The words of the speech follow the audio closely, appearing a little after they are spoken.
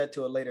that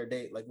to a later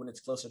date, like when it's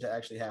closer to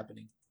actually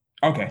happening.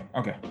 Okay.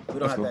 We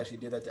don't have to actually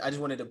do that. I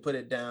just wanted to put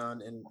it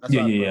down, and that's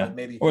yeah. Like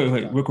maybe.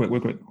 Wait, real quick.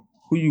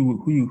 Who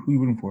you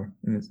rooting for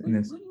in this?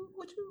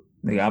 What you?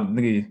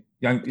 Nigga,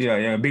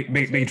 young,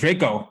 big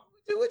Draco.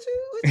 What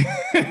you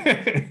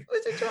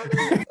trying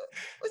to?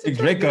 What you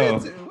Draco?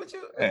 What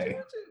you?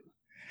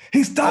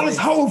 He stole his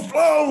whole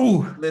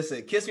flow.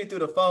 Listen, "Kiss Me Through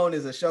the Phone"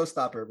 is a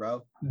showstopper,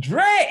 bro.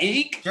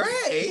 Drake.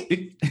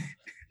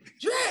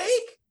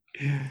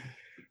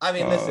 I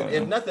mean, listen,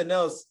 if nothing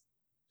else,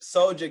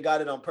 Soulja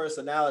got it on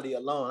personality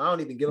alone. I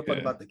don't even give a fuck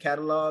about the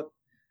catalog.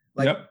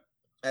 Like,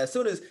 as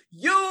soon as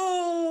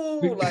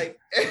you like,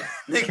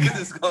 niggas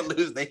is gonna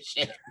lose their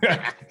shit.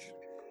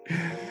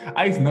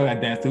 I used to know that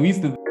dance too. We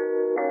used to.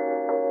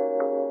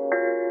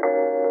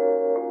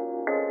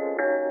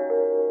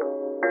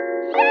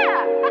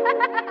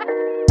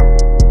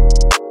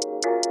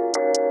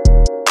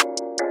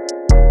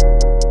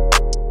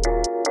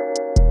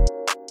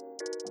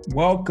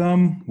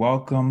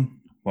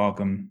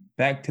 Welcome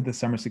back to the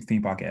Summer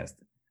 16 podcast,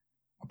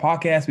 a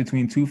podcast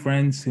between two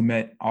friends who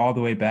met all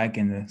the way back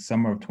in the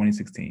summer of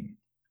 2016.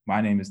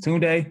 My name is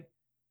Tunde,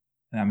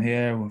 and I'm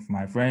here with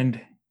my friend,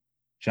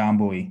 John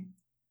Bowie.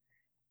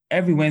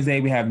 Every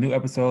Wednesday, we have new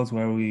episodes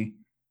where we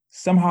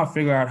somehow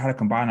figure out how to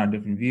combine our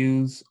different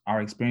views,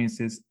 our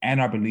experiences, and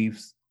our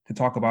beliefs to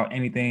talk about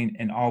anything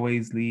and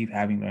always leave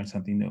having learned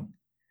something new.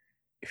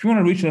 If you want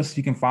to reach us,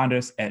 you can find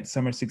us at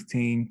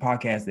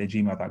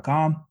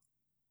summer16podcast@gmail.com,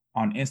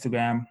 on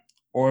Instagram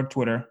or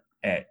Twitter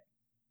at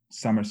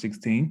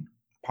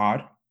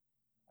summer16pod,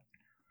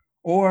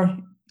 or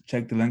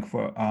check the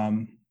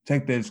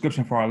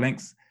description for our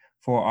links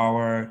for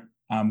our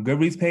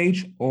Goodreads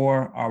page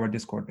or our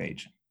Discord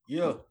page.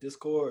 Yeah,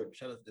 Discord.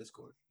 Shout out to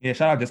Discord. Yeah,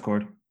 shout out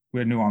Discord.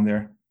 We're new on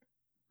there.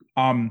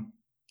 On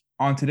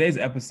today's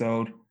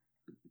episode,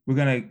 we're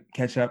gonna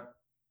catch up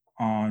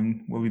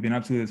on what we've been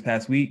up to this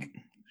past week,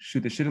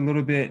 shoot the shit a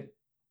little bit,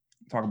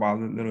 talk about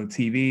a little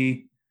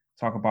TV,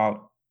 talk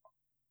about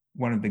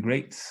one of the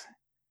greats.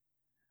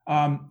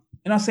 And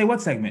I'll say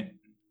what segment.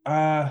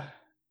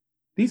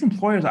 These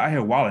employers are out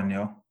here wilding,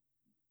 yo.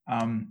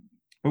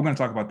 We're going to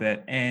talk about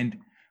that, and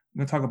we're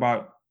going to talk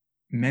about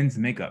men's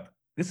makeup.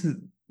 This is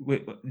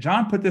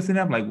John put this in.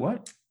 I'm like,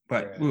 what?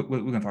 But we're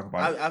going to talk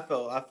about it. I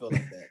feel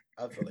like that.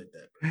 I feel like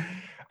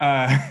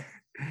that.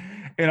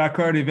 In our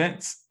current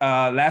events,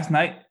 last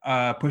night,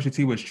 Pusha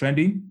T was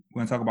trending. We're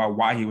going to talk about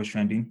why he was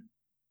trending,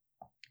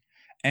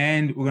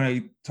 and we're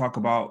going to talk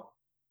about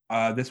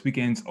this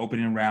weekend's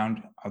opening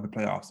round of the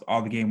playoffs.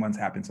 All the game ones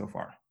happened so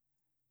far.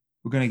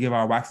 We're going to give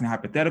our waxing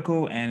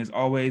hypothetical, and as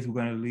always, we're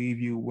going to leave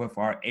you with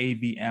our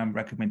AVM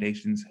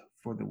recommendations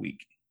for the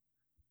week.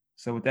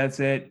 So with that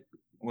said,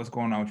 what's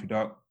going on with you,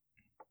 dog?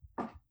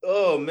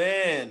 Oh,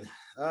 man.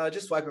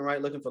 Just swiping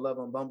right, looking for love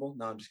on Bumble.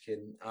 No, I'm just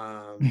kidding.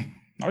 Are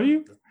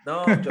you?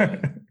 No, I'm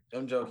joking.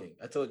 I'm joking.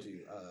 I told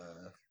you.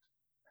 I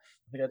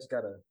think I just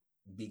got to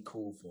be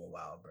cool for a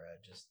while, bro.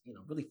 Just,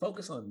 really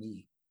focus on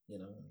me,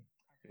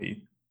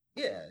 Hey.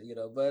 Yeah,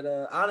 but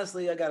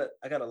honestly, I got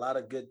a lot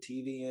of good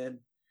TV in.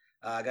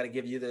 I got to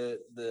give you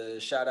the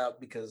shout out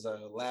because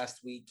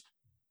last week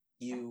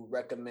you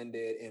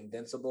recommended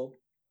Invincible,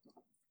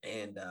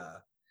 and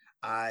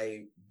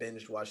I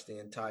binge watched the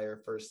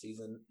entire first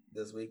season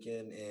this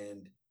weekend,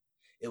 and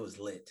it was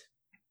lit.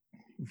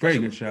 Very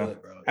good show,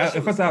 good, bro. At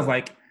first, I was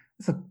like,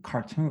 "It's a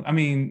cartoon." I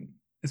mean,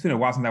 it's been a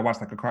while since I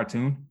watched like a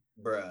cartoon,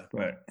 bruh.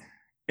 But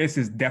this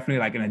is definitely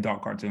like an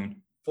adult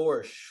cartoon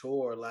for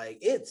sure. Like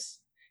it's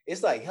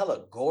like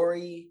hella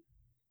gory.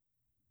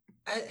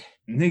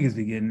 Niggas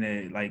be getting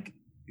it, like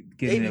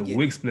getting a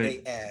wig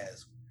split. They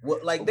ass.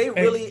 Like they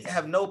really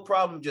have no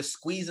problem just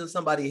squeezing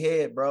somebody's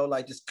head, bro.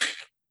 Like just.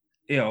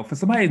 For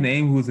somebody's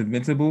name who's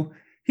invincible,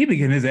 he be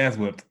getting his ass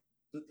whipped.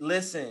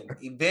 Listen,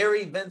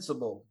 very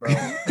invincible, bro.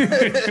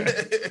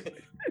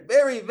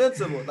 Very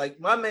invincible. Like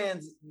my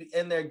man's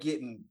in there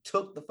getting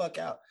took the fuck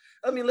out.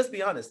 I mean, let's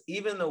be honest.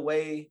 Even the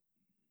way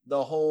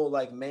the whole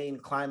like main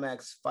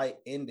climax fight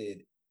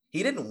ended.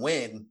 He didn't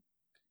win.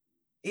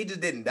 He just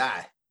didn't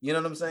die. You know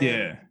what I'm saying?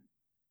 Yeah.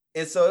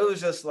 And so it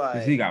was just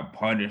like he got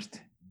punished,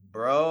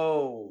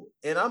 bro.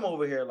 And I'm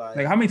over here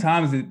like how many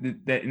times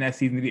did that in that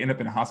season did he end up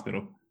in the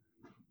hospital?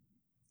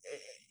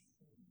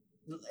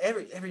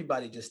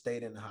 Everybody just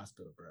stayed in the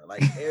hospital, bro.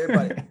 Like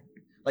everybody,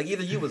 like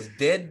either you was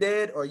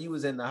dead, or you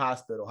was in the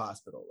hospital.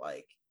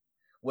 Like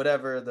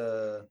whatever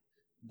the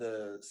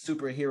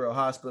superhero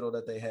hospital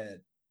that they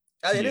had.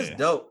 I mean, it's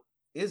dope.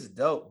 It's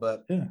dope,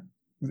 but yeah.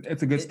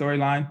 It's a good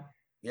storyline.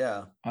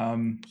 Yeah.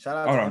 Shout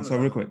out. Hold on. So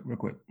real quick.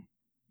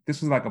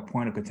 This was like a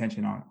point of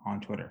contention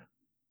on Twitter.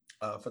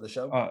 For the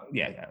show.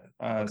 Yeah.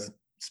 Okay.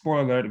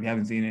 Spoiler alert if you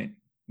haven't seen it,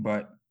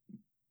 but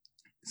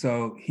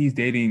so he's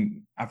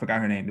dating. I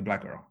forgot her name. The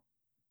black girl.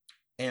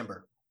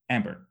 Amber.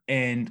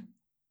 And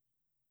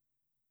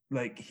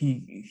like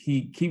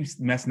he keeps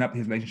messing up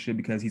his relationship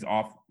because he's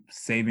off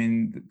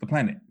saving the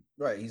planet.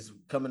 Right. He's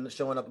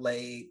showing up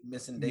late,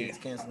 missing dates,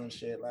 canceling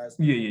shit last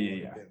night.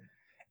 Yeah.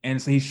 And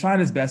so he's trying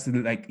his best to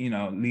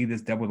lead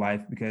this double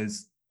life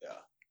because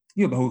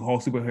you know, the whole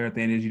superhero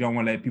thing is you don't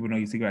want to let people know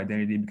your secret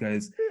identity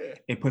because Yeah.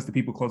 it puts the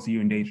people close to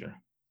you in danger.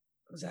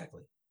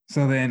 Exactly.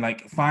 So then,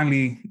 like,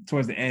 finally,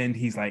 towards the end,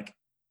 he's like,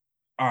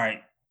 all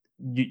right,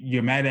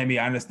 you're mad at me.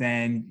 I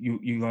understand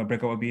you're going to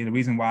break up with me. And the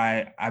reason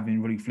why I've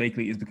been really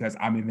flaky is because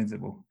I'm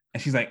invincible.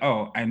 And she's like,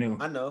 oh, I knew.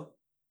 I know.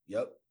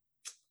 Yep.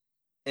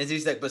 And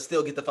he's like, but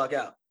still get the fuck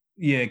out.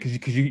 Yeah, because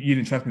you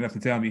didn't trust me enough to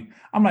tell me.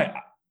 I'm like,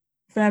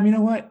 fam, you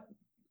know what?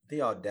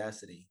 The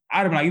audacity.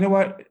 I'd have been like, you know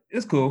what?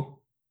 It's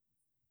cool.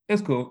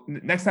 It's cool.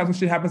 Next time some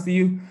shit happens to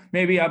you,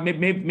 maybe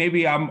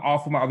I'm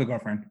off with my other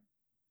girlfriend.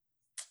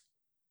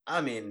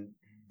 I mean,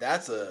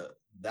 that's an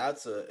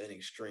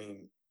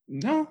extreme.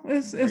 No,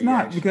 it's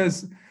not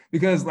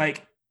because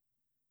like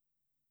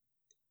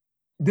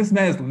this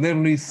man is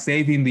literally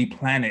saving the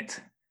planet,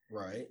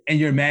 right? And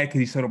you're mad because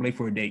he showed up late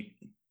for a date.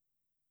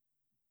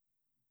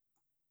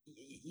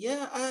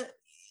 Yeah,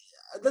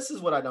 this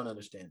is what I don't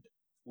understand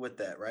with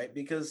that, right?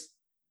 Because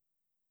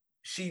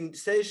she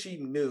says she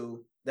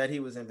knew that he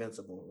was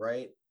invincible,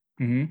 right?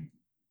 Mm-hmm.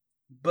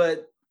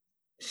 But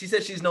she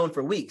said she's known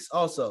for weeks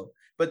also.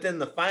 But then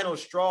the final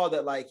straw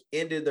that like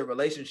ended the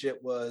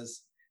relationship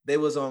was they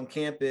was on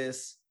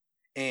campus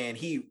and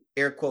he,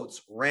 air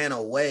quotes, ran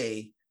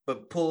away,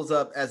 but pulls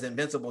up as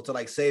invincible to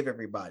like save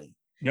everybody.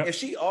 Yep. If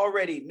she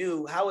already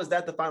knew, how is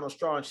that the final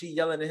straw? And she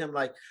yelling at him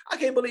like, I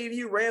can't believe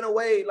you ran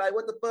away. Like,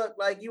 what the fuck?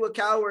 Like, you a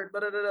coward.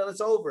 Blah, blah, blah,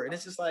 it's over. And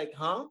it's just like,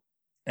 huh?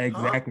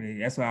 Exactly. Huh?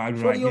 That's why I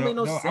was like,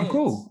 no,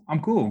 I'm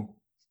cool.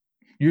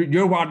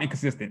 You're wild and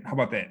inconsistent. How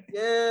about that?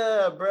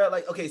 Yeah, bro.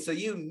 Like, okay, so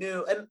you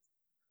knew. And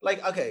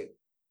like, okay,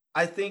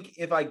 I think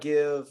if I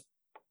give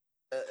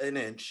an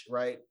inch,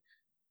 right?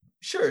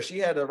 Sure, she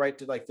had the right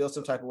to like feel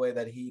some type of way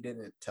that he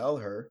didn't tell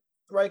her,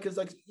 right? Because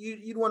like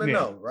you'd want to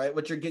know, right,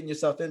 what you're getting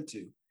yourself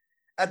into.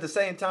 At the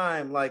same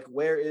time, like,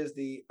 where is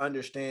the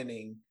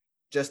understanding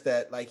just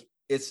that like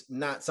it's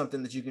not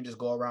something that you can just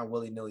go around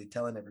willy-nilly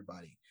telling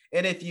everybody?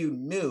 And if you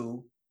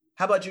knew,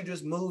 how about you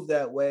just move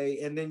that way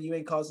and then you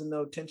ain't causing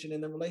no tension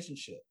in the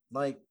relationship?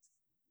 Like,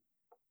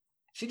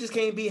 she just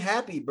can't be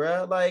happy,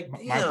 bro. Like,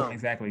 damn.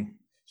 Exactly.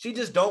 She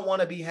just don't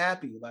want to be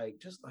happy, like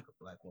just like a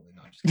black woman.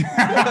 No, I'm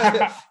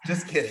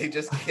just kidding.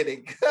 just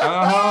kidding.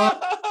 Oh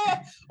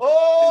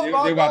my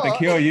God. They're about to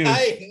kill you.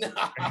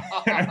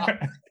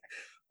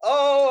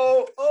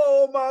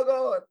 Oh my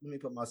God. Let me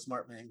put my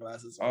smart man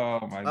glasses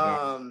on. Oh my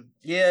God.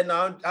 Yeah,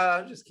 no,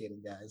 I'm just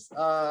kidding, guys.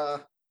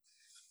 I'm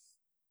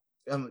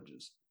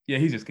just. Yeah,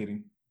 he's just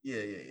kidding.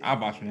 Yeah. I'll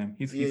vouch for him.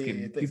 He's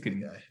kidding. He's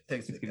kidding.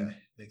 Thanks, big guy.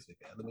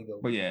 Let me go.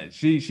 But yeah,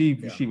 she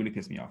really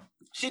pissed me off.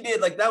 She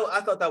did like that. I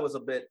thought that was a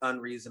bit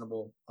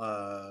unreasonable.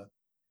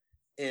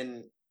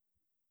 And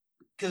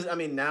because I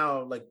mean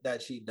now like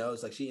that she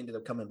knows, like she ended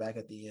up coming back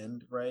at the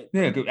end, right?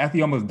 Yeah, after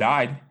he almost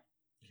died.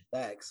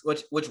 Facts,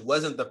 which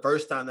wasn't the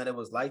first time that it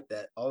was like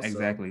that. Also,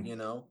 exactly. You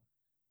know,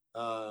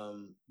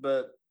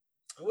 but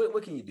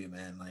what can you do,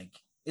 man? Like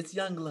it's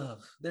young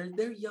love.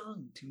 They're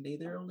young too.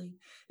 They're only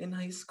in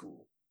high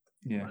school.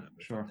 Yeah,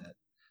 sure.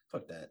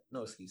 Fuck that.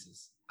 No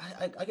excuses.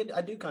 I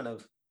do kind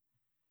of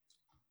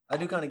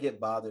get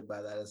bothered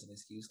by that as an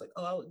excuse. Like,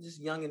 oh, I was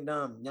just young and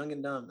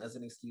dumb as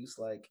an excuse.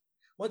 Like,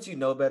 once you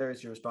know better,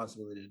 it's your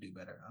responsibility to do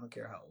better. I don't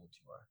care how old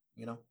you are,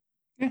 you know?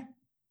 Yeah.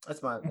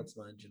 That's my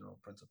general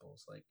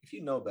principles. Like, if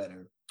you know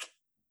better,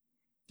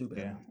 do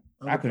better.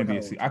 Yeah. I couldn't be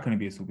a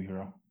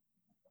superhero.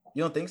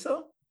 You don't think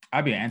so?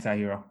 I'd be an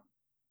anti-hero.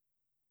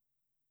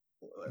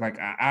 Like,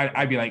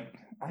 I'd be like,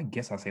 I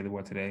guess I'll say the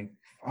word today.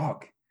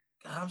 Fuck.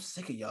 God, I'm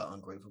sick of y'all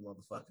ungrateful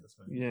motherfuckers,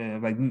 man. Yeah,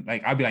 like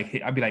I'd be like,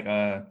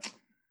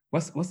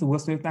 what's the Will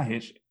Smith, not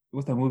Hitch?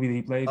 What's the movie that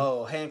he played?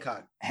 Oh,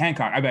 Hancock.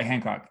 I'd be like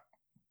Hancock.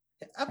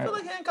 I feel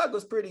like Hancock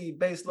was pretty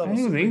base level.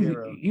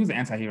 He was an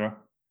anti-hero.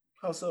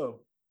 How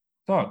so?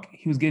 Fuck,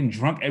 he was getting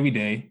drunk every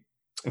day.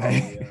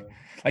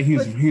 Like he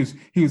was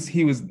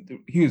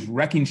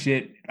wrecking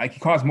shit. Like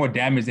he caused more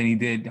damage than he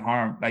did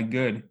harm. Like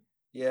good.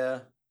 Yeah.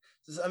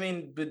 I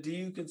mean, but do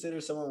you consider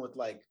someone with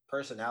like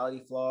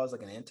personality flaws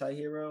like an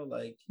anti-hero?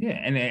 Like, yeah,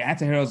 and the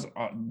anti-heroes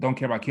don't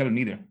care about killing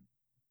either.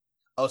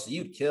 Oh, so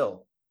you'd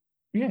kill?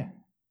 Yeah,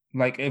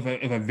 like if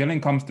a villain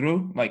comes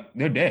through, like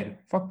they're dead.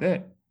 Fuck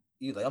that.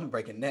 You like I'm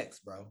breaking necks,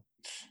 bro.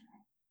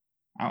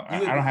 I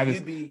don't have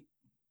this.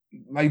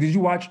 Like, did you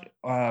watch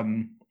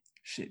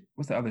shit?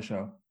 What's the other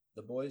show?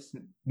 The Boys?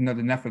 No,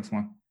 the Netflix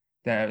one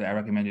that I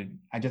recommended.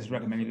 I just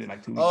recommended it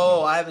like 2 weeks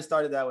ago. I haven't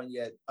started that one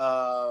yet.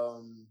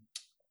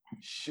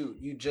 Shoot,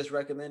 you just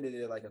recommended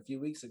it like a few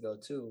weeks ago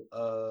too.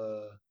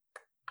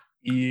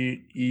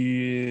 It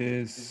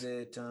is. Is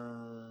it?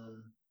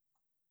 Damn,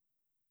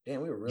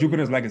 we were really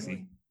Jupiter's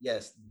Legacy.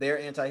 Yes, they're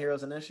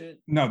anti-heroes in that shit.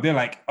 No, they're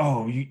like,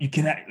 oh, you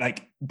cannot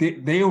like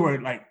they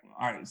were like,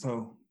 all right.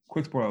 So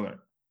quick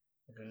spoiler.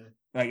 Okay.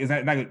 Like, it's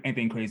not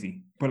anything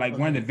crazy, but like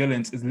one of the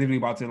villains is literally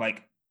about to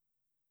like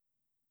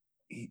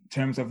he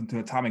turn himself into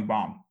an atomic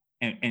bomb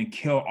and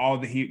kill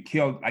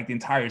kill like the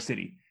entire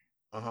city.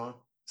 Uh-huh.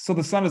 So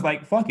the son is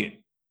like, fuck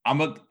it. I'm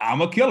a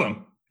kill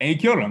him. And he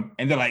killed him.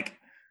 And they're like,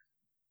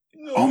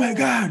 no. Oh my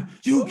God,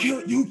 you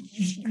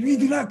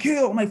do not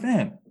kill. I'm like,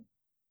 fam,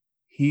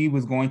 he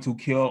was going to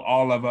kill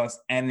all of us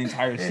and the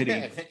entire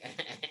city.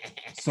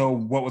 So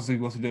what was he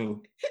supposed to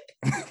do?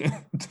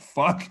 The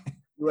fuck?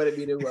 You wanted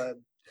me to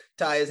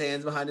tie his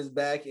hands behind his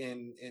back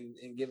and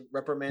give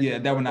reprimand? Yeah,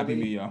 that would not be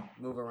me, yo.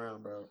 Move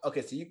around, bro.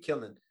 Okay, so you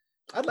killing.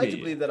 I'd like to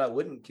believe that I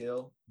wouldn't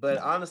kill, but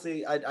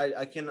honestly,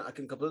 I can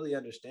completely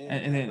understand.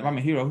 And then if I'm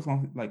a hero, who's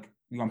gonna like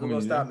you gonna who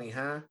gonna stop me,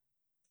 huh?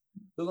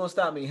 Who gonna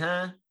stop me,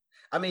 huh?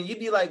 I mean, you'd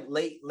be like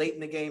late in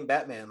the game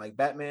Batman. Like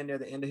Batman near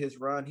the end of his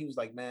run, he was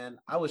like, man,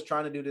 I was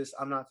trying to do this.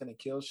 I'm not gonna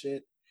kill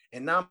shit.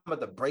 And now I'm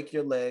about to break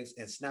your legs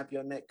and snap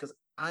your neck because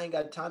I ain't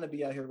got time to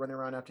be out here running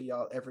around after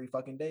y'all every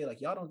fucking day.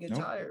 Like y'all don't get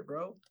tired,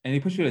 bro. And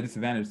he puts you at a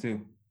disadvantage too.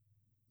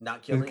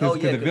 Not killing.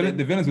 Because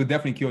the villains would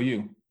definitely kill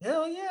you.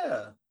 Hell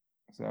yeah.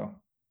 So.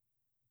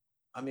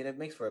 I mean, it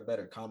makes for a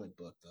better comic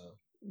book, though.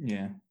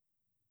 Yeah.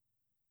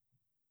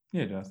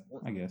 Yeah, it does.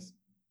 I guess.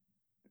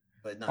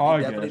 But no,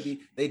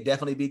 they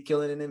definitely be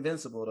killing an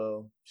Invincible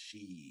though.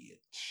 Shit.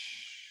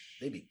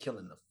 They be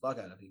killing the fuck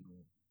out of people.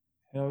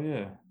 Hell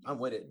yeah. I'm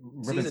with it.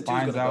 Season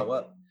 2's gonna go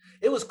up.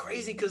 It was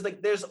crazy because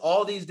like there's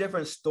all these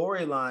different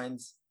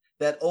storylines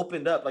that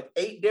opened up, like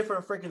 8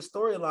 different freaking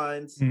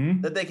storylines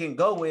that they can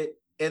go with,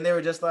 and they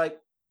were just like,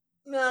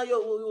 nah,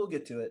 we'll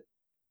get to it.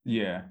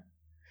 Yeah.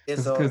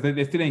 Because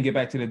they still didn't get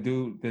back to the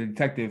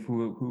detective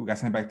who got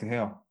sent back to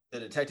hell. The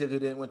detective who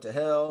didn't went to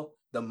hell.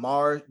 The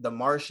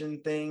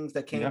Martian things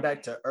that came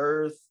back to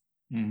Earth.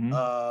 Mm-hmm.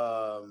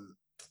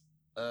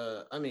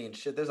 I mean,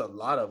 shit. There's a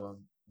lot of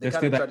them. There's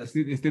still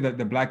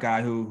the black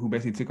guy who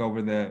basically took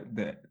over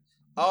the.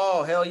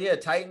 Oh hell yeah,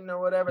 Titan or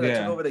whatever.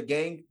 That took over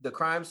the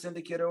crime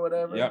syndicate or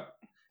whatever. Yep.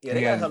 Yeah,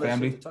 they got hella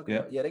shit to talk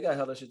about. Yeah, they got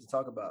hella shit to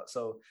talk about.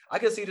 So I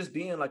can see this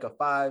being like a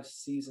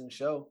 5-season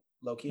show,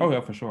 low key. Oh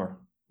yeah, for sure.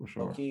 For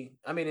sure. Low key.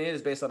 I mean, it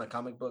is based on a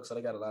comic book, so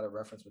they got a lot of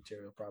reference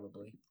material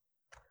probably.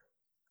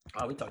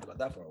 Oh, we talked about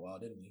that for a while,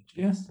 didn't we?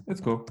 Yes, it's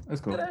cool.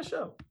 It's cool. Yeah, that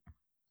show.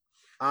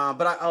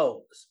 But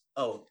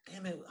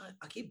damn it,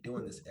 I keep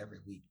doing this every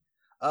week.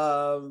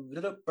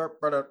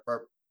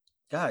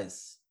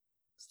 Guys,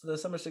 the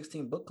Summer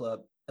 16 Book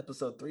Club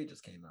episode 3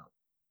 just came out.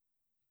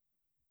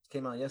 It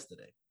came out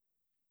yesterday.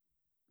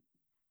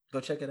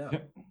 Go check it out.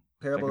 Yep.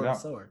 Parable of the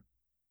Sower,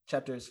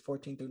 chapters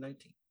 14 through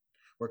 19.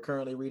 We're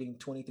currently reading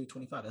 20 through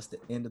 25. That's the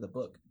end of the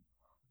book.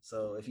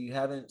 So if you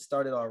haven't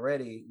started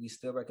already, we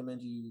still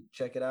recommend you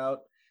check it out.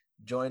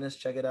 Join us,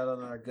 check it out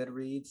on our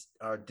Goodreads,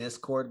 our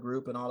Discord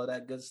group, and all of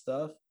that good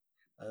stuff.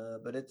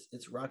 But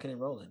it's rocking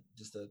and rolling.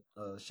 Just a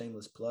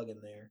shameless plug in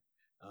there.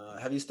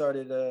 Have you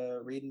started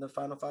reading the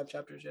final 5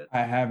 chapters yet?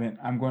 I haven't.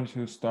 I'm going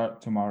to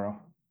start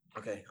tomorrow.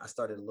 Okay, I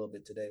started a little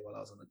bit today while I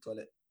was on the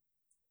toilet.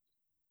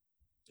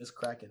 It's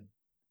cracking.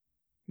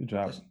 Good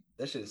job.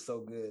 That shit is so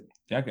good.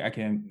 Yeah, I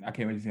can't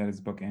wait to see how this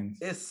book ends.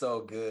 It's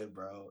so good,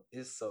 bro.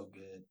 It's so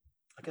good.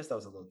 I guess that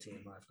was a little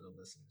TMI for the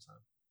listeners, huh?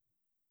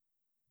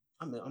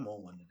 I'm on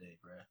one today,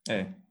 bro.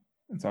 Hey,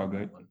 it's all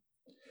good.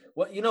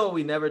 What what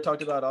we never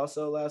talked about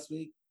also last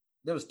week?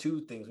 There was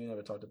 2 things we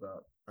never talked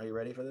about. Are you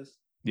ready for this?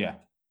 Yeah.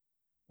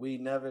 We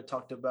never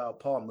talked about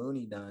Paul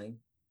Mooney dying.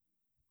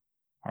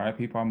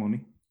 R.I.P. Paul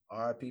Mooney.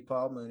 R.I.P.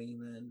 Paul Mooney,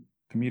 man.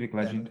 Comedic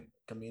legend.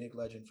 Comedic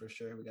legend for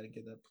sure. We got to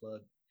get that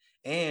plug.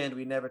 And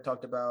we never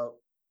talked about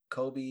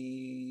Kobe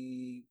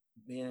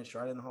being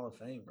enshrined in the Hall of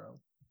Fame, bro.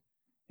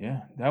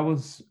 Yeah, that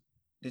was.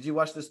 Did you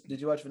watch this?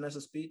 Did you watch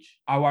Vanessa's speech?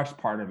 I watched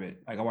part of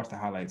it. Like I watched the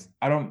highlights.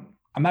 I'm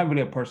not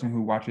really a person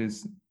who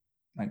watches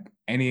like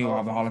any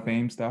of the Hall of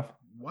Fame stuff.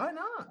 Why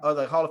not? Or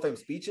like Hall of Fame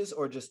speeches,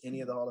 or just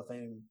any of the Hall of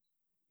Fame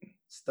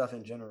stuff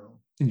in general?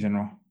 In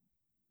general,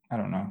 I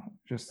don't know.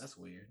 Just that's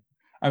weird.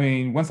 I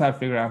mean, once I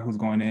figure out who's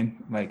going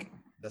in, like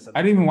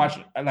I didn't even watch.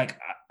 I'm like,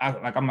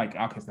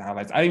 I'll catch the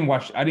highlights. I didn't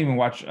even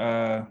watch.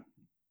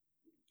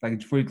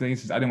 Like for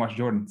instance, I didn't watch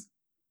Jordan's.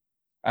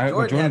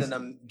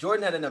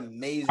 Jordan had an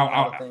amazing.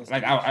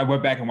 I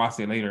went back and watched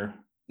it later.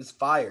 It's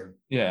fire.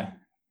 Yeah,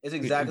 it's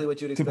exactly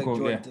what you'd expect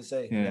Jordan to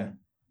say. Yeah,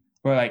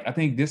 but like I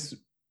think this.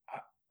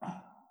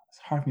 It's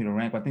hard for me to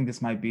rank, but I think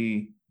this might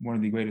be one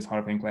of the greatest Hall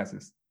of Fame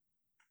classes.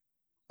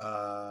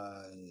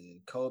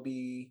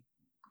 Kobe,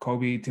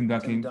 Tim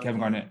Duncan, Kevin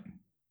Garnett,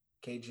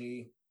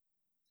 KG.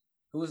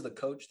 Who was the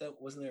coach?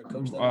 That wasn't there a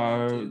coach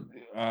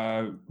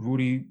that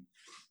Rudy.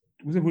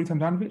 Was it Rudy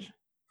Tomjanovich?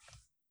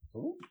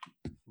 Who?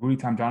 Rudy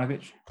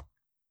Tomjanovich.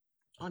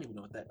 I don't even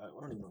know what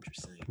you're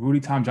saying. Rudy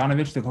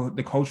Tomjanovich,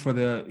 the coach for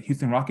the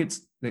Houston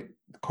Rockets, the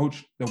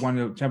coach that won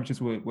the championships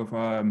with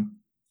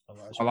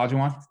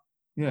Olajuwon.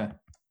 Yeah.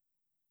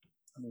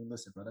 I mean,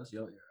 listen, bro, that's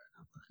your era right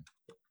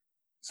now.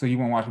 So you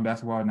weren't watching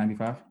basketball in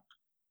 '95?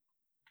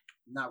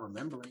 Not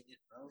remembering it,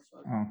 bro.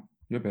 Fuck. Oh,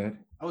 you're bad.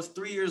 I was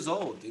 3 years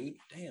old, dude.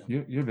 Damn.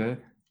 You're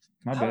bad.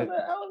 My bad.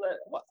 How was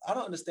that? I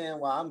don't understand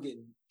why I'm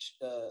getting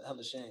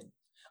hella shamed.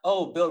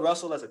 Oh, Bill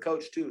Russell as a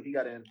coach too. He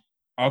got in.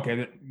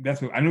 Okay,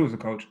 that's what I knew it was a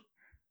coach.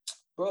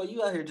 Bro,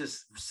 you out here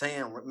just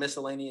saying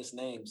miscellaneous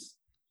names.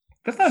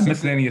 That's not a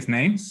miscellaneous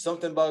name.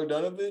 Something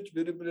Bogdanovich.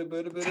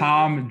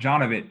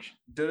 Tomjanovich.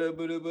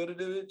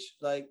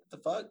 Like the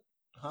fuck?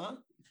 Huh?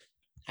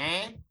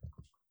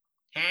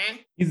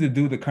 He's the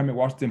dude that Kermit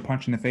Washington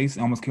punched in the face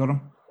and almost killed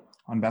him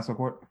on the basketball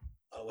court.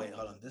 Oh wait,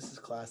 hold on. This is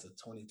class of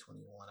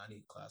 2021. I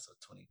need class of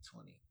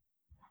 2020.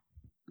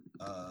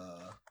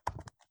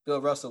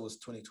 Bill Russell was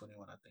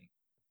 2021, I think.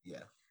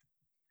 Yeah.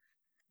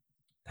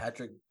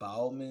 Patrick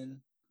Baumann,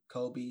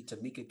 Kobe,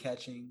 Tamika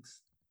Catchings.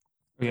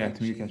 Oh, yeah,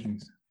 Tamika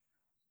Catchings.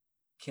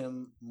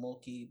 Kim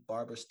Mulkey,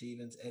 Barbara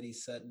Stevens, Eddie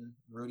Sutton,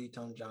 Rudy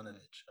Tomjanovich.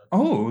 Okay.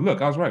 Oh,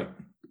 look, I was right.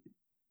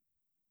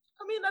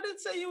 I mean, I didn't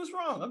say you was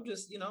wrong. I'm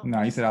just,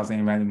 No, you said I was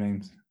saying random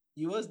names.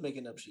 You was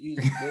making up shit.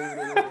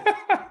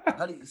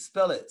 How do you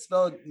spell it?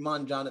 Spell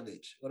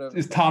Monjanovich. Whatever.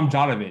 It's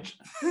Tomjanovich.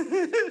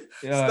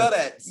 Spell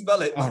that.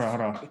 Spell it. Hold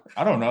on.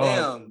 I don't know.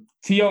 Damn.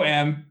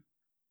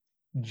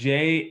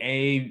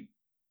 TOMJAV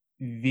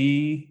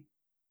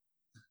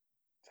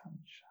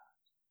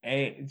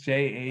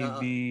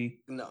JAV.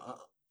 No.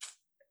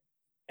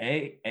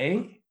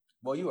 A?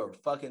 Boy, you are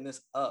fucking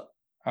this up.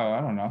 Oh,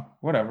 I don't know.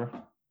 Whatever.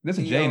 There's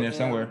a J in there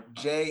somewhere.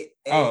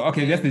 Oh,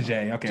 okay, that's the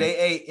J.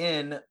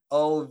 Okay.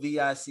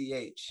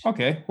 JANOVICH.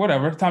 Okay,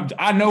 whatever. Tom,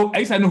 I know. At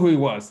least I knew who he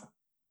was.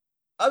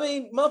 I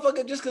mean,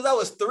 motherfucker, just because I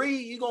was 3,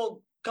 you gonna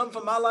come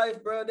from my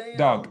life, bro? Damn.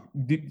 Dog,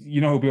 you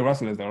know who Bill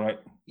Russell is, though,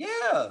 right?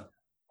 Yeah.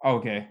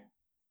 Okay.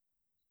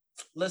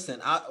 Listen,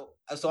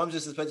 I'm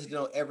just expected to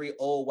know every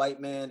old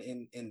white man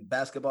in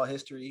basketball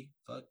history.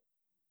 Fuck.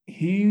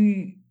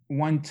 He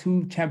won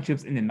 2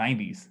 championships in the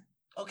 90s.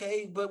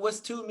 Okay, but what's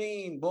 2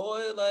 mean,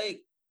 boy?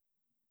 Like,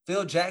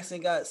 Phil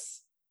Jackson got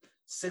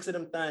 6 of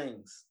them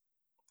things.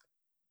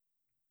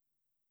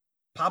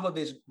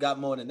 Popovich got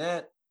more than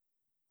that.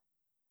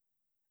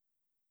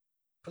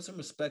 Put some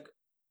respect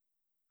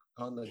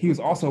on the. He was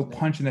also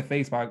punched in the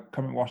face by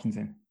Kermit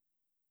Washington.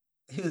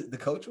 The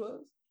coach was?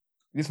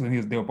 This was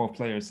when they were both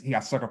players. He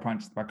got sucker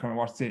punched by Kermit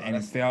Washington, and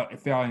it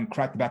fell and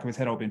cracked the back of his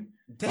head open.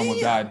 Damn.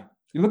 Almost died.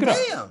 You look it up.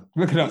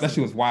 Look it up. That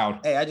shit was wild.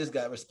 Hey, I just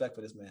got respect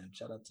for this man.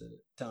 Shout out to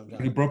Tom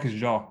Johnson. He broke his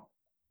jaw.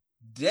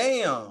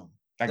 Damn.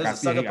 It was a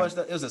sucker punch.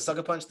 It was a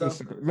sucker punch, though.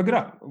 Look it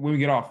up when we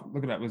get off.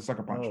 Look it up. It was a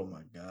sucker punch. Oh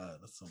my god,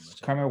 that's so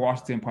much. Kermit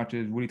Washington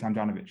punches Rudy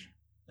Tomjanovich.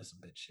 That's some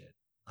bitch shit.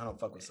 I don't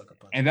fuck with sucker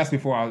punch. And that's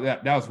before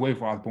that was way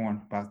before I was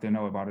born, but I still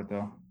know about it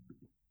though.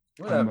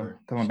 Whatever.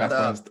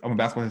 Because I'm a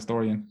basketball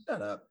historian.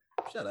 Shut up.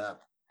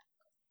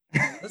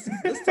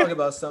 Let's talk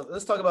about something.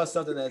 Let's talk about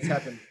something that's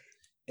happened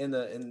in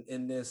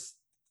this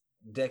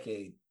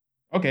decade.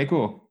 Okay,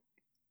 cool.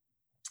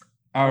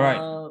 All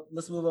right.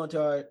 Let's move on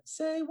to our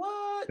say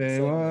what.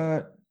 Say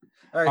what.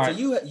 All right.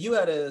 So you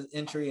had an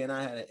entry and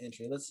I had an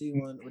entry. Let's see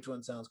which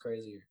one sounds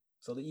crazier.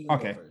 So that you can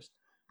go first.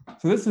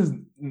 So this is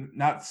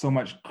not so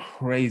much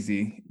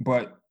crazy,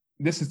 but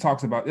this is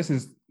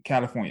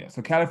California.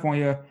 So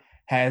California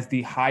has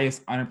the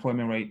highest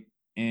unemployment rate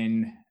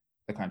in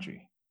the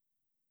country.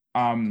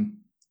 And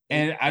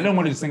I don't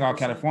want to just single out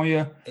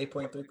California.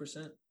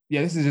 8.3%.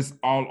 Yeah, this is just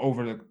all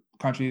over the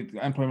country. The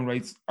unemployment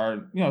rates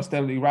are,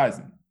 steadily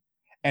rising.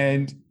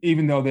 And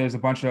even though there's a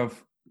bunch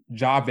of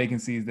job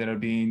vacancies that are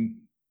being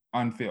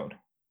unfilled.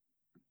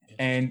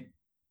 And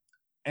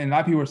a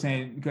lot of people are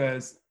saying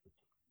because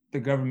the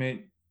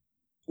government,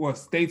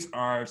 states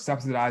are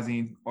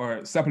subsidizing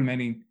or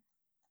supplementing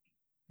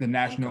the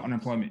national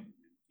unemployment.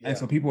 Yeah. And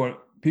so people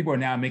are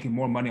now making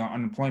more money on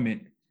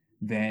unemployment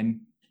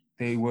than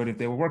they would if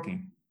they were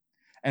working.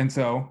 And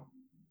so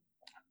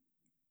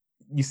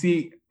you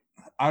see,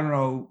 I don't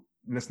know,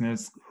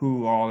 listeners,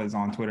 who all is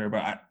on Twitter,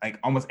 but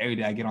almost every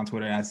day I get on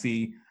Twitter and I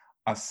see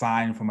a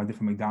sign from a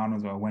different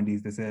McDonald's or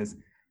Wendy's that says,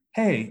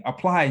 hey,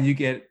 apply and you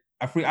get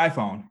a free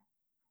iPhone.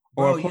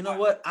 Bro, you know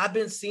what? I've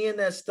been seeing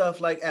that stuff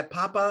like at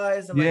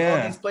Popeyes and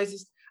all these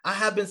places. I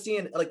have been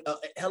seeing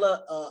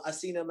hella. I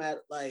seen them at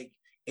like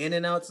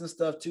In-N-Outs and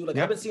stuff too. Like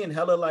I've been seeing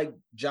hella like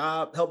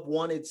job help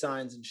wanted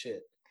signs and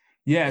shit.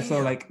 Yeah. Damn.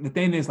 So like the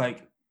thing is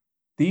like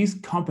these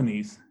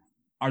companies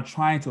are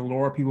trying to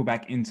lure people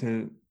back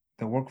into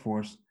the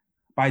workforce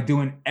by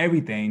doing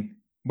everything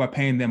but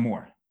paying them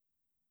more.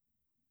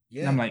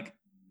 Yeah. And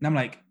I'm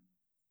like,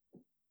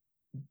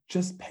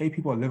 just pay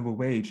people a livable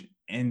wage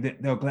and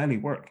they'll gladly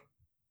work.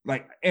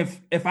 Like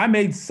if I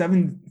made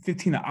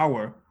 $7.15 an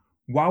hour,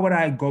 why would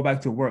I go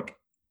back to work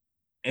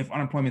if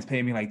unemployment's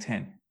paying me like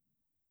 10?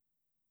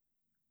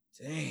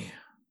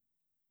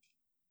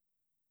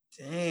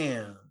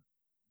 Damn.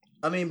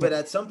 I mean, but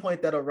at some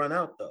point that'll run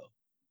out though.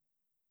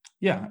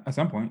 Yeah, at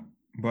some point.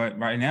 But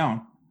right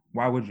now,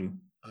 why would you?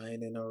 I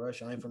ain't in no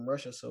rush. I ain't from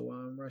Russia, so why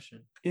I'm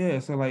Russian? Yeah,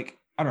 so like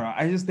I don't know.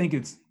 I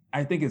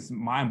think it's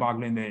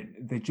mind-boggling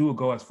that you would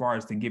go as far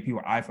as to give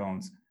people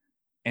iPhones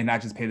and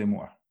not just pay them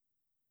more.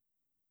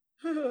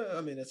 I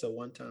mean, it's a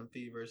one-time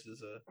fee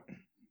versus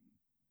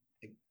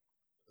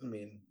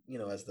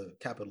as the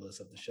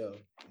capitalist of the show,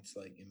 it's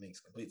like it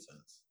makes complete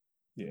sense.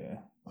 Yeah,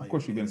 of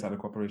course you've been inside a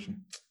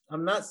corporation.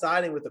 I'm not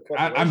siding with the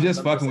corporation. I'm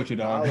just fucking with you,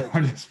 dog.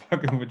 I'm just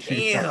fucking with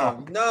you.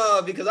 Damn,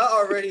 no, because I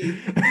already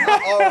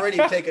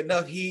take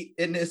enough heat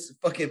in this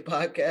fucking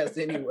podcast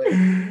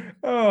anyway.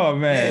 Oh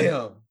man,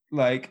 damn.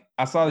 Like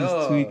I saw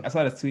this tweet. I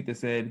saw this tweet that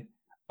said,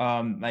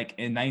 like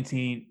in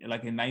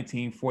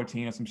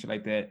 1914 or some shit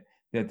like that.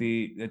 That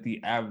the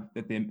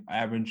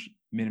average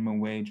minimum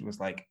wage was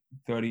like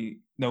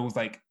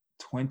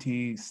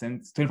 25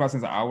 cents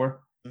an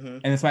hour,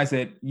 And somebody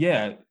said,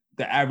 yeah,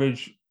 the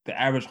average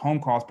home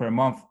cost per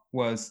month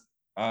was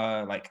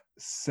like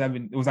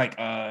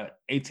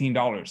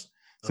 $18.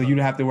 So you'd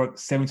have to work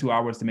 72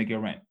 hours to make your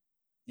rent.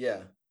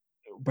 Yeah.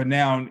 But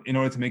now, in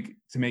order to make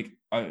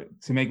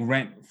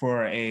rent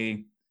for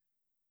a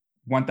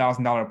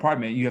 $1,000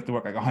 apartment, you have to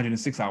work like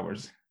 106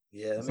 hours.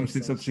 Yeah, some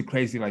shit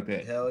crazy like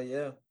that. Hell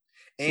yeah.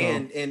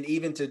 And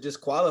even to just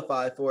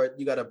qualify for it,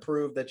 you got to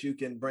prove that you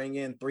can bring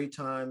in 3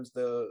 times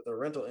the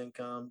rental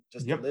income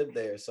just to live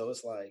there. So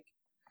it's like,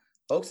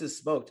 folks is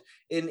smoked.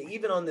 And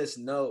even on this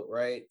note,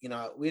 right, you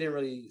know, we didn't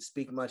really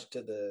speak much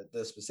to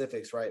the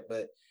specifics, right?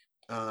 But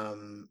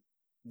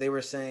they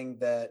were saying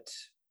that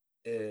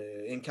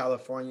in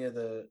California,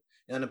 the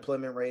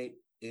unemployment rate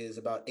is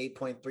about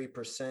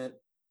 8.3%.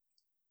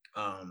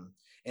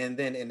 And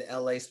then in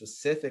LA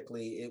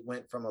specifically, it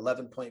went from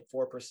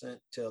 11.4%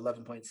 to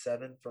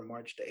 11.7% from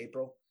March to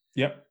April.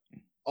 Yep.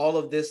 All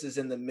of this is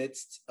in the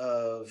midst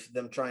of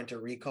them trying to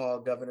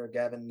recall Governor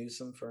Gavin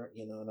Newsom for,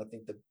 you know, and I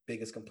think the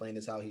biggest complaint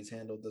is how he's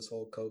handled this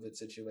whole COVID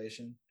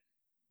situation.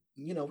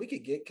 You know, we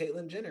could get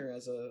Caitlyn Jenner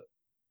as a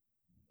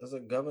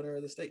governor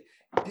of the state.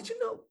 Did you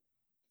know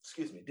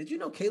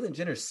Caitlyn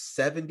Jenner's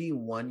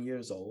 71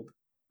 years old?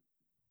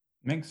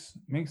 Makes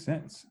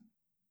sense.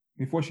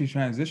 Before she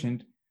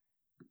transitioned,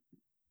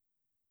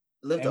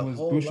 lived a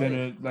whole life.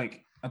 Jenner,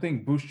 like, I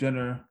think Bruce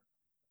Jenner,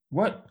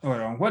 what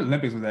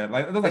Olympics was that?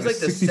 Like, it was like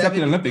the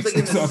 60-something Olympics. Like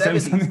in the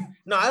 70s.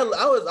 No, I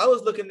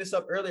was looking this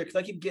up earlier because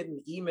I keep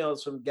getting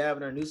emails from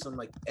Gavin Newsom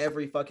like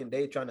every fucking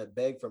day trying to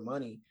beg for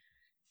money.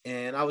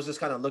 And I was just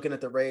kind of looking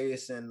at the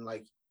race, and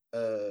like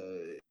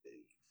Caitlyn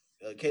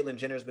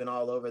Jenner's been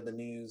all over the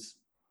news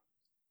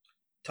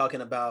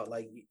talking about,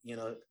 like, you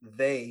know,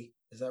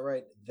 is that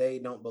right? They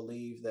don't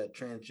believe that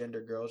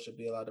transgender girls should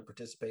be allowed to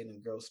participate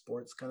in girls'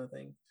 sports, kind of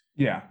thing.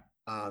 Yeah.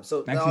 So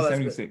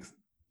 1976.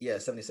 Yeah,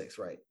 76,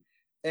 right.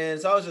 And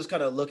so I was just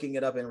kind of looking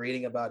it up and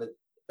reading about it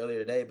earlier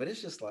today, but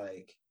it's just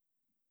like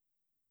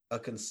a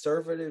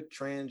conservative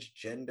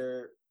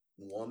transgender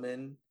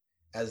woman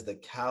as the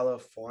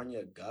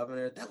California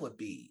governor. That would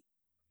be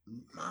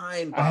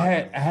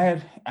mind-boggling.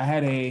 I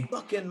had a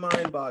fucking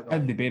mind-boggling. I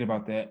had a debate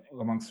about that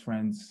amongst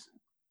friends.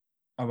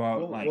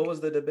 About what was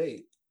the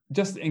debate?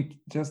 It's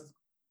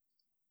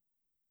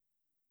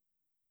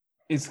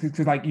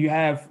because, like, you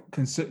have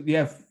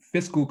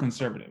fiscal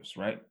conservatives,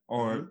 right?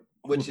 Or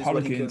which is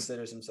what he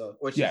considers himself.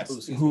 Which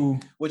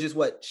is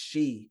what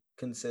she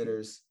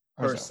considers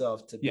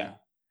herself to be. Yeah.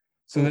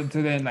 So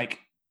then like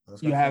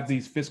you have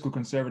these fiscal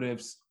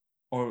conservatives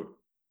or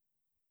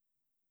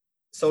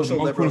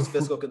social liberals,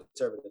 fiscal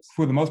conservatives.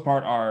 For the most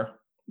part,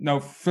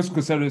 fiscal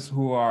conservatives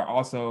who are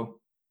also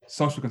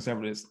social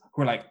conservatives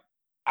who are like,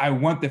 I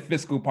want the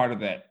fiscal part of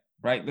that,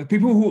 right? The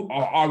people who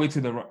are all the way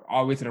to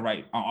the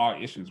right on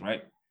all issues,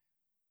 right?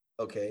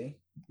 Okay.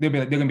 They're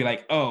gonna be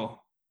like, oh,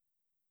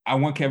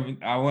 I'm about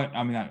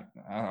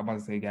to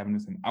say Gavin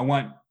Newsom. I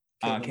want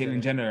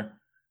Caitlyn Jenner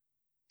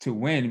to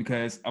win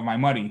because of my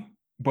money,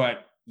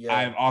 but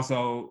I'm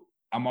also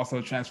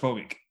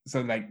transphobic.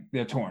 So like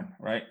they're torn,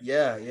 right?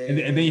 Yeah. And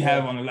then you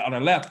have on the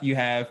left, you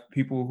have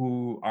people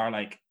who are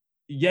like,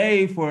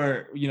 yay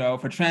for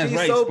trans she's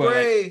rights, so but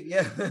brave.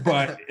 Yeah.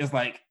 But it's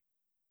like,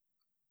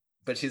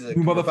 but she's a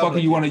motherfucker.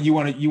 You want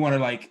to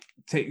like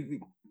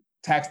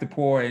tax the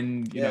poor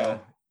and you know.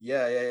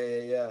 Yeah.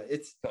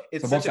 It's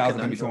so such a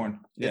conundrum. Be torn.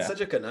 Yeah. It's such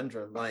a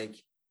conundrum. Like,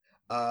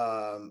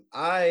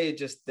 I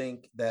just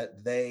think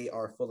that they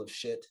are full of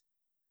shit.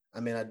 I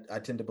mean, I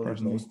tend to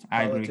believe most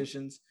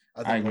politicians.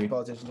 I think most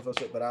politicians are full of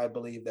shit, but I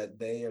believe that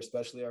they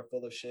especially are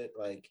full of shit.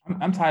 Like,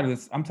 I'm tired of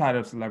this. I'm tired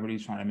of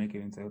celebrities trying to make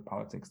it into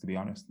politics. To be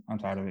honest, I'm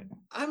tired of it.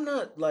 I'm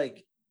not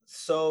like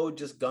so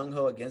just gung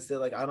ho against it.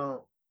 Like,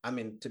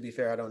 to be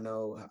fair, I don't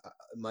know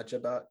much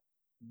about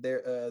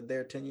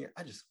their tenure.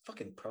 I just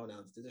fucking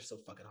pronouns, dude. They're so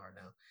fucking hard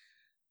now.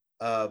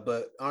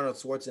 But Arnold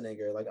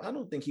Schwarzenegger, like, I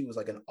don't think he was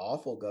like an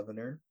awful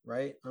governor,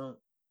 right?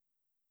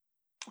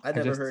 I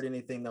never heard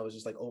anything that was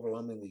just like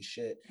overwhelmingly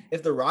shit.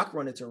 If The Rock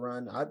wanted to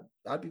run, I'd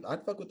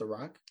fuck with The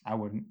Rock. I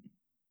wouldn't.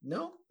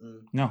 No.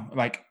 No,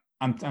 like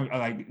I'm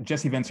like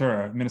Jesse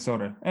Ventura,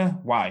 Minnesota.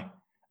 Why?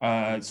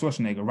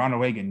 Schwarzenegger,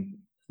 Ronald Reagan,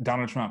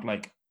 Donald Trump,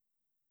 like.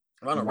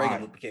 Ronald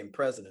Reagan became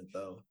president,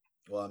 though.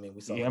 Well, I mean, we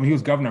saw. Yeah, I mean, he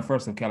was governor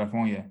first of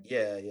California.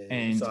 Yeah.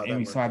 And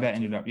we saw that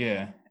ended up.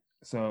 Yeah.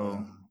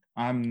 So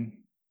I'm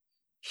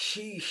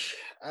just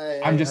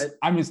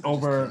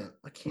over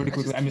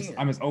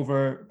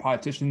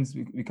politicians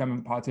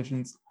becoming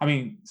politicians. I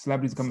mean,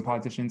 celebrities becoming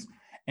politicians,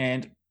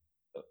 and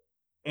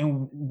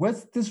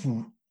what's this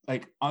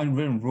like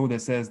unwritten rule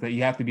that says that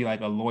you have to be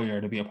like a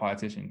lawyer to be a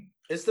politician?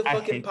 It's the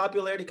fucking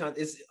popularity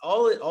It's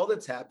all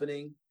that's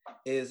happening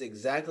is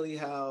exactly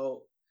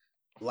how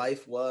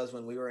life was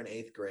when we were in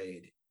 8th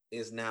grade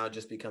is now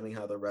just becoming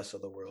how the rest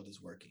of the world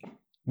is working.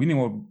 We need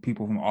more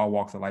people from all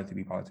walks of life to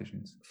be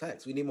politicians.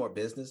 Facts. We need more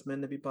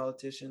businessmen to be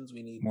politicians.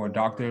 We need more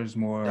doctors,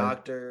 more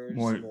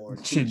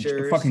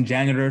teachers, fucking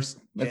janitors.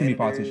 Let them be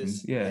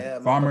politicians. Yeah,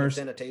 farmers,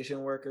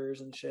 sanitation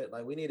workers and shit.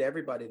 Like, we need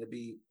everybody to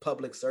be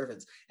public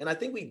servants. And I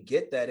think we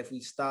get that if we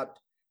stopped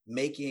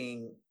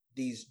making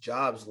these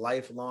jobs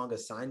lifelong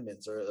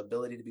assignments or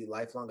ability to be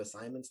lifelong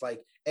assignments.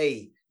 Like,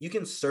 hey, you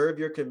can serve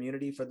your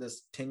community for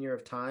this tenure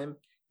of time.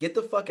 Get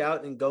the fuck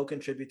out and go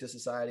contribute to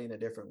society in a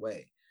different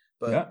way.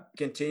 But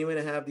continuing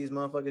to have these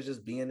motherfuckers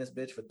just be in this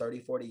bitch for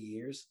 30, 40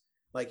 years,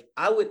 like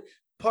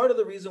part of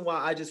the reason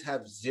why I just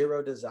have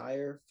zero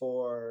desire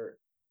for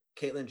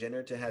Caitlyn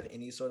Jenner to have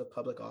any sort of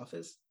public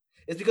office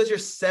is because you're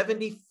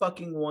 70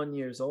 fucking 1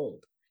 years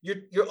old.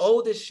 You're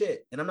old as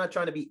shit. And I'm not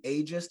trying to be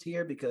ageist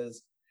here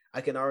because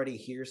I can already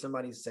hear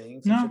somebody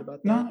saying some shit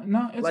about that.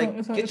 No,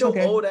 get your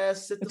okay. old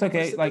ass.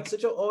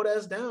 Sit your old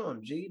ass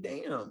down. Gee,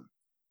 damn.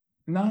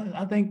 No,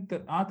 I think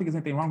there's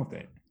anything wrong with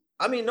that.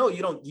 I mean, no,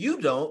 you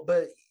don't.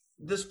 But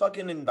this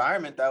fucking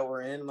environment that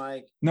we're in,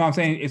 like. No, I'm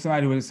saying if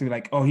somebody was to be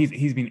like, oh,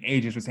 he's being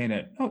ageist for saying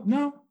that. Oh,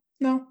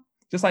 no.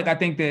 Just like I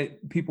think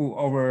that people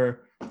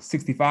over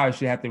 65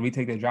 should have to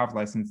retake their driver's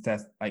license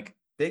test, like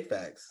big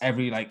facts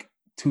every like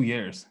 2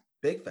 years.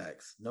 Big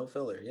facts, no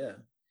filler. Yeah,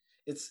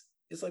 it's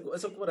like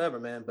whatever,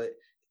 man. But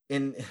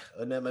and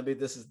then maybe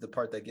this is the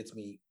part that gets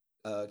me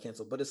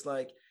canceled. But it's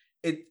like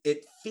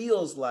it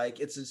feels like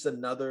it's just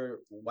another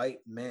white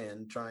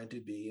man trying to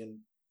be in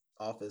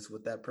office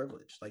with that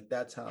privilege. Like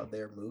that's how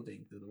they're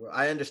moving through the world.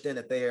 I understand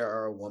that they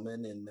are a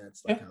woman and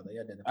that's like how they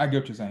identify. I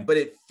get what you're saying. But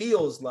it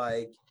feels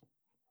like,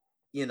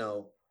 you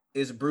know,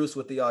 is Bruce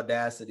with the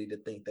audacity to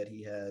think that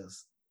he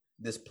has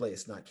this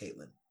place, not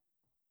Caitlyn.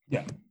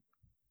 Yeah,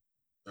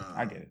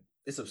 I get it.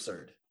 It's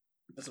absurd.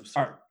 It's absurd.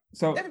 All right,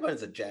 so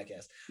everybody's a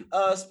jackass.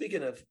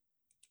 Speaking of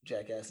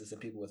jackasses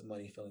and people with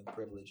money feeling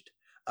privileged,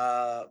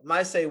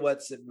 my say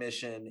what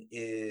submission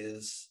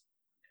is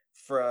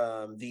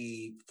from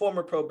the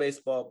former pro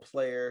baseball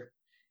player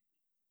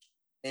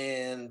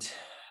and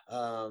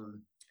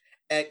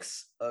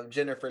ex of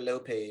Jennifer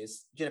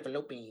Lopez.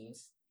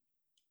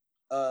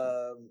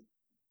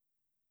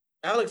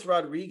 Alex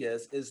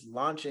Rodriguez is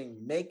launching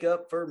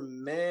makeup for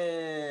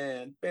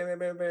men. Bam, bam,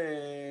 bam,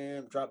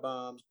 bam. Drop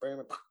bombs. Bam,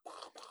 bam.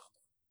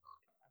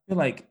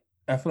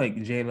 I feel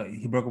like J-Lo,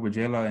 he broke up with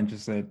J-Lo and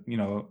just said, you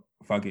know,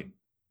 fuck it.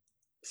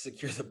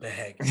 Secure the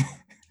bag.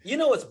 You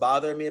know what's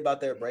bothering me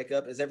about their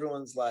breakup is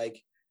everyone's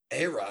like,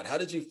 A-Rod, how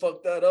did you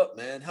fuck that up,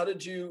 man? How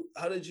did you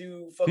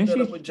fuck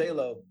that up with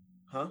J-Lo?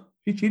 Huh?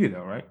 He cheated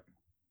though, right?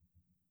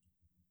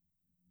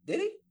 Did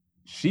he?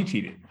 She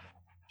cheated.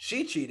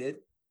 She cheated.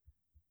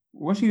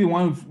 Was she the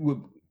one with?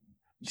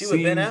 She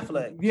with Ben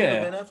Affleck.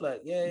 Yeah. Ben Affleck.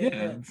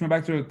 Yeah. From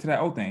back to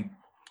that old thing.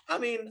 I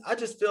mean, I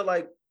just feel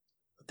like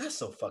that's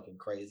so fucking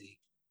crazy.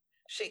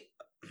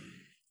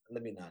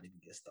 Let me not even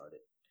get started.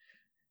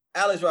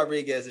 Alex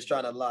Rodriguez is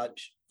trying to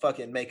launch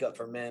fucking makeup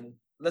for men.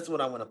 That's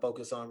what I want to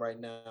focus on right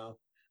now.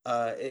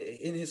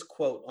 In his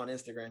quote on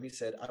Instagram, he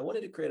said, "I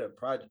wanted to create a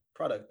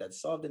product that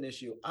solved an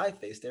issue I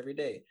faced every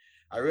day.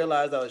 I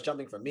realized I was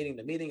jumping from meeting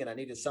to meeting and I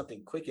needed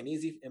something quick and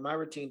easy in my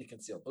routine to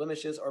conceal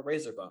blemishes or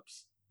razor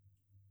bumps."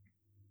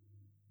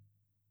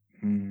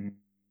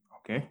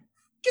 Okay.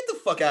 Get the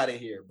fuck out of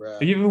here, bro.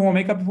 Have you ever worn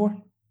makeup before?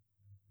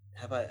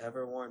 Have I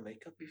ever worn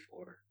makeup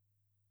before?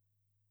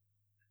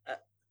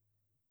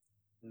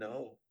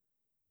 No.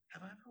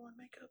 Have I ever worn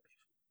makeup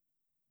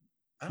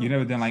before? You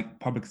never done like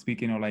public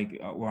speaking or like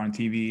or on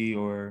TV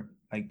or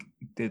like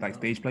did like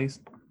stage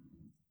plays?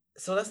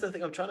 So that's the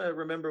thing. I'm trying to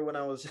remember when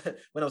I was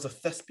a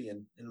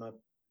thespian in my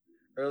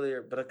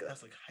earlier, but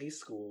that's like high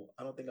school.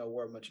 I don't think I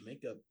wore much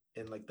makeup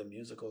in like the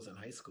musicals in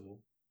high school.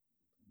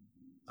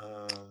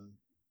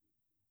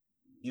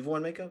 You've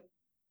worn makeup?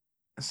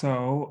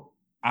 So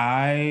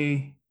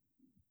I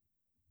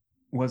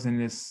was in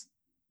this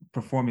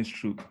performance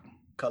troupe.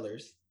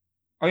 Colors.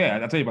 Oh yeah,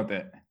 I'll tell you about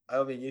that.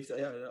 I mean,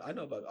 I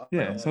know about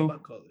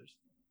about Colors.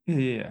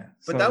 Yeah.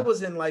 But that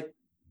was in like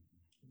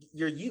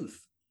your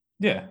youth.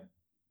 Yeah,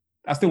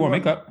 I still wore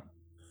makeup.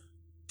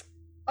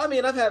 I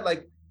mean, I've had.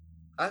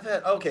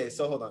 Okay,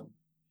 so hold on.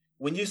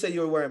 When you say you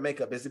were wearing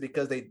makeup, is it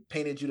because they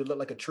painted you to look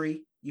like a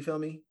tree? You feel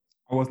me?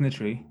 I wasn't a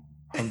tree.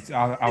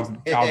 I was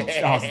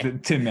the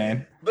Tin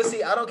Man. But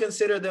see, I don't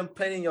consider them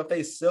painting your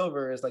face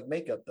silver as like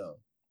makeup though.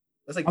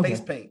 That's like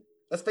face paint.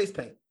 That's face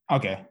paint.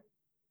 Okay.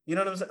 You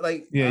know what I'm saying?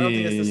 Like, I don't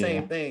think it's the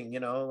same thing, you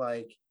know,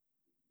 like,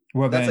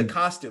 well, that's a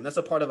costume. That's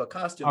a part of a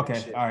costume.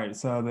 Okay. All right.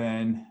 So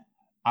then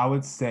I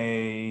would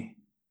say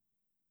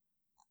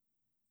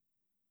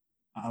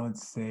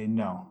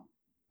no.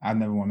 I've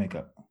never worn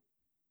makeup.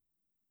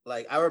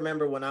 Like, I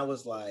remember when I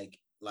was like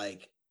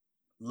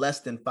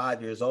less than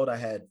 5 years old, I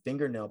had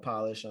fingernail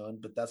polish on,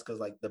 but that's because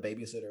like the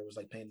babysitter was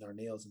like painting our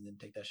nails and then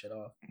take that shit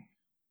off.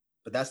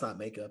 But that's not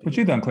makeup. But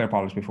you've done clear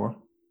polish before.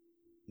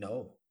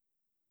 No.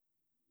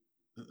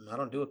 I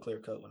don't do a clear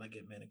coat when I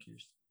get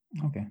manicures.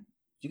 Okay.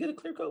 You get a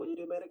clear coat when you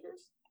do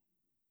manicures?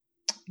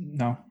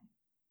 No.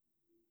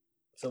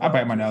 So I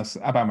bite my nails.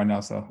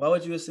 So why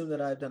would you assume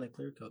that I've done a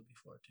clear coat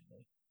before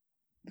today?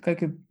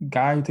 Like a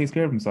guy who takes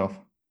care of himself.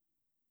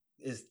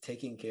 Is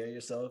taking care of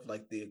yourself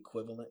like the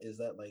equivalent? Is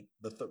that like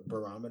the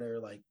barometer,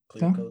 like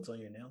clear coats on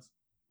your nails?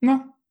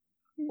 No.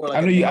 Or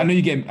like I know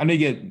you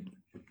get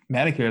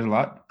manicures a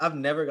lot. I've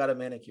never got a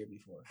manicure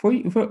before.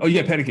 You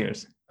get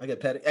pedicures. I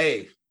get pedicures.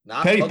 Hey,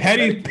 Nah,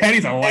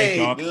 Petty's a white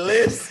dog.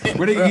 Listen,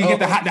 where do you get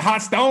the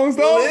hot stones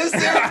though?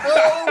 Listen,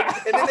 bro.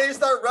 And then they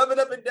start rubbing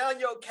up and down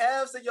your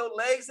calves and your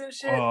legs and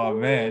shit. Oh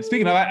man.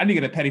 Speaking of, I need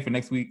to get a petty for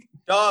next week.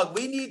 Dog,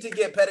 we need to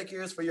get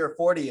pedicures for your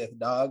 40th,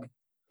 dog.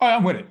 Oh,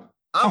 I'm with it.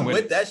 I'm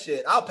with that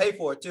shit. I'll pay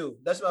for it too.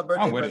 That's my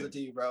birthday present to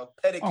you, bro.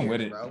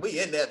 Pedicure, bro. We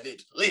in that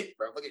bitch lit,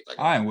 bro.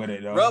 I ain't with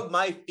it, though. Rub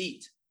my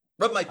feet.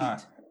 I'm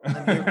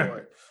here for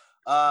it.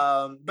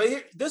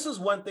 But this is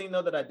one thing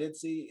though that I did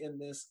see in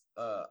this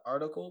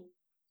article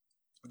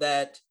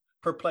that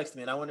perplexed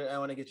me, and I want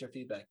to get your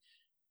feedback.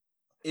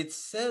 It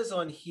says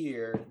on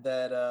here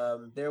that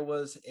there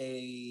was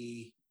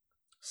a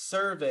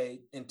survey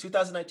in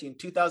 2019.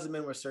 2,000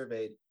 men were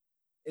surveyed.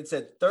 It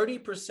said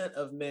 30%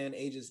 of men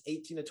ages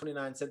 18 to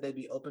 29 said they'd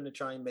be open to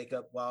trying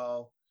makeup,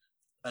 while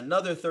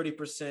another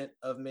 30%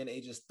 of men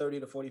ages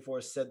 30 to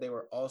 44 said they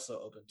were also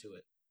open to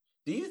it.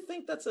 Do you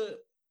think that's a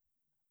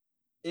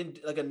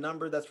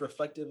number that's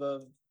reflective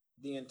of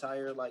the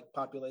entire like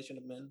population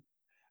of men?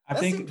 I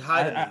think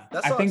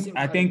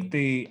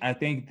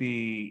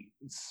the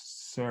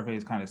survey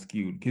is kind of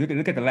skewed.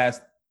 Look at the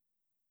last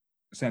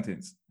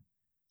sentence.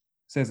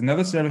 It says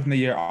another survey from the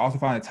year also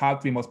found the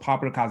top 3 most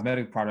popular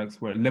cosmetic products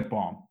were lip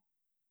balm.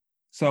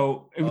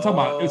 So if we talk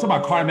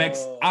about Carmex,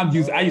 I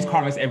use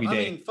Carmex every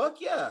day. I mean, fuck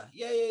yeah.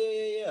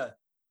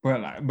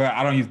 But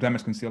I don't use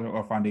blemish concealer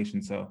or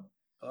foundation. So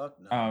fuck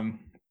no.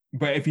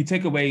 But if you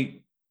take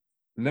away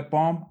lip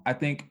balm, I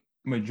think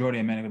majority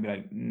of men are gonna be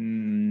like,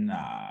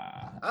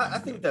 nah. I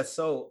think that's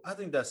so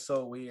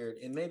weird.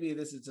 And maybe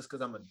this is just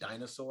because I'm a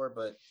dinosaur,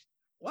 but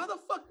why the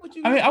fuck would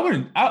you? I mean,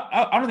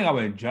 I don't think I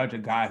would judge a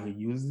guy who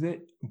uses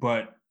it,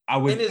 but I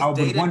would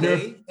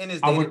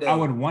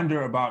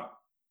wonder about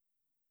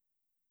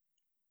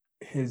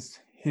his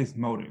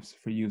motives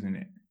for using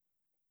it.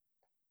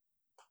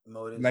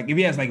 Motives. Like if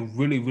he has like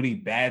really, really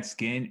bad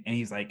skin and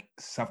he's like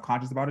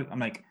self-conscious about it, I'm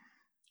like,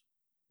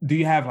 do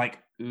you have like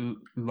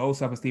low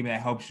self-esteem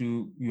that helps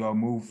you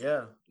move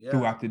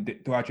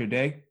throughout your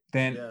day?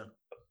 Then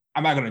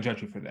I'm not gonna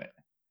judge you for that.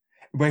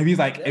 But if he's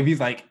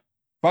like,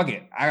 fuck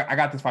it, I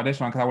got this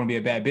foundation on because I want to be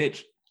a bad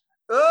bitch.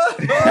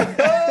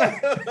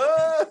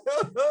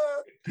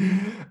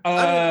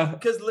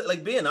 Because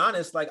like being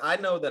honest, like I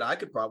know that I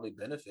could probably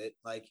benefit.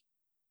 Like,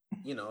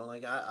 you know,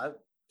 like I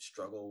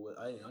struggle with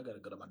I gotta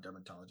go to my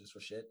dermatologist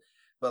for shit.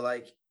 But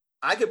like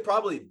I could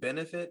probably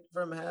benefit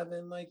from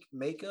having like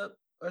makeup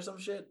or some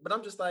shit. But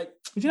I'm just like,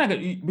 but you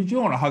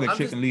don't want to hug a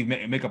chick and leave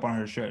makeup on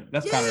her shirt.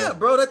 That's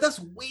bro. That's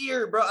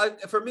weird, bro.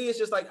 For me, it's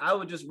just like I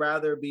would just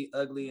rather be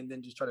ugly and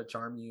then just try to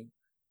charm you.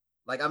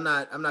 Like I'm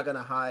not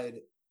gonna hide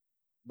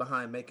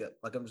behind makeup.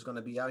 Like I'm just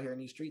gonna be out here in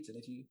these streets, and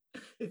if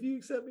you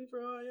accept me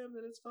for how I am,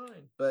 then it's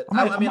fine. But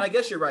I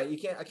guess you're right.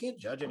 I can't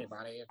judge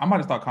anybody. I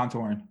might start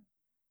contouring.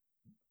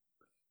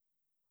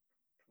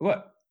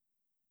 What?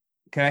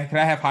 Can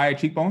I have higher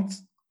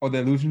cheekbones or the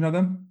illusion of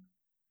them?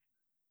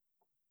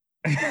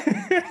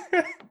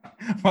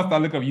 Must I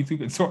look up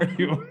YouTube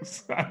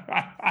tutorials?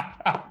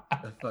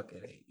 I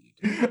fucking hate you,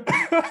 dude.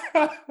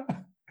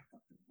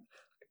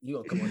 You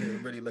gonna come on here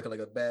really looking like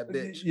a bad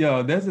bitch.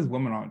 Yo, there's this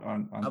woman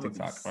on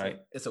TikTok, right?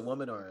 It's a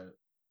woman or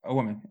a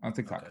woman on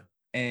TikTok, okay.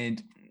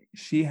 And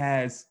she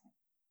has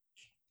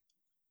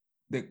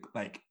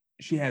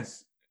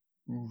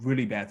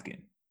really bad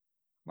skin,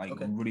 like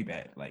really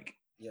bad. Like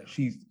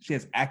she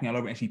has acne all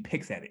over, and she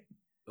picks at it,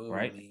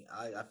 right?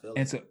 I feel.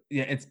 And so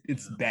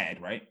it's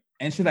bad, right?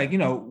 And she's like, you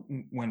know,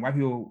 when white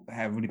people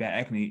have really bad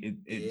acne,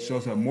 it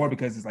shows up more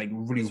because it's like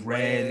really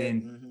red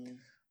and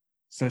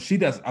so she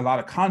does a lot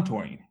of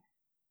contouring.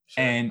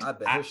 Sure. And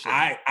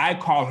I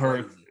call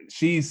her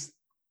she's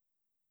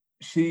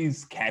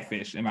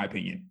catfish in my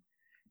opinion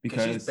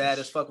because she's bad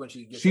as fuck when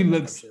she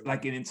looks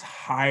like an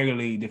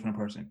entirely different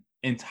person.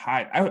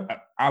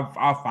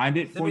 I'll find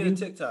it for you.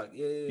 TikTok,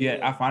 yeah.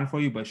 I'll find it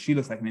for you, but she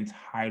looks like an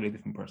entirely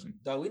different person.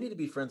 Dog, we need to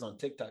be friends on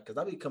TikTok because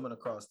I'll be coming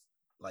across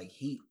like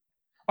heat.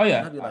 Oh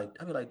yeah, I'd be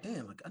like,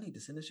 damn, like I need to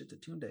send this shit to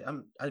Tunde.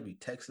 I'd be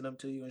texting them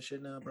to you and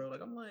shit now, bro.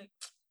 Like I'm like,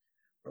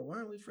 bro, why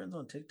aren't we friends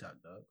on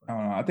TikTok, dog? I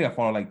don't know. I think I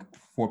follow like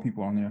 4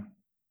 people on there.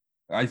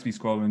 I used to be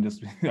scrolling,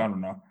 just I don't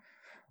know.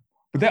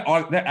 But that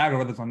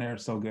algorithms on there are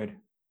so good.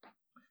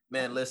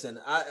 Man, listen,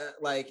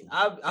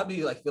 I'll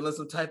be like feeling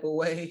some type of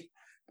way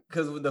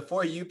because when the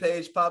For You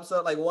page pops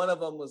up, like one of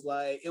them was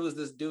like, it was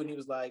this dude, and he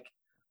was like,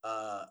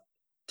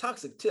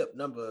 toxic tip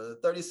number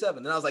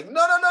 37, and I was like,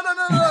 no.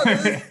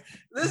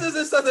 This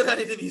isn't something I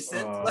need to be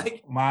sent.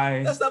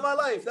 That's not my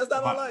life. That's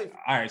not my life.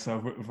 All right, so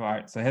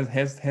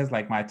here's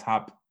like my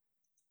top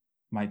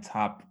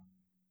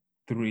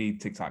 3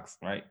 TikToks,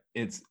 right?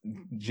 It's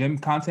gym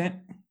content.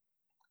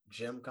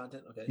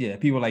 Okay. Yeah,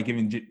 people like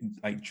giving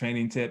like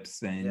training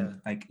tips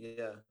and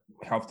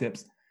health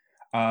tips.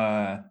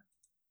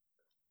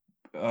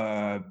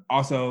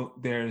 Also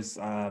there's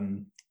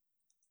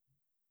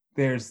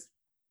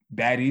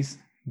baddies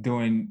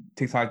doing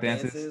TikTok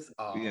dances.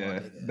 Oh, yeah,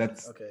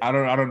 that's okay. I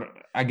don't.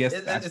 I guess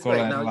that's a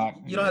lot.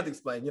 You don't have to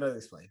explain.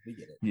 We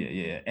get it.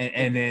 Yeah.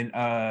 And then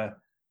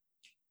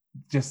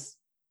just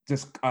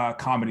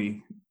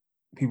comedy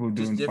people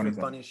just doing different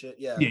funny funny shit.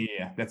 Yeah.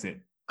 Yeah. That's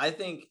it. I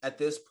think at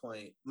this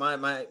point,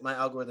 my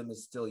algorithm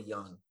is still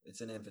young.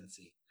 It's in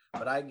infancy.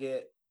 But I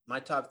get my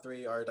top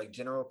 3 are like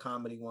general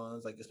comedy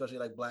ones, like especially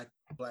like black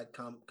Yep.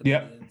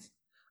 comedians.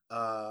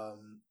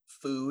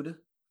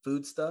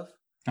 Food stuff.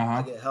 I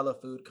Uh-huh. get hella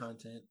food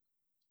content.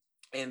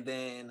 And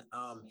then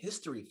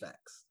history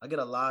facts. I get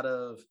a lot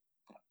of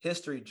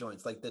history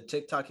joints, like the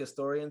TikTok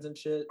historians and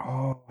shit.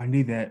 Oh, I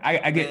need that.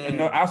 I get.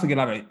 No, I also get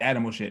a lot of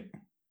animal shit.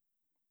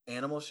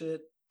 Animal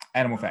shit.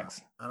 Animal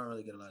facts. I don't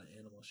really get a lot of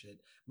animal shit,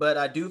 but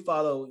I do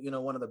follow,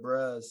 one of the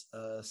bros,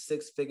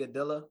 Six Figure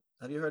Dilla.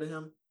 Have you heard of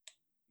him?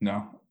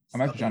 No,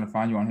 I'm actually trying to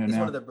find you on here he's now.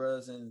 He's one of the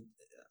bros, and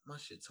my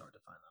shit's hard to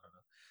find. I don't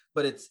know,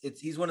 but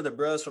he's one of the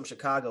bros from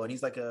Chicago, and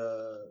he's like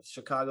a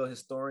Chicago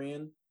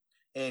historian,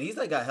 and he's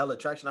like got hella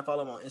traction. I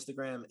follow him on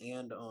Instagram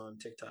and on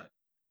TikTok.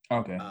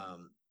 Okay.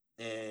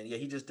 And yeah,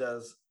 he just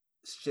does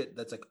shit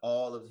that's like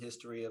all of the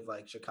history of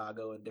like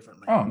Chicago and different.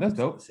 Oh, that's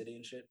dope. The city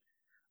and shit.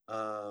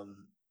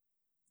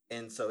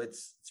 And so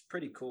it's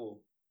pretty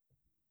cool.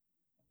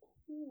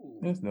 Ooh.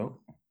 That's dope.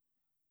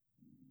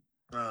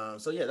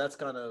 So yeah, that's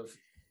kind of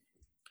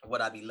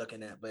what I'd be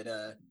looking at. But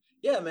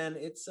yeah, man,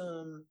 it's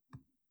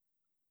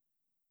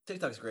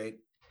TikTok's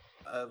great.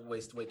 I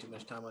waste way too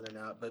much time on it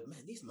now. But man,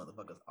 these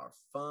motherfuckers are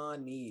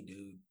funny,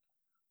 dude.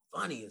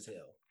 Funny as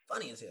hell.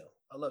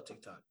 I love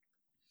TikTok.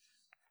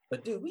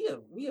 But dude, we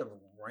have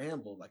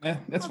rambled like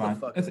that's fine.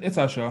 It's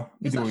our show.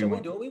 We do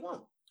what we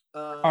want.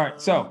 All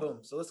right, so boom.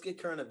 So let's get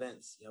current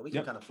events. We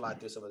can kind of fly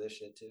through some of this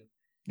shit too.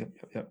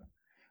 Yep.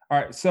 All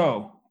right,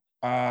 so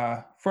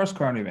first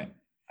current event.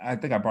 I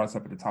think I brought this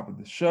up at the top of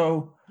the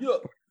show.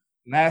 Yep.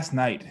 Last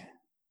night,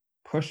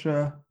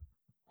 Pusha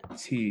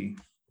T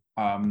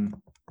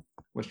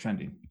was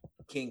trending.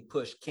 King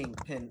Push,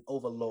 Kingpin,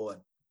 Overlord.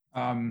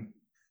 And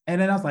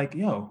then I was like,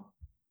 yo,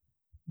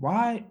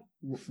 why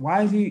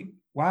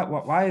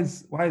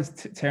is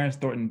Terrence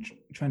Thornton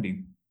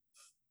trending?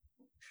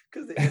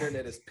 Because the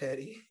internet is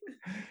petty.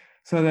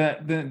 So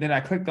then I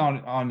clicked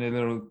on the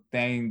little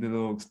thing, the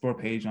little explore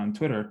page on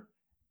Twitter,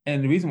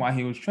 and the reason why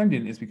he was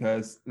trending is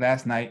because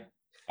last night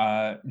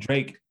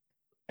Drake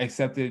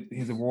accepted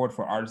his award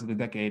for Artist of the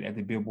Decade at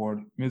the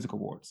Billboard Music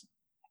Awards,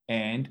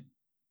 and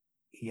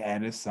he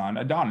had his son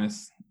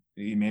Adonis.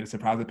 He made a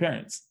surprise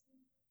appearance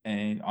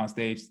and on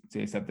stage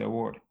to accept the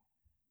award.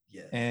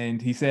 Yes.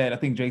 And he said, I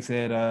think Drake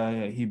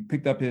said he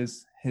picked up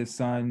his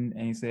son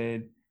and he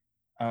said,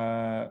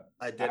 I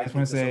just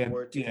want to say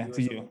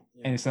to you. Yeah.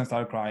 And his son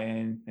started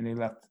crying and they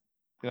left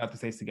the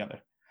stage together.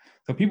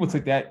 So people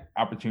took that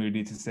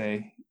opportunity to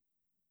say,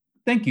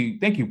 thank you,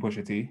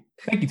 Pusha T.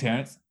 Thank you,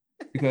 Terrence.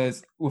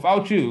 Because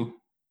without you,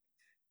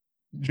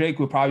 Drake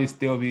would probably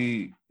still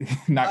be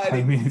not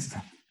claiming his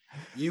son.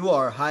 You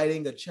are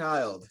hiding a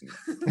child.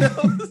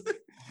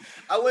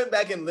 I went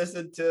back and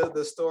listened to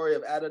the story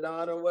of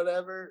Adidon or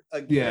whatever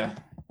again. Yeah.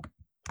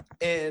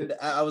 And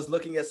I was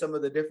looking at some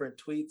of the different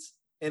tweets,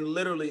 and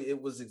literally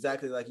it was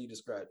exactly like you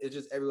described. It's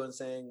just everyone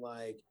saying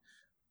like,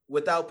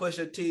 without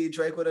Pusha T,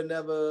 Drake would have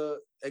never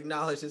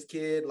acknowledged his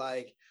kid.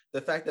 Like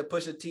the fact that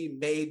Pusha T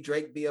made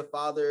Drake be a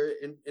father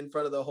in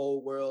front of the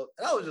whole world.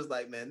 And I was just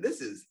like, man, this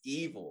is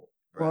evil.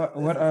 Bro.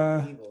 What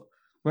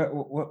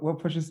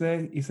Pusha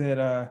say? He said,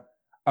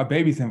 a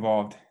baby's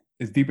involved.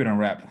 It's deeper than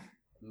rap.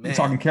 Man. We're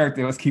talking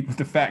character. Let's keep with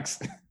the facts.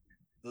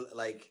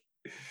 Like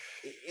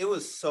it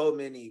was so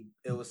many.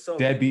 It was so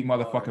deadbeat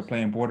motherfucker bars.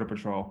 Playing Border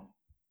Patrol.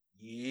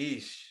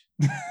 Yeesh.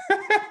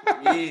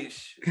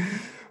 Yeesh.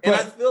 And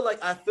I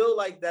feel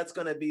like that's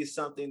gonna be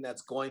something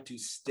that's going to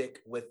stick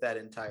with that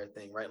entire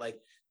thing, right? Like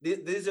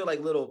these are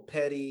like little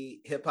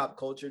petty hip hop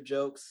culture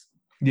jokes.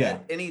 Yeah.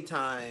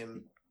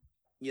 Anytime,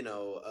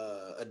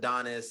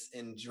 Adonis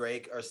and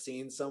Drake are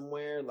seen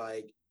somewhere,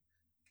 like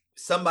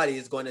somebody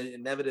is going to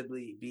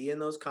inevitably be in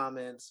those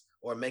comments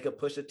or make a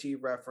Pusha T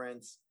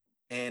reference,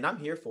 and I'm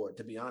here for it.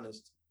 To be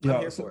honest,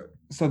 I'm here for it.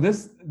 So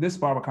this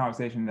sparked a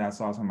conversation that I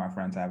saw some of my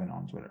friends having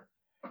on Twitter,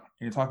 and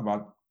you talk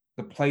about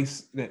the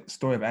place that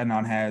Story of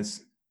Adidon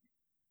has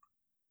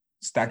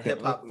stacked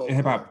hip hop,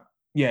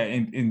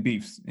 in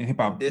beefs in hip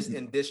hop,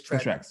 in diss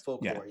tracks,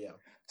 folklore, yeah.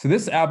 So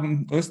this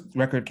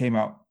record came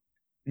out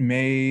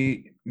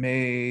May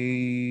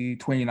 29th,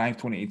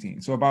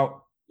 2018. So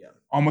about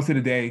almost to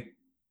the day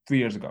 3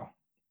 years ago.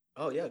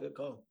 Oh yeah, good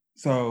call.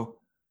 So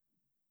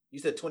you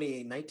said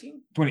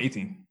 2019?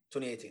 2018.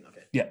 2018,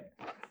 okay. Yeah.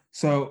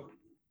 So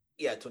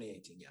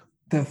 2018, yeah.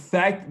 The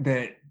fact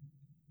that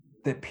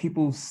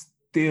people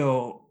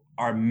still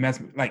are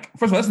messing, like,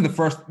 first of all, this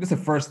is the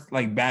first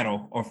like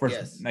battle or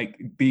first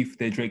like beef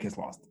that Drake has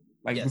lost.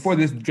 Like before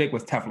this, Drake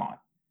was Teflon.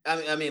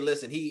 I mean,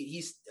 listen,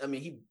 he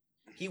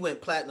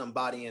went platinum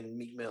bodying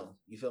Meek Mill.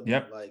 You feel me?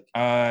 Yep.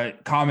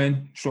 Like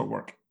Common, short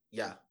work.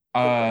 Yeah.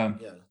 Yeah.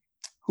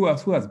 Who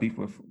else beef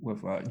with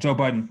Joe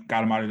Budden?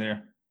 Got him out of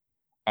there.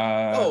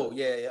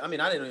 Yeah. I mean,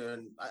 I didn't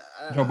even.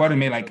 Joe Budden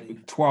made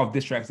like 12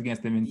 diss tracks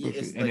against him, and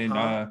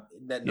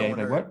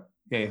then what?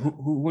 Yeah,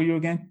 who were you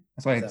again?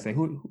 That's why I had to say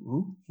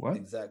who what?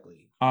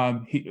 Exactly.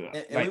 And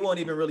we won't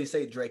even really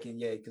say Drake and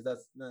Ye because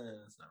that's not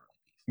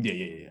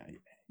really.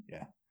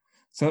 Yeah.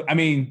 So I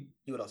mean,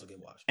 he would also get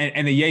washed.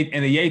 And the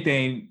Ye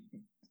thing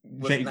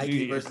was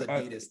Nike versus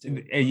Adidas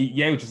too.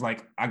 Ye was just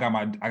like, I got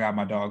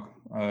my dog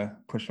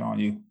push on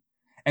you.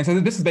 And so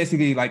this is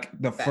basically like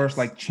the first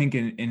like chink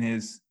in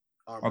his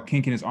armor. Or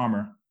kink in his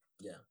armor.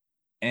 Yeah.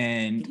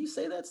 And can you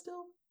say that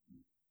still?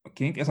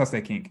 Kink? Yes, I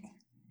said kink.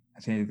 I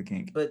changed the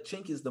kink. But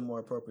chink is the more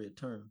appropriate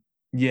term.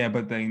 Yeah,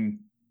 but then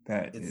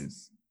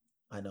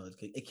I know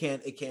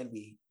it can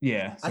be.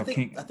 Yeah. So I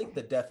think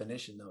the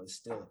definition though is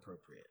still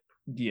appropriate.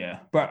 Yeah,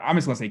 but I'm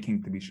just gonna say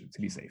kink to be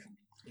safe.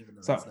 Even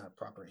though it's not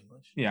proper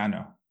English. Yeah, I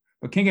know.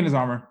 But kink in his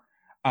armor.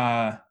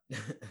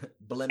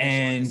 Blemish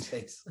on his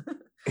face.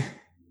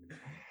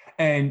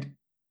 And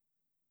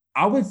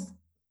I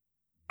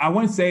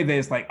wouldn't say that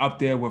it's like up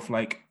there with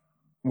like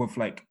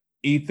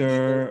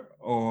Ether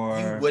or.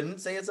 You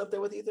wouldn't say it's up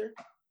there with Ether?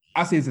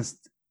 I say it's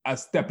a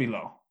step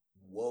below.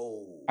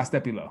 Whoa. A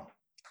step below.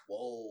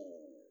 Whoa.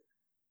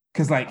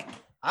 Cause like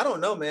I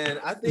don't know, man.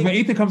 I think when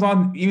Ether comes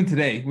on, even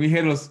today, we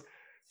hear those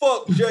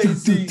fuck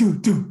Jay-Z.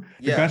 The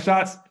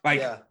gunshots.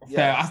 Like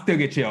I still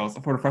get chills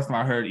for the first time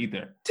I heard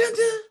Ether.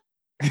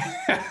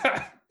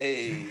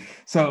 Hey.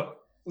 So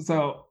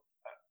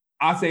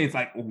I'll say it's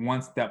like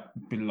one step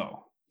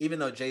below. Even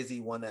though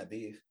Jay-Z won that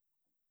beef.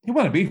 He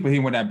won a beef, but he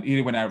didn't win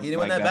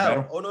that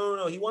battle. Oh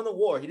no. He won the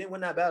war. He didn't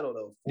win that battle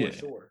though, for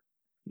sure.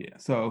 Yeah.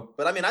 So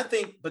but I mean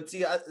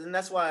and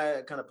that's why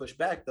I kind of push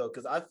back though,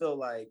 because I feel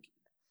like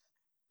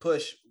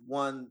Push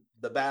won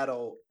the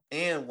battle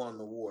and won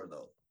the war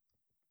though.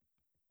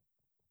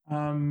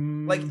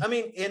 Like I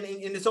mean, and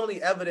it's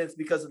only evidence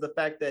because of the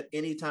fact that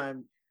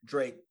anytime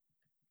Drake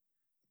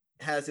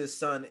has his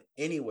son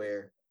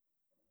anywhere,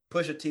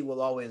 Pusha T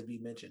will always be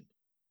mentioned.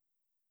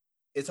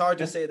 It's hard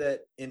to say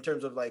that in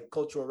terms of like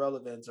cultural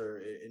relevance or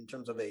in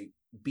terms of a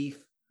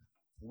beef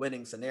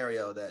winning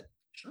scenario that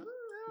I don't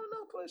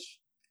know, Push.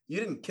 You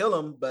didn't kill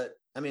him, but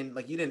I mean,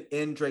 like you didn't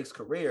end Drake's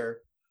career,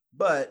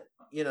 but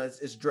you know,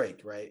 it's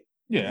Drake, right?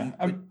 Yeah,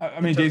 I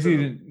mean,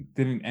 Jay-Z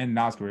didn't end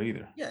Nas' career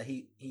either. Yeah,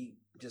 he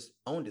just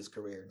owned his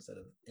career instead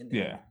of ending.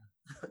 Yeah,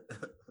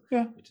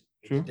 yeah, which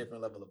is a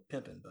different level of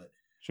pimping, but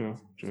true.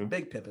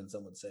 Big pimping,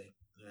 some would say.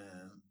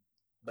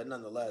 But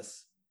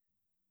nonetheless,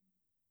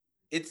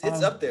 it's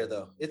up there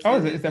though. It's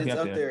definitely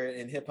up there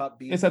in hip hop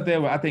beats. It's up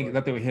there. I think it's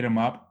up there. We hit him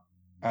up.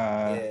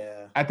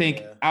 I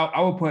think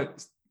I would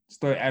put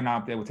Story Adnan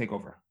up there with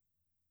Takeover.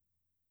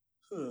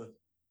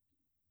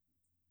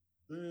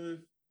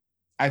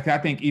 I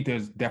think Ether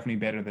is definitely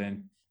better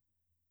than.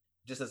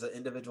 Just as an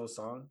individual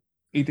song.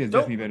 Ether is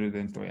definitely better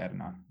than Story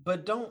Adnan.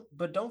 But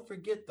don't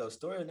forget though,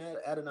 Story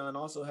Adnan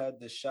also had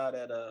the shot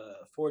at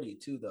 40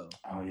 too though.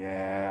 Oh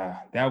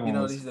yeah, that one. You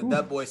know, he said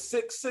that boy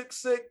sick.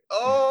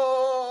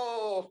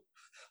 Oh,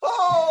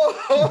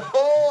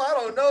 I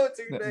don't know.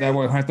 That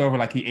boy hunched over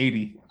like he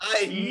 80.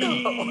 I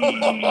know.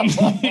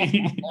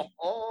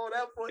 Oh,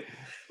 that boy,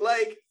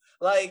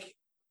 like.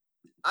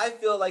 I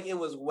feel like it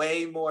was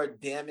way more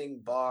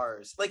damning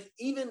bars. Like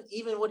even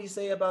what he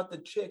say about the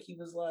chick,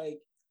 he's like,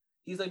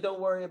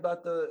 don't worry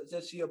about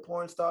that she a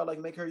porn star, like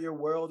make her your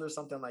world or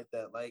something like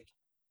that. Like,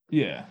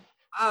 yeah,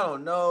 I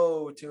don't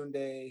know,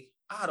 Tunde.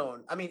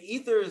 I mean,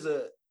 Ether is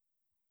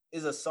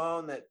a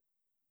song that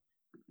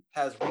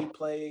has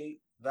replay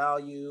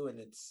value,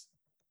 and it's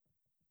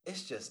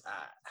just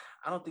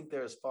I don't think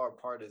they're as far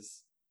apart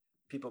as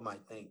people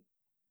might think.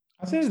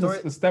 I say it's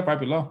a step right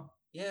below.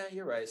 Yeah,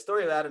 you're right.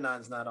 Story of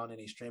Adonan's not on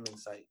any streaming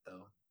site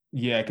though.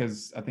 Yeah,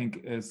 because I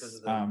think it's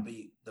because of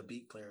the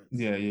beat clearance.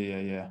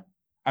 Yeah.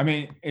 I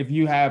mean, if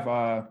you have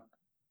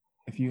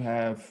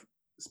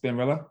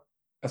Spinrilla,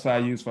 that's what I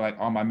use for like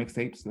all my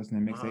mixtapes,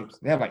 listening to mixtapes.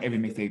 They have like every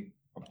mixtape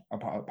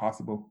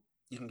possible.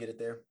 You can get it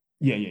there.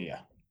 Yeah.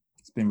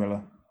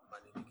 Spinrilla.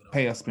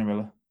 Pay us,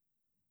 Spinrilla.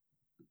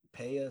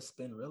 Pay us,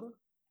 Spinrilla?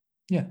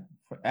 Yeah,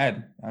 for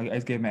ad. I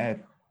just gave him an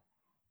ad.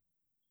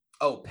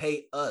 Oh,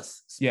 pay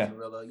us,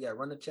 Spinrilla. Yeah,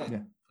 run the check.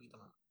 Yeah.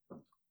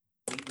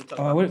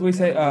 What we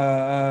say?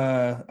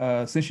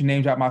 Since you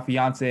name dropped my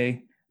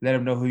fiance, let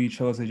him know who you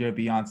chose as your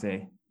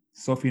Beyonce.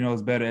 Sophie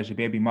knows better as your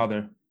baby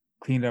mother.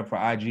 Cleaned up for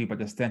IG, but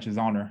the stench is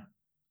on her.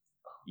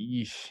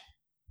 Yeesh.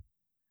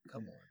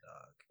 Come on,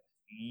 dog.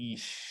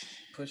 Yeesh.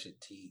 Pusha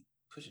T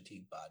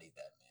bodied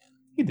that man.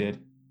 He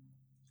did.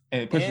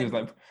 And Pusha's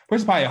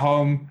probably at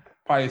home,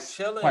 probably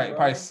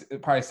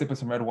sipping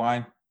some red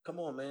wine. Come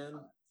on, man.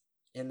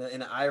 In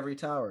the ivory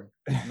tower.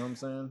 You know what I'm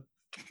saying?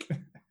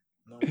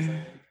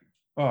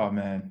 Oh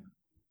man.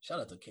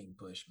 Shout out to King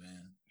Push,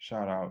 man.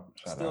 Shout out.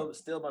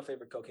 Still my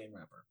favorite cocaine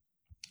rapper.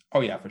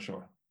 Oh yeah, for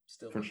sure.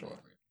 For sure.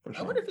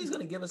 I wonder if he's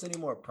gonna give us any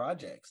more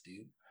projects,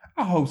 dude.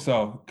 I hope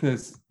so,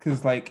 cause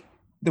like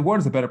the world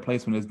is a better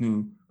place when there's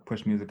new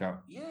Push music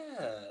out.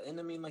 Yeah, and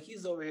I mean, like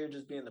he's over here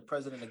just being the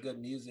president of good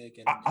music.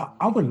 And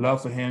I would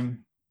love for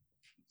him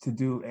to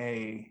do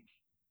a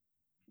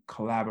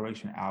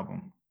collaboration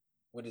album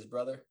with his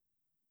brother.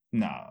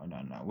 No,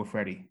 with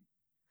Freddie.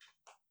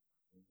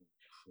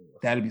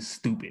 That'd be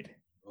stupid.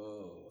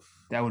 Oof.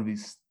 That would be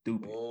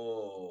stupid.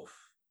 Oof.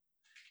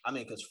 I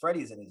mean, because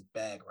Freddie's in his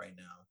bag right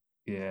now.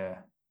 Yeah.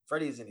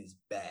 Freddie's in his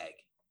bag.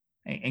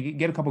 and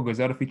get a couple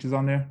Griselda features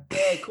on there.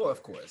 Yeah,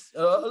 of course.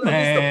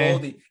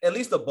 At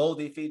least the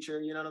Boldy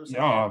feature. You know what I'm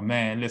saying? Oh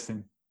man,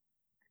 listen.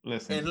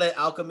 And let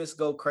Alchemist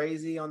go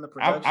crazy on the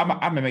production. I'm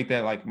gonna make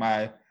that like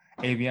my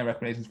AVN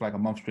recommendations for like a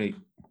month straight.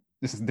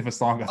 This is a different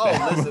song.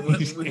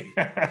 Listen,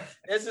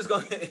 it's just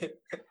going.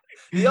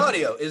 The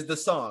audio is the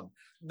song.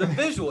 The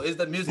visual is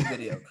the music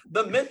video.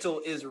 The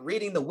mental is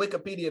reading the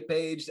Wikipedia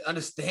page to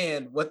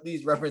understand what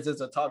these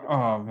references are talking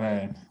about. Oh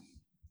man.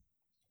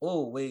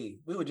 Oh, we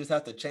would just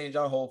have to change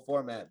our whole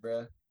format,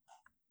 bro.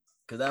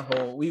 Because that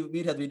whole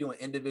we'd have to be doing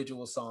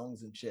individual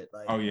songs and shit.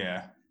 Like, oh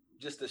yeah,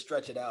 just to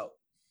stretch it out.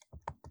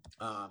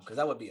 Because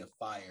that would be a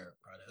fire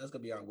product. That's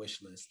gonna be our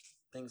wish list.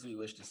 Things we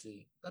wish to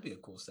see. That'd be a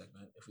cool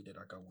segment if we did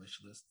like our wish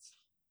lists.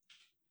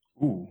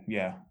 Ooh,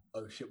 yeah.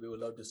 Oh shit, we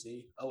would love to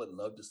see. I would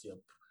love to see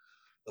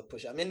a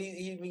push. I mean,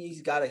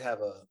 he's got to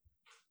have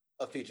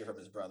a feature from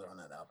his brother on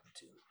that album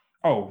too.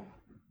 Oh,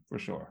 for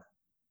sure.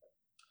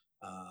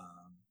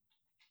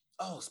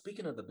 Oh,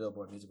 speaking of the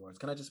Billboard Music Awards,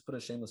 can I just put a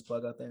shameless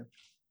plug out there?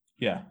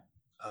 Yeah.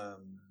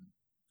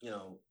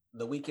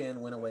 The Weeknd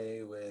went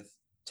away with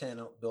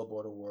 10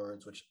 Billboard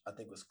Awards, which I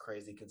think was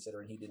crazy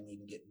considering he didn't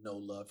even get no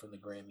love from the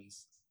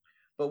Grammys.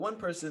 But one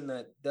person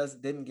that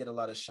didn't get a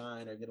lot of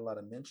shine or get a lot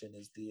of mention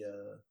is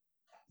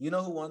you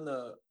know who won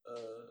the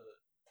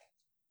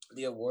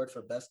award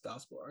for Best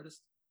Gospel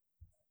Artist?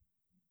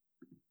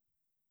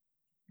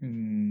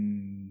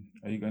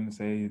 Are you going to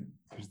say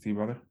Christy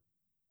brother?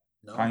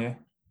 No. Kanye?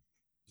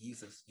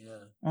 Jesus,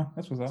 yeah. Oh,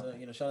 that's what's up.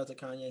 So, shout out to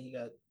Kanye. He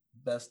got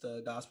Best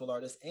Gospel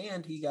Artist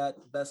and he got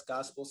Best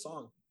Gospel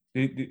Song.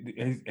 Has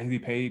he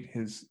paid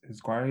his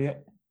choir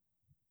yet?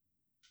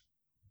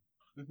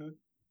 Mm-hmm.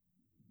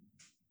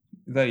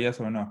 Is that a yes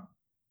or a no?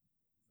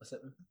 What's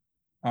that?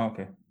 Oh,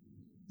 okay.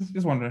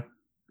 Just wondering.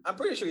 I'm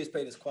pretty sure he's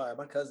paid his choir.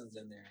 My cousin's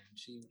in there,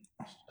 and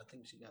I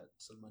think she got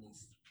some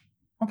monies.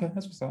 Okay,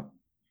 that's what's up.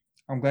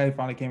 I'm glad he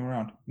finally came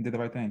around and did the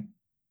right thing.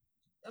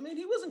 I mean,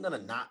 he wasn't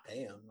gonna not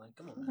pay him. Like,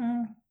 come on,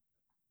 man.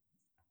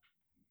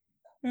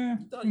 You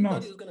thought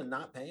he was gonna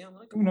not pay him?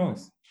 Like, who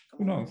knows?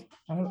 Who knows?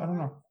 I don't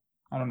know.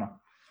 Come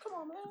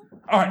on, man.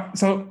 All right,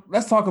 so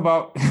let's talk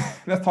about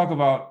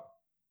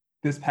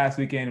this past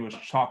weekend. It was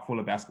chock full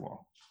of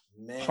basketball.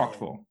 Man. Chock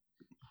full.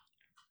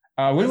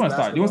 Where do you want to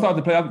start? You want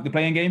to start the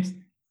playing games?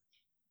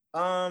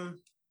 Or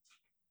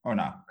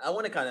not? I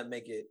want to kind of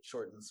make it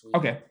short and sweet.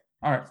 Okay.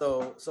 All right.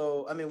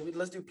 So I mean,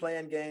 let's do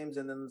playing games,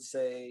 and then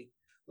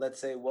let's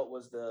say what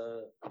was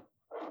the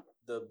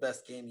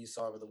best game you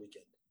saw over the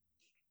weekend.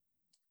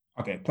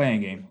 Okay,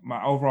 playing game.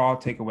 My overall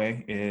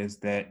takeaway is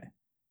that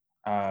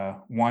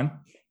one,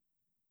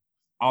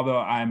 although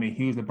I'm a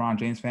huge LeBron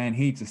James fan,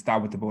 he needs to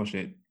stop with the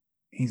bullshit.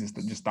 He just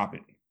stop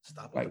it.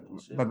 Stop with the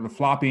bullshit. Like the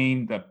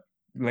flopping, the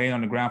laying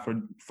on the ground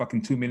for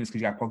fucking 2 minutes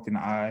because you got poked in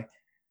the eye.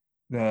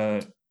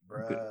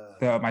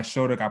 My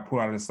shoulder got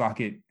pulled out of the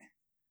socket.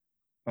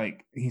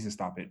 Like, he needs to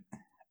stop it.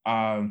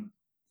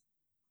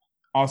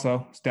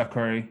 Also, Steph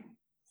Curry.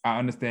 I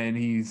understand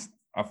he's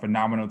a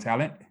phenomenal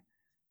talent,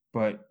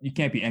 but you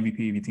can't be MVP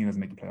if your team doesn't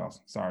make the playoffs.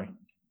 Sorry.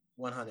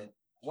 100,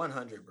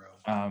 bro.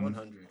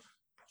 100.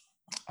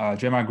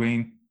 Draymond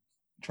Green,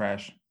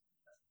 trash.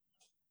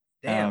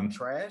 Damn,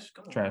 trash?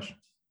 Come on. Trash.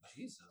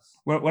 Jesus.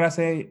 What I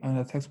say in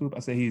the text group? I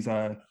say he's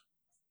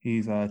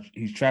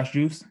trash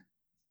juice.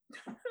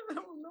 I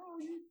don't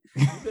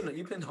know.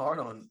 You've been hard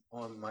on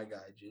my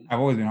guy, G. I've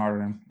always been hard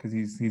on him because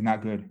he's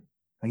not good.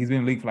 Like, he's been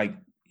in the league for like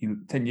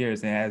 10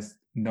 years and has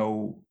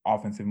no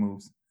offensive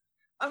moves.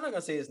 I'm not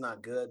gonna say it's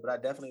not good, but I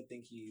definitely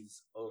think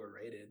he's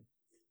overrated.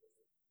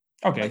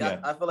 Okay, like, yeah.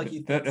 I feel like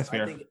that's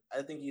fair.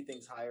 I think he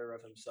thinks higher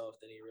of himself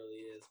than he really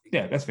is.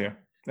 Yeah, that's fair.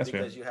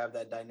 Because you have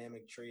that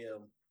dynamic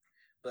trio.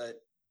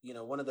 But,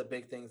 one of the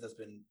big things that's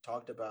been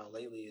talked about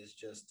lately is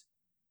just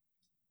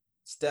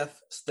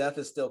Steph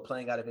is still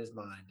playing out of his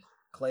mind.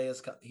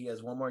 He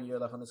has one more year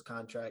left on his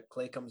contract.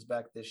 Clay comes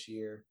back this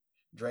year.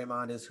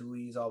 Draymond is who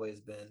he's always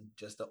been,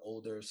 just an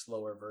older,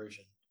 slower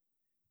version.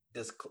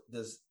 Does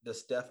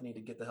Steph need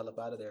to get the hell up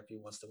out of there if he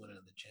wants to win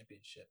another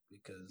championship?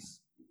 Because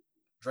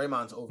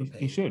Draymond's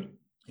overpaid. He should.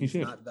 He's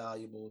not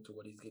valuable to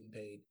what he's getting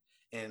paid.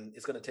 And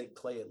it's going to take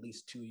Clay at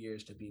least 2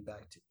 years to be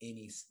back to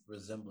any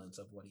resemblance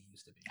of what he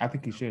used to be. I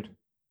think he should.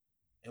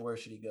 And where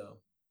should he go?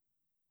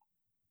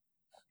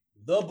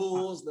 The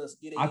Bulls. Let's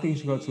get it. I think he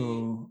should go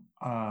to.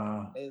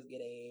 Let's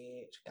get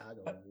it.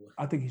 Chicago.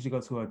 I think he should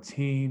go to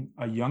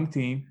a young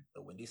team.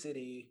 The Windy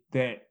City.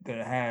 That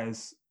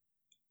has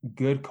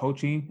good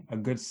coaching, a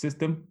good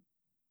system.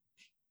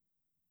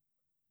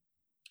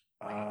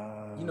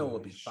 What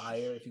would be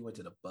fire if he went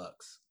to the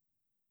Bucks?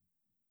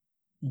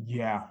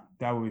 Yeah,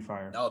 that would be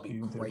fire. That would be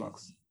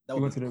crazy. That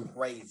would be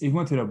crazy. If he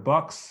went to the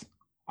Bucks,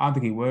 I don't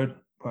think he would,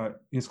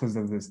 but just because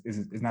of this,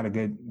 it's not a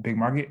good big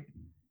market.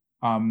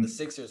 The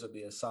Sixers would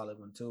be a solid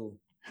one too.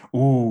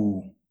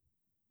 Ooh,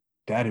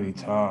 that'd be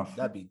tough.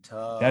 That'd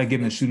give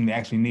them the shooting they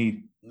actually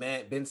need.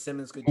 Man, Ben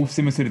Simmons could move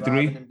Simmons to the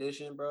 3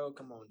 addition, bro.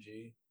 Come on,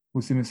 G.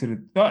 With Simmons to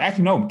the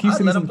actually no, keep I'd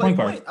Simmons let in him the play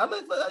point guard.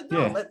 point.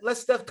 I'd Yeah. let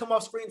Steph come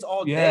off screens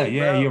all Yeah, day,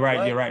 yeah, bro. you're right,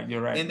 What? you're right,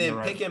 you're right, And you're then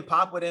right, pick and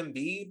pop with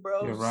Embiid,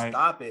 bro. you're right,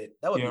 Stop it.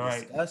 That would be you're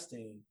right.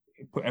 disgusting.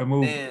 And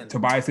move Man,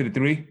 Tobias to the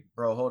 3.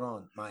 bro, hold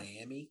on.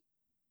 Miami.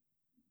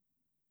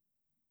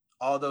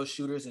 All those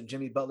shooters and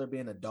Jimmy Butler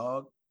being a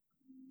dog.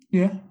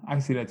 Yeah, I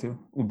see that too.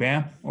 Well,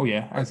 Bam. Oh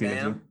yeah, I see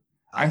that too.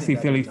 I see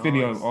Philly,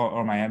 nice.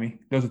 or Miami.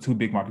 Those are 2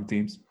 big market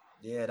teams.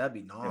 Yeah, that'd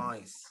be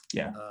nice.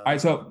 Yeah. All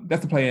right, so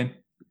that's the play-in.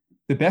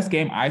 The best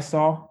game I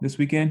saw this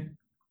weekend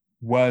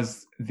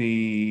was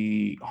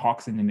the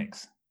Hawks and the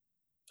Knicks.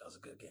 That was a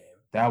good game.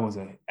 That was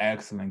an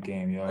excellent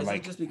game, yo. Is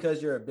it just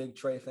because you're a big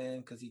Trey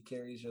fan because he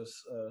carries your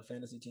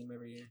fantasy team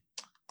every year?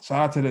 Shout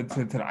out to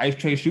the Ice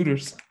Trey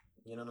shooters.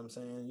 You know what I'm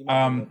saying? You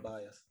might be a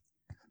bias.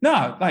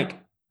 No, like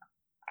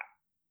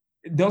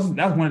that's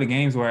one of the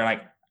games where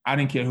like I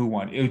didn't care who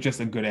won. It was just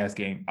a good ass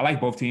game. I like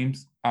both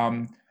teams.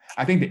 I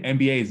think the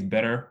NBA is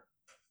better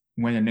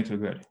when the Knicks are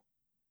good.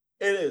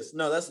 It is.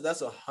 No, that's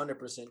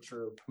 100%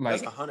 true.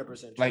 Like, that's 100%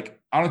 true.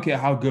 Like I don't care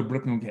how good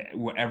Brooklyn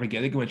will ever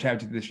get. They can win a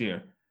championship this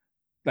year.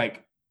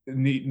 Like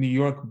New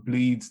York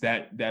bleeds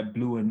that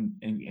blue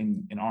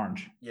and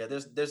orange. Yeah,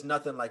 there's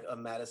nothing like a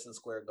Madison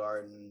Square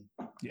Garden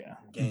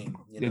game.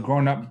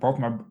 Growing up, both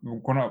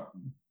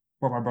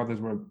my brothers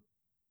were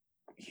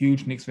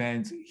huge Knicks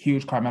fans,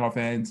 huge Carmelo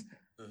fans,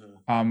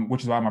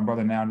 which is why my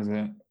brother now is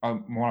one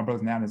of my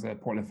brothers now is a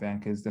Portland fan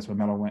because that's where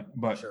Melo went.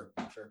 But sure.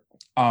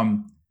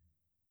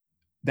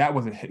 That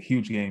was a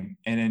huge game.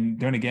 And then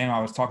during the game,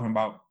 I was talking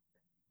about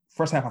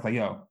first half. I was like,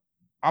 "Yo,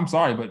 I'm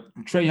sorry, but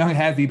Trae Young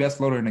has the best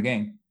floater in the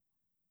game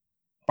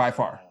by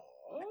far."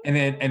 And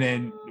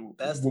then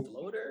best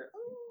floater.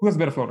 Who has a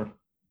better floater?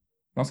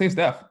 Don't say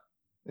Steph.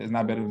 It's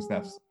not better than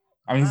Steph's.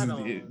 I mean,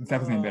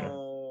 Steph is getting better.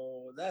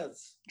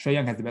 That's Trae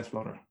Young has the best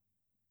floater.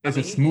 It's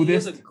the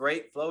smoothest. He is a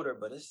great floater,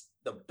 but it's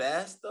the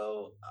best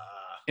though.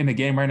 In the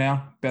game right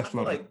now, best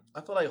floater.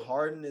 I feel like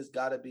Harden has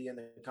got to be in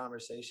the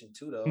conversation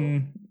too, though.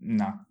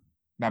 No,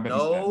 not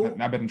better.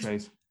 Not better than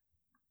Trae's.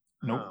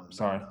 Nope. Oh,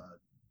 sorry.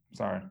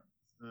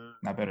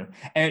 Not better.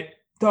 And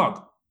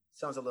Doug.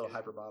 Sounds a little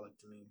hyperbolic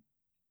to me.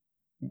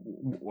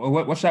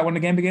 What shot won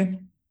the game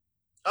again?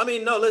 I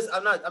mean, no. Listen,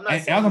 I'm not. And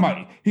I'm talking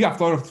about he got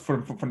floater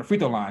from the free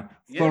throw line,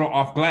 floater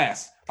off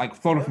glass, like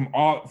floater from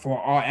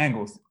all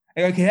angles.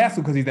 And like he has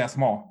to because he's that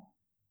small.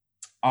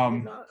 I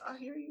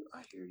hear you.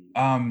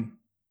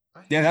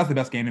 Yeah, that's the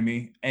best game to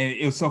me, and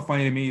it was so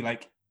funny to me.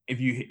 Like if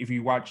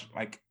you watch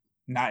like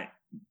not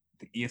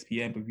the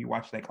ESPN, but if you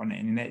watch like on the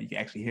internet, you can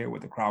actually hear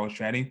what the crowd was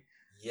chanting.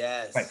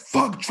 Yes. Like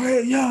fuck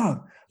Trae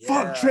Young,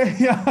 fuck Trae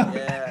Young.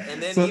 Yeah,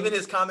 and then even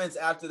his comments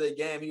after the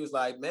game, he was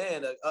like,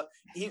 "Man,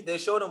 they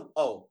showed him."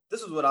 Oh,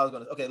 this is what I was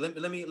gonna. Okay,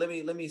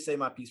 let me say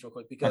my piece real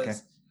quick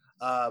because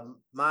I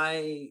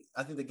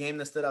think the game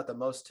that stood out the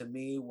most to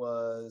me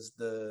was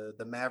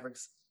the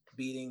Mavericks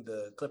beating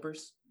the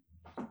Clippers.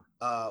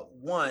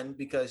 One,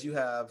 because you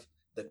have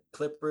the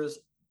Clippers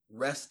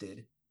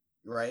rested,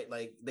 right?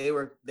 Like they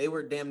were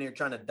damn near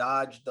trying to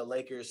dodge the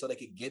Lakers so they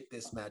could get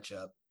this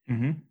matchup.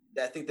 Mm-hmm.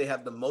 I think they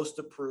have the most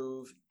to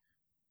prove,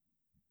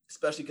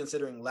 especially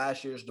considering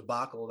last year's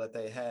debacle that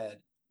they had.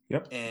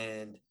 Yep.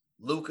 And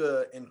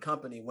Luka and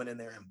company went in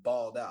there and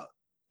balled out.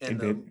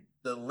 And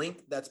the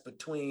link that's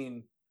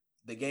between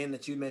the game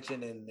that you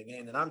mentioned and the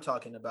game that I'm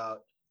talking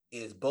about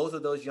is both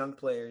of those young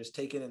players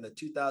taken in the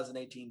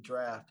 2018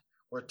 draft.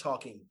 We're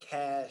talking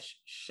cash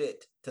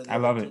shit to them. I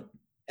love it.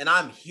 And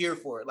I'm here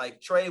for it.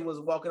 Like Trae was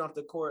walking off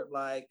the court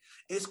like,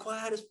 it's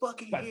quiet as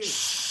fucking here.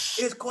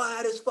 It's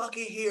quiet as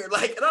fucking here.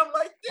 Like, and I'm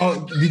like,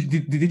 oh,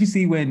 did you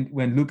see when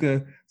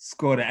Luka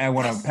scored an and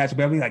one on Patrick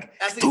Beverly? Like,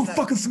 too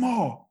fucking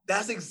small.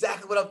 That's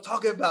exactly what I'm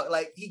talking about.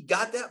 Like, he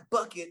got that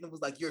bucket and it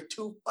was like, you're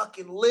too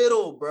fucking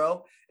little,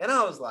 bro. And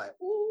I was like,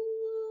 ooh.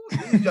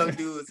 These young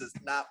dudes is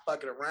not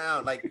fucking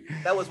around. Like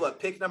that was what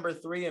pick number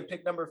 3 and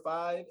pick number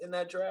 5 in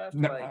that draft.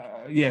 No,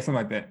 yeah, something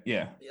like that.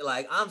 Yeah.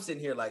 Like I'm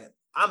sitting here like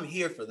I'm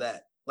here for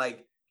that.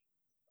 Like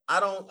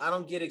I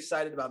don't get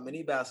excited about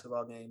many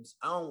basketball games.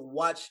 I don't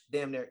watch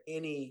damn near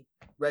any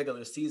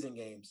regular season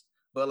games.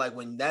 But like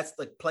when that's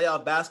like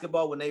playoff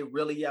basketball, when they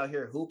really out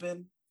here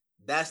hooping,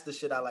 that's the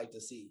shit I like to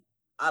see.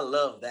 I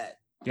love that.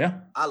 Yeah.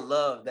 I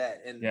love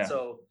that. And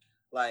so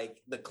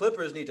like the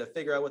Clippers need to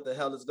figure out what the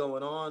hell is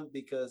going on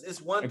because it's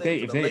one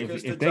thing for the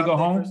Lakers to drop go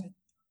home.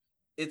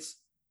 It's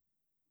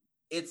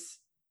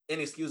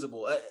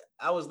inexcusable.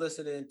 I was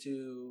listening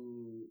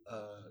to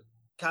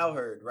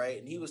Cowherd, right?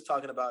 And he was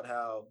talking about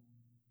how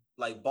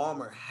like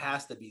Ballmer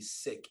has to be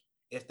sick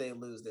if they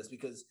lose this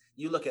because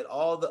you look at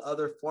all the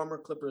other former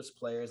Clippers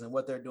players and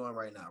what they're doing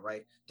right now,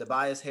 right?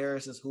 Tobias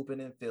Harris is hooping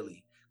in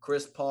Philly.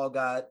 Chris Paul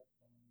got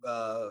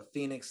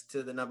Phoenix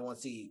to the number 1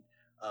 seed.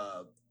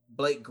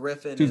 Blake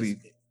Griffin is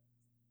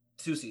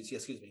 2 seeds.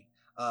 Excuse me.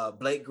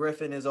 Blake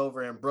Griffin is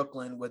over in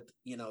Brooklyn with,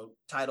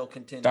 title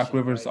contention. Doc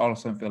Rivers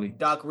also in Philly.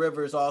 Doc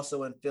Rivers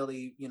also in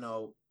Philly,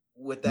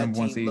 with that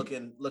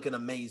team looking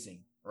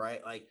amazing,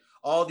 right? Like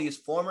all these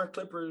former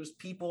Clippers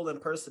people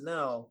and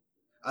personnel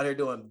out here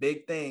doing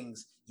big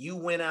things. You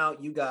went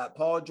out, you got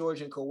Paul George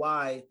and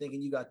Kawhi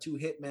thinking you got 2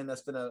 hitmen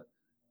that's gonna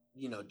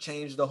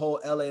change the whole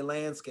LA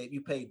landscape.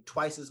 You paid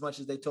twice as much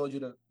as they told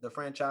you the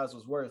franchise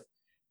was worth.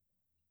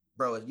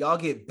 Bro, if y'all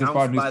get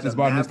bounced by the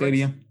bought a new Mavericks,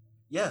 stadium.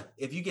 yeah,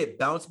 if you get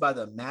bounced by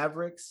the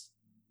Mavericks,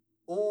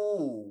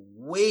 ooh,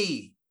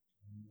 we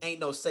ain't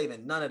no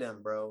saving none of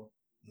them, bro.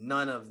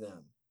 None of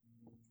them.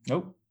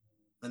 Nope.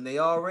 And they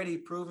already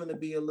proven to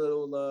be a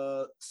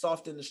little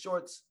soft in the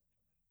shorts,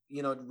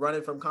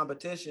 running from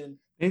competition.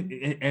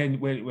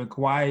 And when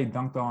Kawhi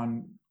dunked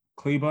on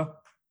Kleba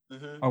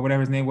or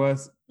whatever his name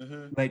was,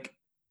 like,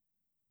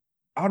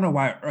 I don't know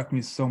why it irked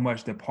me so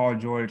much that Paul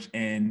George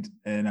and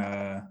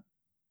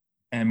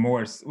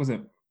Morris, was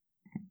it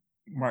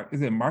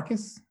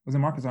Marcus? Was it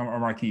Marcus or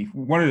Markieff?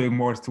 One of the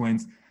Morris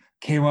twins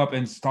came up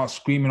and started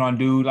screaming on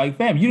dude, like,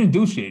 fam, you didn't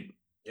do shit.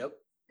 Yep.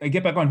 Like,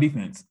 get back on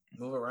defense.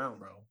 Move around,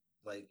 bro.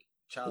 Like,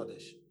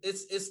 childish.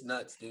 It's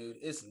nuts, dude.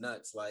 It's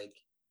nuts. Like,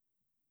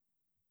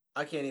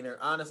 I can't even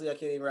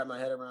wrap my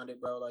head around it,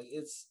 bro. Like,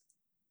 it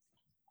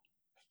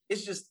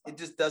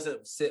just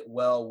doesn't sit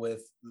well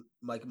with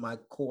like my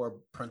core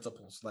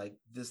principles, like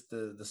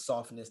the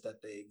softness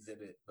that they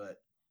exhibit. But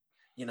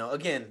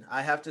again,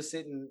 I have to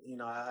sit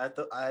and I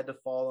had to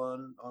fall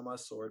on my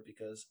sword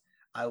because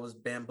I was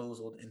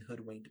bamboozled and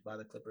hoodwinked by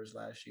the Clippers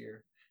last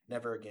year.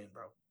 Never again,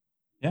 bro.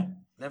 Yeah.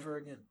 Never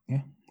again.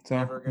 Yeah. So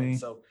never again.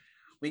 So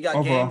we got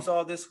overall, games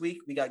all this week.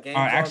 We got games.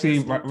 Actually,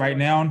 right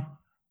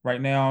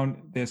now,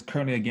 there's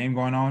currently a game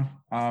going on.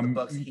 The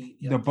Bucks Heat.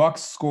 Yep. The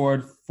Bucks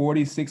scored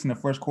 46 in the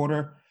first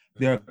quarter.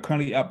 They're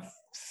currently up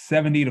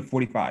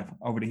 70-45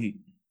 over the Heat.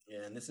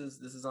 Yeah, and this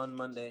is on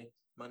Monday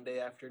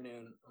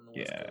afternoon on the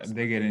West Coast.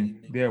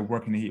 They're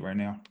working the Heat right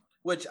now.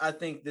 Which I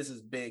think this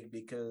is big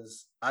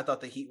because I thought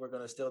the Heat were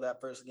going to steal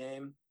that first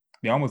game.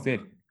 They almost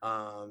did.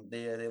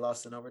 They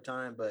lost in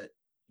overtime, but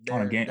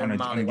on a game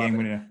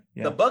winner.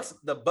 Yeah.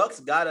 The Bucks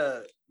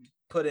gotta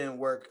put in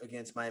work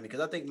against Miami because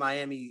I think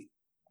Miami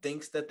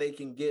thinks that they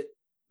can get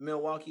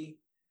Milwaukee.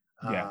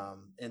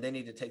 And they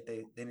need to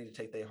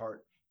take their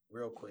heart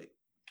real quick.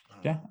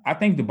 I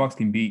think the Bucks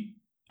can beat.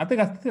 I said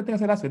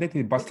last week. I think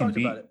the Bucks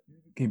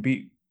can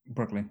beat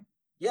Brooklyn.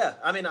 Yeah,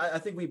 I mean, I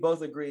think we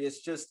both agree.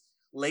 It's just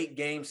late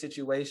game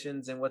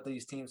situations and what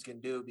these teams can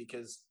do.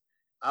 Because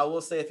I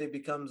will say, if it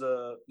becomes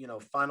a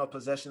final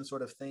possession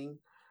sort of thing,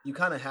 you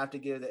kind of have to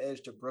give the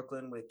edge to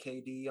Brooklyn with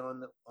KD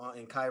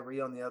and Kyrie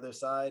on the other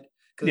side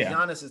because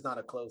Giannis is not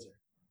a closer.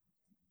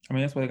 I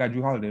mean, that's why they got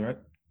Jrue Holiday, right?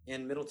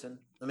 And Middleton.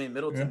 I mean,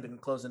 Middleton been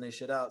closing their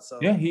shit out. So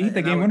yeah, he hit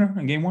the game winner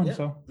in game one. Yeah.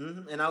 So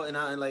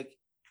and like,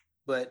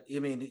 but I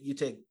mean, you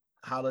take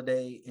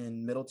Holiday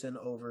and Middleton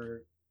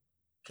over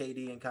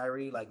KD and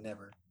Kyrie, like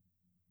never.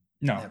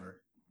 No,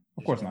 never.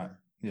 Of course not.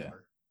 Yeah.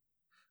 Never.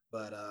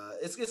 But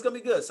it's gonna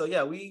be good. So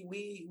yeah,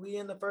 we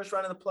in the first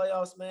round of the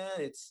playoffs, man.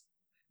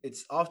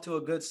 It's off to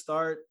a good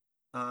start.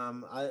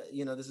 I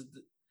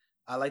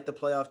like the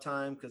playoff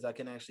time because I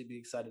can actually be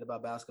excited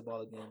about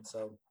basketball again.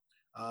 So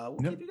we'll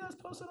keep you guys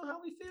posted on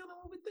how we feel and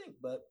what we think.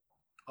 But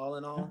all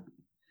in all,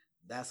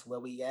 that's where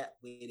we at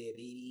with it.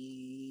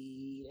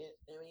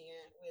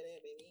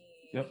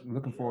 Yep,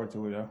 looking forward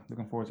to it.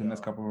 Looking forward to the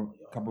next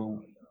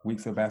couple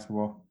weeks of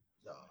basketball.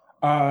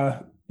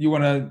 You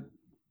want to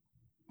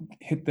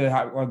hit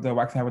the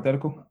wax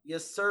hypothetical?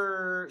 Yes,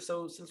 sir.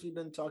 So since we've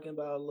been talking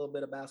about a little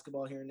bit of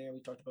basketball here and there, we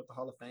talked about the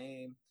Hall of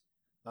Fame.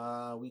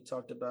 We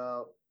talked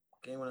about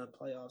game one of the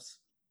playoffs.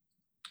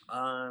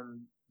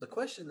 The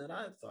question that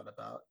I've thought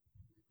about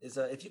is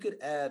if you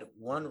could add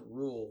one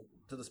rule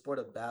to the sport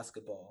of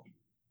basketball,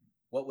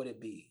 what would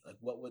it be? Like,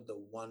 what would the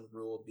one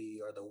rule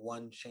be, or the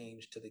one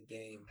change to the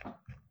game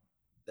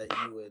that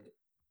you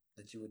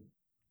would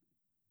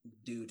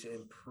do to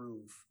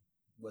improve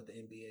what the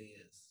NBA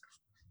is?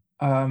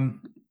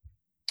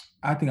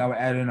 I think I would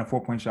add in a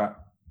 4-point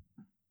shot.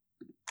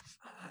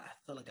 I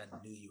feel like I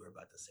knew you were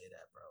about to say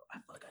that, bro. I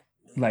feel like I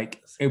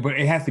knew. But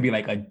it has to be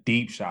like a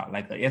deep shot.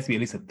 Like, it has to be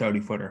at least a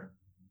 30-footer.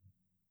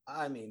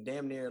 I mean,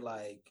 damn near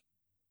like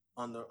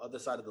on the other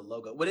side of the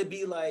logo. Would it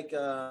be like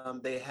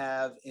they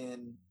have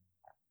in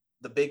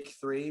the Big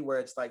Three, where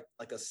it's like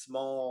a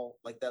small,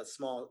 like that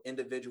small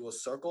individual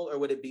circle, or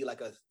would it be like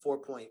a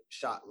 4-point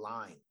shot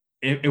line?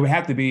 It would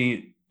have to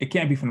be. It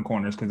can't be from the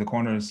corners because the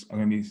corners are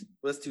going to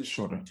be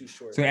shorter. Too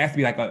short. So it has to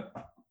be like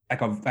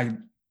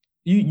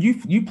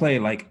you play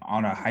like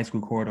on a high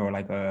school court or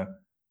like a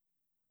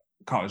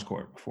college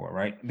court before,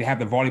 right? They have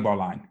the volleyball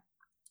line.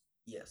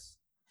 Yes.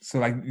 So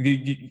like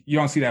you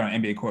don't see that on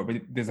NBA court, but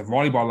there's a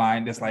volleyball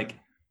line that's like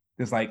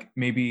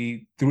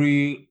maybe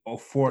 3 or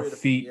 4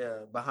 feet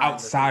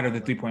outside of the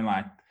 3-point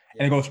line,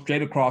 and it goes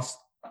straight across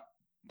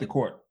the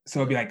court. So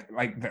it'd be like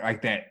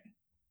that.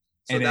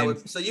 So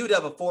so you'd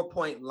have a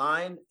 4-point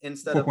line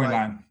instead of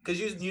line, because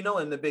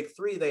in the Big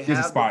Three they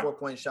have the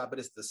 4-point shot, but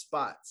it's the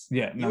spots.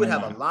 Yeah, you would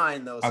have a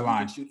line though, so you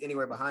can shoot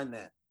anywhere behind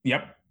that.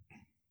 Yep.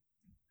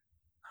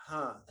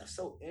 That's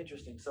so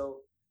interesting.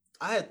 So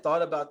I had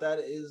thought about that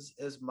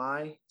as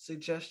my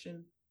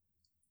suggestion,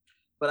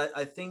 but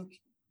I think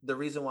the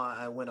reason why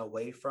I went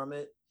away from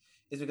it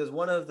is because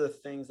one of the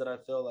things that I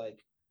feel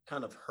like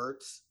kind of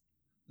hurts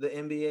the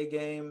NBA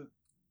game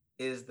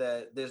is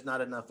that there's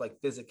not enough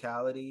like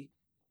physicality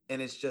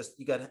and it's just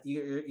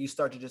you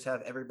start to just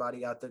have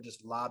everybody out there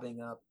just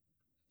lobbing up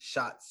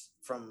shots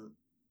from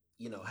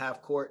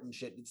half court and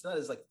shit. It's not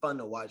as like fun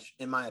to watch,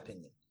 in my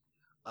opinion.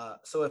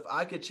 So if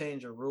I could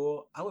change a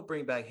rule, I would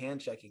bring back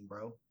hand checking,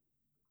 bro.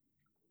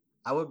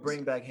 I would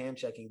bring back hand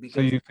checking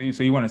because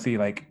so you want to see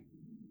like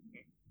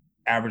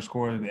average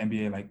score of the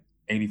NBA like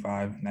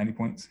 85, 90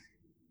 points?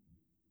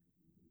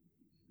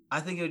 I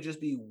think it would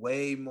just be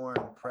way more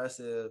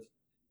impressive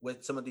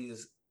with some of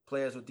these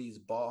players with these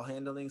ball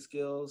handling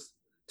skills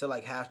to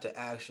like have to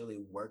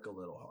actually work a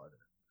little harder.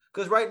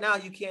 Because right now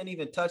you can't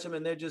even touch them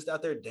and they're just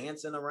out there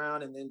dancing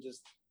around and then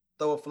just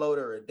throw a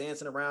floater or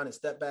dancing around and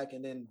step back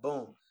and then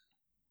boom.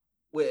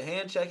 With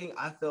hand checking,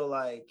 I feel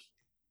like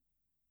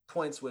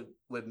points would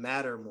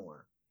matter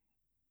more.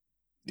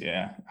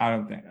 Yeah, I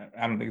don't think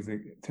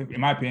it's,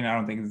 in my opinion, I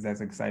don't think it's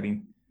as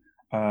exciting.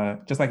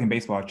 Just like in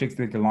baseball, chicks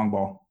take the long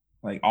ball.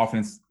 Like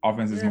offense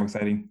is more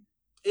exciting.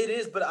 It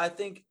is,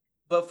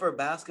 but for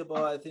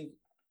basketball, I think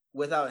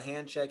without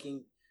hand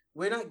checking,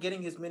 we're not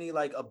getting as many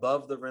like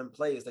above the rim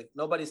plays. Like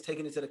nobody's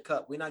taking it to the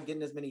cup. We're not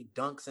getting as many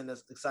dunks and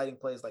as exciting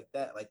plays like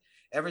that. Like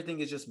everything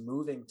is just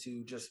moving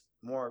to just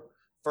more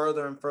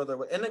further and further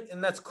away.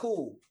 And that's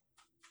cool.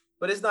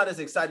 But it's not as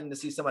exciting to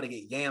see somebody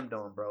get yammed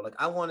on, bro. Like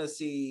I want to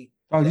see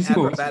the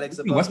acrobatics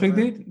above Westbrook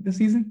did this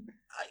season.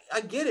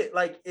 I get it.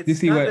 Like it's you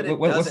see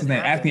what's his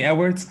name? Anthony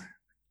Edwards.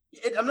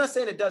 I'm not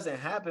saying it doesn't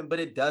happen, but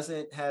it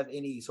doesn't have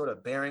any sort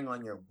of bearing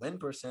on your win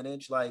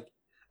percentage. Like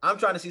I'm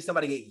trying to see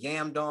somebody get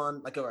yammed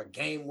on, like a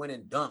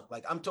game-winning dunk.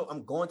 Like I'm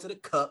going to the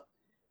cup,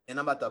 and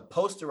I'm about to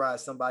posterize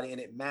somebody,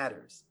 and it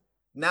matters.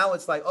 Now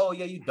it's like, oh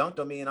yeah, you dunked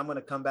on me, and I'm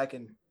gonna come back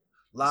and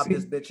lob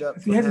this bitch up.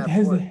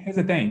 Here's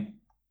the thing.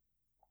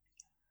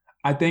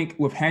 I think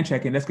with hand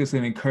checking, that's just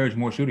gonna encourage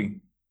more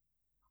shooting.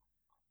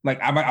 Like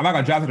I'm not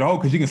gonna drive to the hole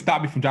because you can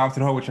stop me from driving to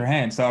the hole with your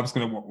hand. So I'm just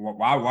gonna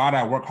why would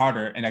I work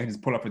harder and I can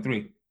just pull up for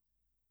three?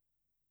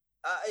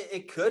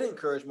 It could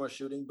encourage more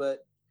shooting,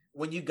 but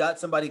when you got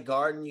somebody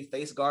guarding you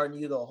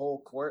the whole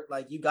court,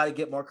 like you got to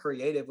get more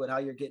creative with how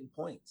you're getting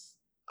points.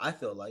 I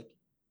feel like,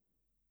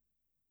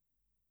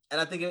 and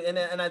I think,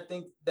 and I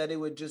think that it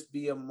would just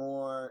be a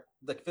more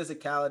like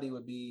physicality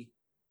would be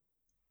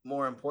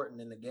more important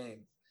in the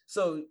game.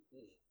 So,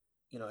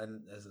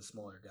 and as a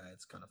smaller guy,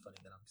 it's kind of funny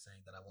that I'm saying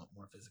that I want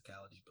more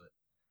physicality, but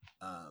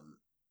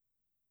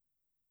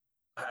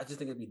I just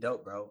think it'd be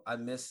dope, bro. I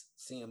miss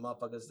seeing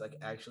motherfuckers like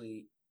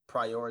actually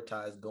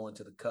prioritize going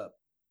to the cup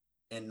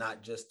and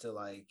not just to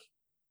like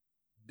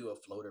do a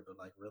floater, but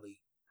like really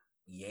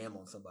yam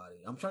on somebody.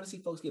 I'm trying to see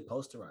folks get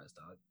posterized,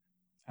 dog.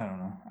 I don't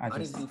know. I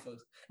need to see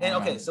folks.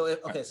 And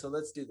so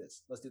let's do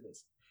this.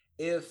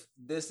 If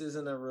this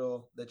isn't a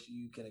rule that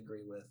you can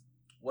agree with,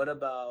 what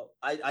about?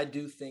 I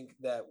do think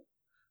that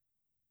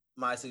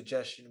my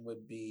suggestion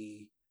would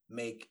be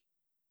make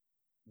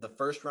the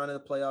first round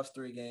of the playoffs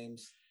 3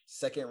 games,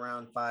 second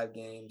round 5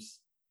 games,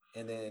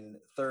 and then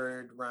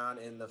third round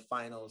in the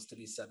finals to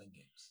be 7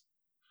 games.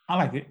 I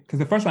like it because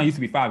the first round used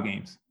to be 5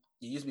 games.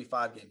 It used to be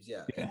 5 games,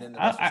 yeah. And then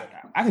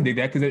I can dig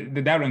that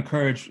because that would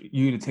encourage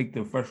you to take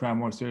the first round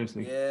more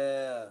seriously.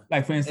 Yeah.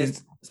 Like for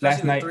instance, especially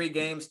last night 3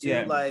 games too.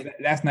 Yeah, like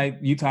last night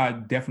Utah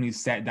definitely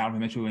sat down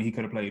with Mitchell and he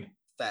could have played.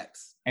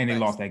 Facts. And they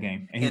lost that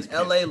game. And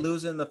LA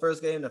losing the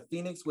first game to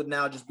Phoenix would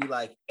now just be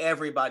like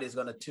everybody's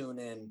gonna tune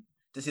in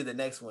to see the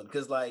next one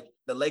because like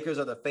the Lakers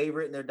are the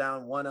favorite and they're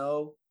down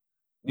 1-0.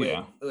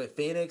 With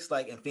Phoenix,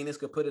 like, and Phoenix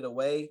could put it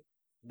away,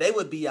 they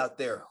would be out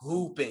there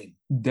hooping.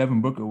 Devin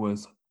Booker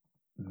was,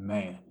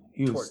 man,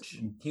 he torch.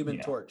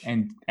 Torch.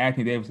 And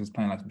Anthony Davis was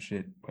playing like some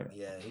shit. But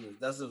yeah, he was.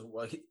 That's just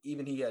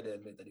even he had to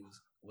admit that he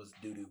was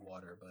doo-doo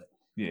water. But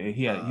yeah,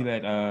 he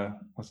let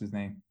what's his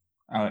name?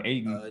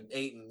 Ayton.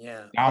 Ayton,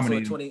 yeah.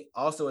 Dominated.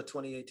 Also a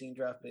 2018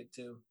 draft pick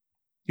too.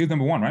 He was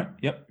number 1, right?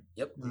 Yep.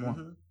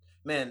 Mm-hmm.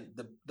 Man,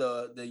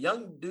 the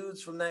young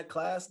dudes from that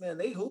class, man,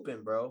 they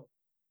hooping, bro.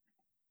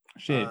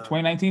 Shit,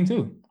 2019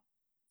 too.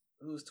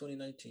 Who was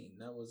 2019?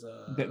 That was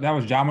that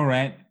was Ja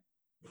Morant.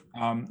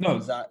 No,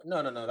 that's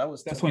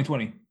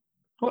 2020.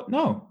 What?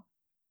 No.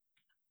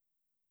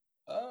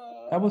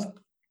 That was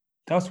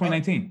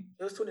 2019.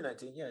 It was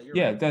 2019. Yeah, you're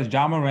right. That's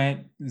Ja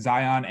Morant,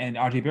 Zion, and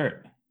RJ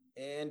Barrett.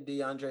 And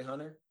DeAndre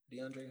Hunter.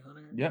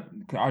 Yep,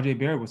 RJ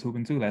Barrett was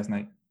hooping too last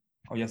night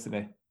or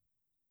yesterday.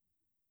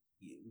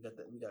 Yeah,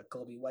 we got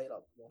Kobe White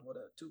up. What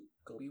up, too?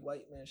 Kobe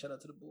White, man. Shout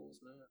out to the Bulls,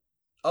 man.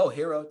 Oh,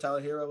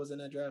 Tyler Hero was in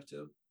that draft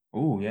too.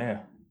 Oh yeah.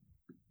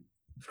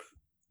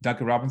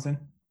 Duncan Robinson.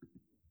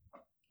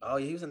 Oh,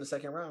 he was in the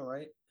second round,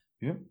 right?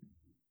 Yep.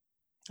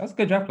 That's a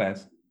good draft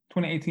class.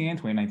 2018 and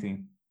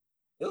 2019.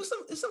 There's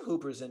some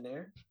hoopers in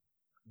there.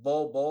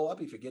 Bol. I'll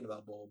be forgetting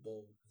about Bol.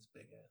 His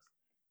big ass.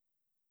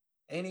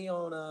 Ain't he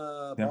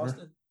on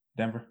Boston?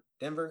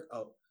 Denver.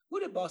 Oh, who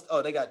did Boston?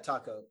 Oh, they got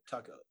Taco.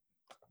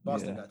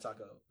 Boston got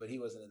Taco, but he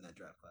wasn't in that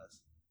draft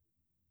class.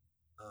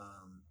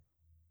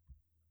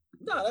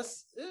 No,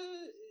 that's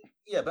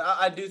but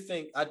I do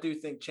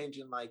think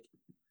changing like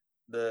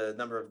the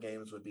number of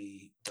games would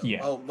be dope. Yeah.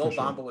 Oh, Mo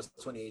Bamba was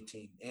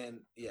 2018, and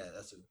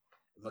that's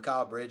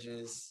Mikal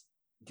Bridges,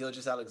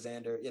 Gilgeous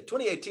Alexander. Yeah,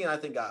 2018 I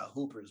think got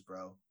hoopers,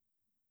 bro.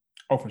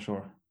 Oh, for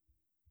sure.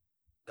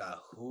 Got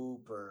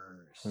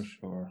hoopers. For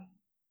sure.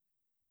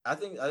 I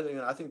think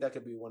that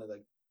could be one of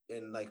the,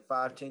 in like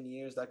 5-10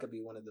 years, that could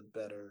be one of the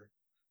better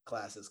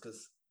classes.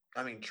 Because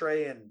I mean,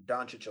 Trey and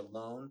Doncic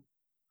alone.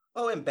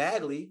 Oh, and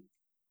Bagley.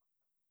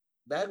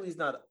 Bagley's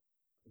not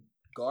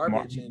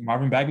garbage.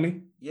 Marvin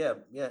Bagley. Yeah.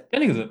 I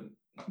think I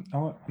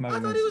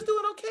thought he was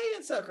doing okay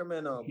in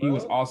Sacramento. Bro. He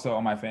was also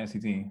on my fantasy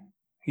team.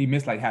 He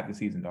missed like half the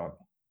season, dog.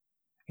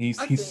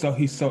 He's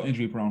so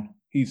injury prone.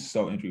 He's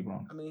so injury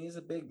prone. I mean, he's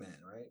a big man,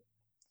 right?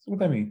 So what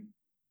that mean?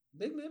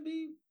 Big men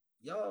be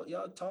y'all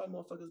tall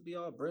motherfuckers be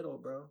all brittle,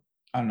 bro.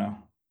 I don't know.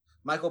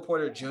 Michael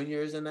Porter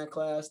Jr. is in that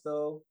class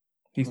though.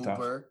 He's tough.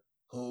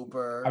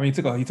 Hooper. I mean,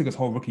 he took his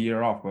whole rookie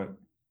year off, but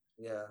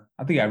yeah,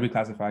 I think I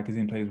reclassified because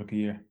he didn't play his rookie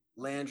year.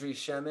 Landry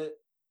Shamet,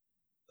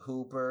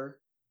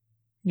 Hooper.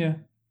 Yeah.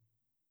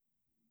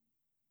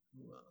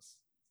 Who else?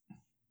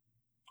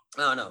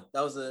 I don't know.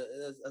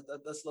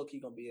 That's low key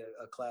gonna be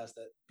a class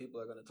that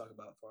people are gonna talk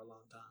about for a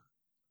long time.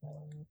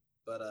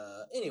 But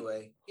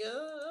anyway, yeah,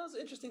 that was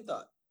an interesting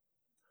thought.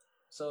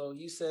 So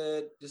you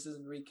said, just as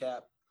a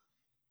recap,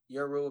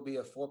 your rule would be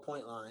a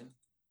 4-point line.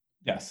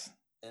 Yes.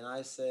 And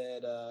I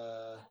said,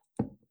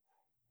 what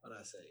did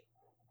I say?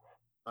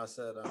 I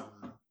said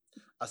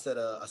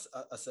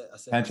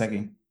hand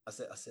checking. I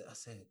said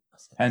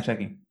hand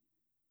checking.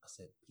 I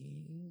said,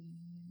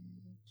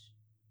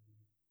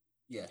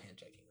 yeah, hand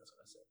checking. That's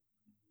what I said.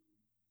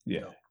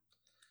 Yeah. So,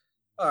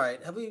 all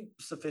right. Have we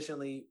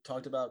sufficiently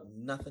talked about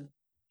nothing?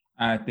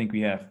 I think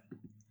we have.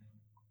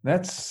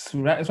 Let's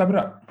wrap it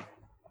up.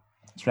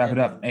 Let's wrap it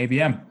up.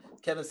 AVM.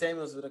 Kevin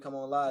Samuels is going to come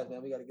on live,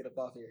 man. We got to get up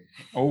off here.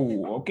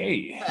 Oh,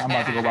 okay. I'm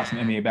about to go watch some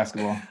NBA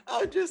basketball.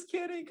 I'm just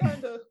kidding,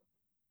 kind of.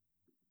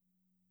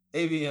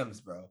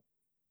 AVMs, bro.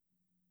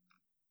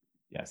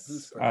 Yes.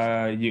 Who's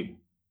first? You.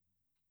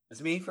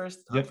 It's me first?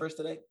 Yep. I'm first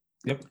today?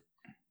 Yep.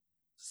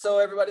 So,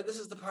 everybody, this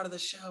is the part of the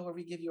show where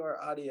we give you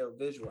our audio,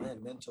 visual,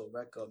 and mental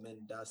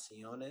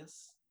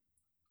recomendaciones.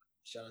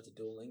 Shout out to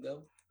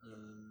Duolingo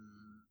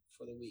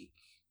for the week.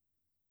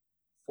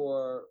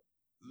 For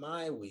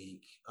my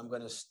week, I'm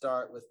going to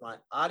start with my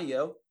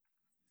audio.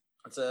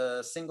 It's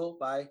a single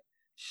by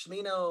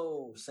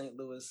Smino, St.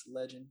 Louis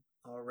legend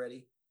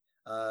already.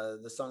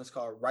 The song is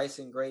called Rice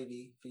and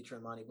Gravy,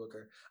 featuring Monty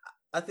Booker.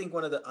 I think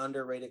one of the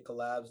underrated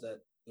collabs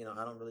that,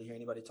 I don't really hear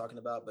anybody talking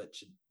about, but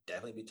should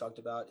definitely be talked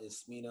about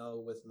is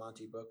Smino with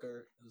Monty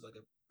Booker, who's like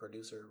a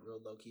producer, real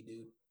low-key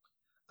dude.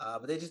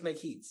 But they just make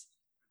heats.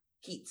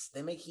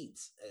 They make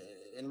heats.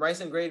 And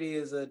Rice and Gravy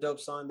is a dope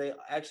song. They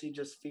actually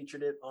just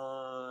featured it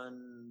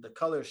on the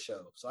Colors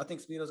show. So I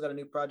think Smino's got a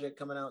new project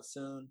coming out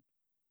soon.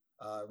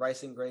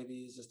 Rice and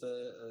Gravy is just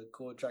a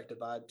cool, attractive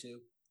vibe too.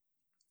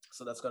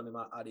 So that's going to be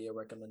my audio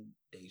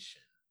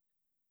recommendation.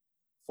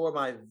 For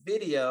my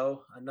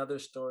video, another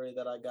show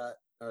that I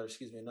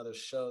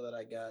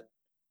got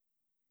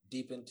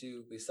deep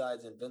into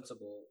besides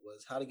Invincible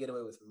was How to Get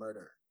Away with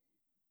Murder.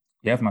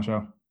 Yeah, it's my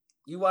show.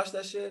 You watched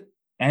that shit?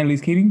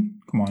 Annalise Keating?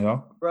 Come on,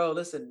 y'all. Bro,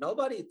 listen,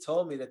 nobody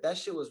told me that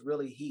shit was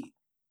really heat.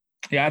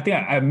 Yeah, I think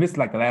I missed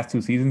like the last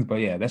 2 seasons, but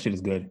yeah, that shit is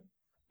good.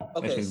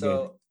 Okay,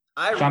 so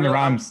Shonda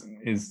Rhimes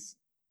is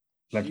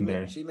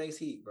legendary. She makes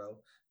heat, bro.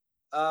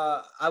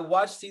 I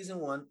watched season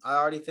 1. I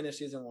already finished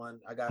season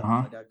 1. I got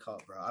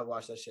caught, bro. I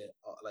watched that shit.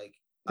 Like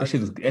that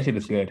shit is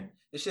good.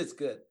 This shit's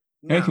good.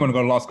 Makes you want to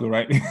go to law school,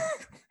 right?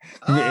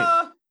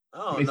 I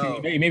don't know.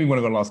 Maybe want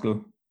to go to law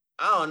school.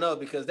 I don't know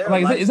because they're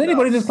like, is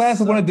anybody in this class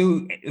who want to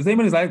do? Is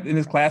anybody in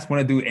this class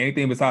want to do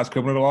anything besides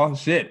criminal law?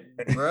 Shit,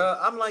 bro.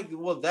 I'm like,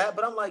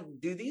 but I'm like,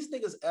 do these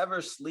niggas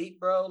ever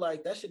sleep, bro?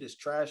 Like that shit is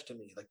trash to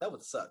me. Like that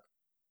would suck.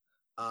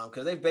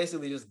 Because they've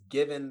basically just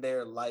given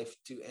their life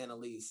to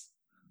Annalise.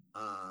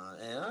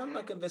 And I'm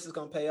not convinced it's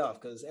gonna pay off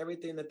because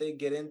everything that they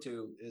get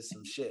into is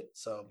some shit.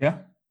 So yeah.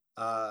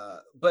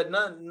 But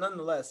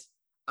nonetheless,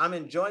 I'm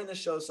enjoying the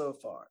show so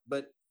far.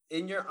 But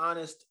in your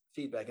honest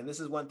feedback, and this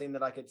is one thing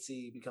that I could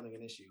see becoming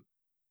an issue,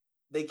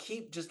 they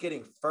keep just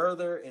getting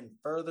further and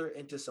further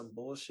into some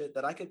bullshit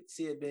that I could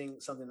see it being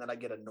something that I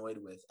get annoyed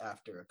with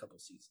after a couple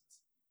seasons.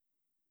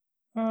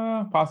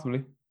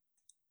 Possibly.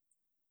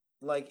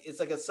 Like it's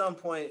like at some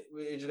point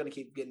you're just gonna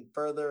keep getting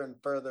further and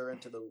further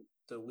into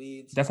the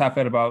weeds. That's how I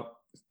felt about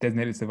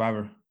Designated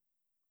Survivor.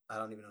 I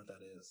don't even know what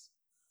that is.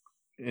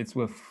 It's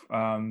with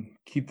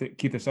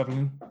Keith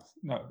Sutherland.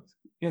 No,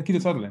 yeah, Keith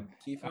Sutherland.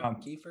 Keith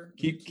Sutherland.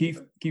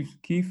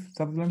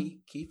 Sutherland.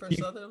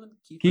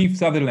 Keith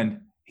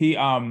Sutherland. He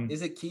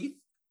Is it Keith?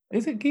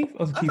 Is it Keith?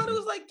 Or is it I thought it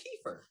was like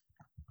Kiefer.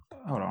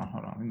 Hold on.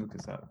 Let me look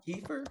this up.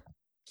 Kiefer.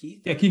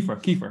 Yeah,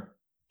 Kiefer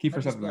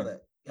Sutherland.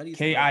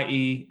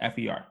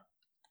 Kiefer.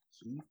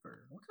 Kiefer.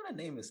 What kind of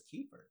name is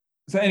Kiefer?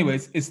 So,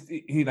 anyways,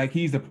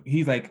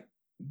 he's like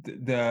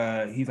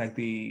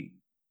the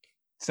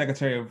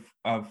Secretary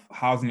of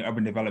Housing and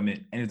Urban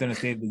Development, and he's done a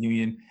State of the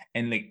Union,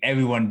 and like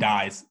everyone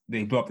dies.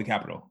 They blew up the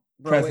Capitol.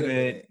 Bro,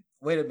 President.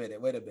 Wait a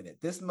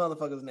minute. This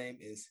motherfucker's name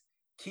is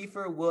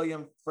Kiefer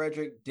William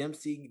Frederick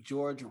Dempsey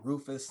George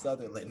Rufus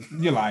Sutherland.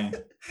 You're lying.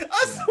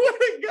 I swear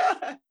to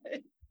God.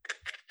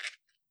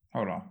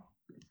 Hold on.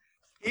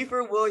 Kiefer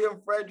Kiefer William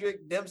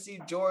Frederick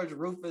Dempsey George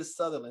Rufus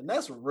Sutherland.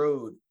 That's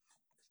rude.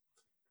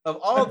 Of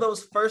all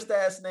those first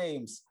ass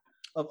names,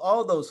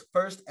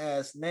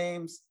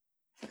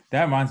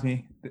 that reminds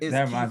me.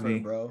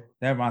 Bro.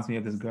 That reminds me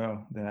of this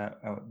girl that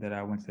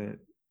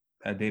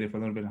I dated for a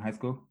little bit in high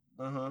school.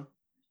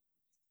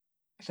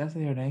 Should I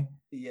say her name?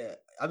 Yeah,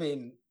 I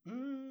mean,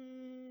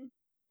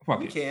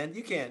 fuck you it. Can.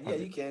 Yeah,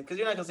 you can, because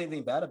you're not gonna say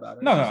anything bad about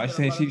her. No.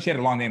 She had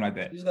a long name like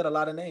that. She's got a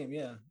lot of name.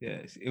 Yeah.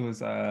 Yeah, it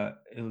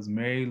was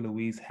Mary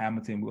Louise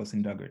Hamilton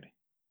Wilson Duggard.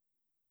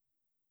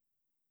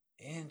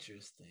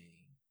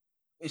 Interesting.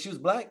 And she was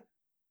black.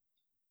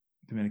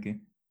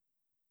 Dominican.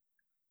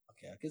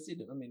 Okay, I can see.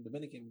 I mean,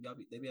 Dominican,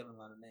 they be having a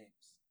lot of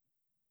names.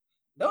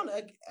 Don't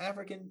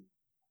African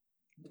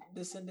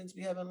descendants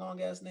be having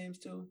long ass names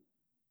too?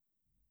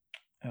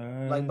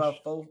 Like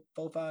about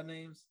 4-5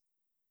 names.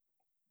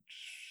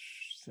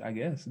 I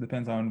guess it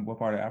depends on what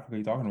part of Africa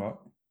you're talking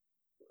about.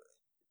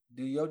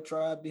 Do your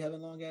tribe be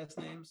having long ass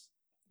names?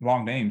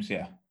 Long names,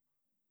 yeah.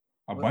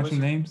 A bunch of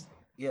names.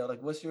 Yeah,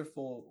 like what's your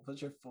full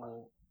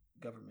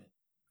government?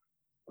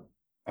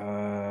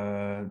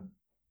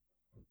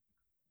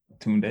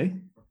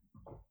 Tunde.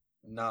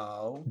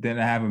 No. Then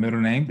I have a middle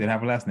name. Then I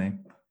have a last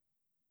name.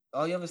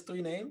 All you have is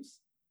 3 names?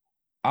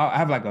 I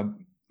have like a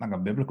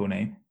biblical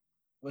name.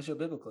 What's your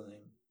biblical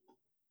name?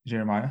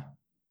 Jeremiah.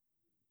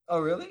 Oh,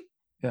 really?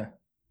 Yeah.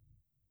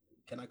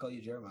 Can I call you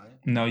Jeremiah?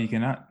 No, you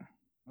cannot.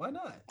 Why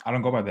not? I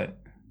don't go by that.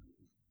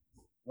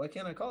 Why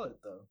can't I call it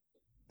though?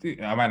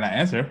 Dude, I might not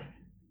answer.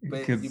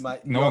 Because you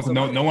might. No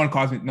one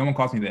calls me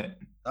that.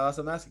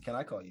 So I'm asking, can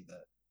I call you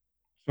that?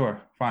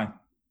 Sure, fine.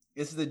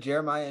 This is the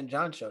Jeremiah and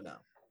John show now.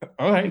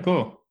 All right,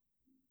 cool.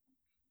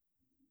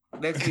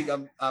 Next week,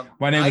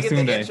 my name is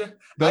Tunde.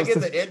 I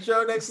get the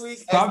intro next week.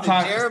 Stop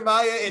trying,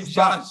 Jeremiah and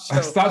John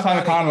show. Stop trying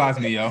to colonize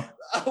me, yo.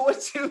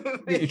 What you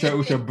mean?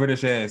 With your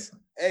British ass.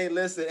 Hey,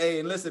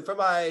 listen. For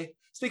my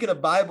speaking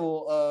of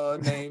Bible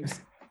names,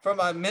 for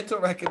my mental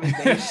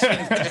recommendation,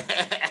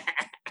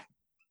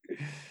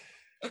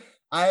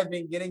 I have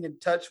been getting in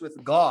touch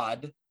with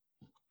God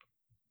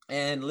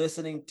and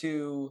listening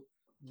to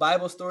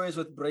Bible Stories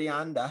with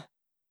Brianda.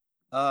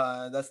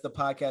 That's the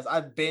podcast.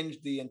 I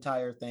binged the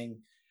entire thing.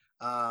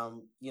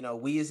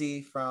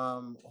 Wheezy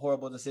from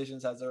Horrible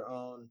Decisions has her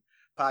own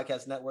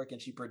podcast network,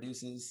 and she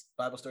produces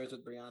Bible Stories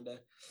with Brianda.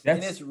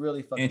 And it's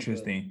really fucking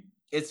interesting. Good.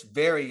 It's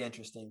very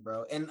interesting,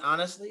 bro. And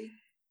honestly,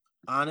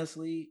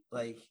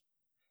 like,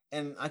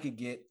 and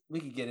we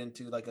could get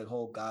into like a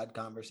whole God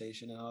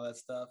conversation and all that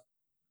stuff.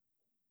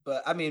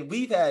 But I mean,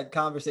 we've had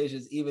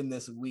conversations even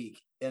this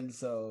week, and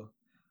so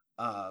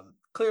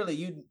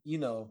clearly you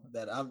know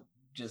that I'm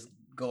just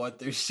going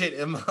through shit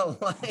in my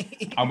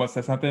life. I must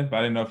say something, but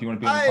I didn't know if you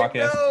want to be on the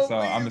podcast, so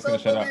I'm just gonna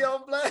shut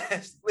up. On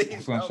blast.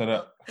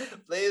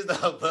 Please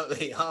don't put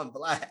me on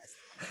blast.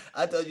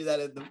 I told you that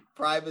in the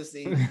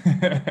privacy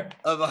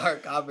of our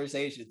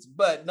conversations,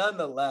 but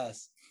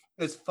nonetheless,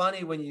 it's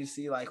funny when you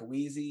see like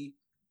Wheezy,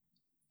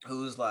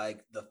 who's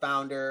like the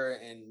founder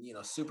and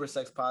super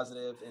sex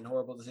positive and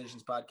Horrible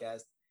Decisions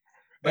podcast.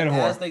 But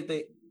as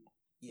they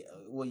yeah,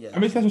 well, yeah. I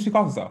mean, that's what she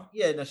calls herself.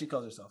 Yeah, no, she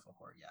calls herself a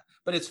whore. Yeah,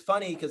 but it's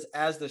funny because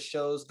as the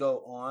shows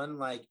go on,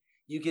 like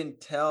you can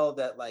tell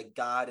that like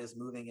God is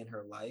moving in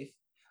her life,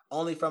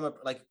 only from a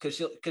like because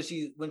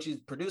she when she's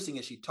producing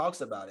it, she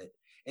talks about it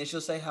and she'll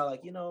say how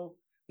like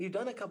we've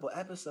done a couple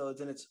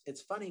episodes and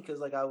it's funny because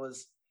like I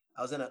was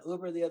in an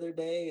Uber the other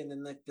day and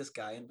then like this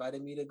guy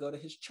invited me to go to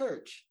his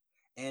church.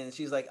 And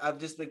she's like, I've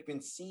just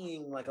been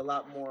seeing like a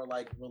lot more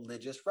like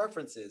religious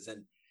references,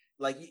 and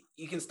like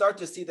you can start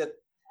to see that,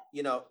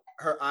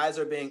 her eyes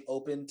are being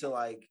open to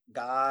like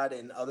God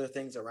and other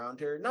things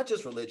around her, not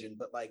just religion,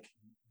 but like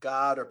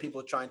God or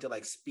people trying to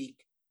like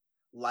speak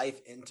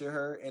life into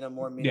her in a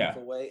more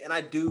meaningful way. And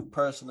I do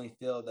personally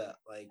feel that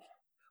like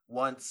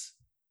once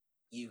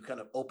you kind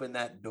of open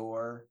that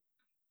door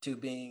to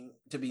being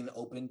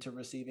open to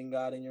receiving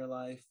God in your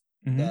life,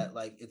 that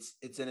like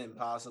it's an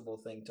impossible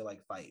thing to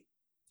like fight.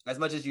 As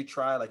much as you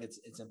try, like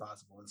it's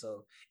impossible. And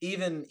so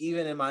even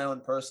in my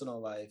own personal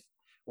life,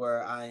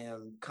 where I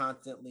am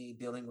constantly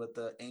dealing with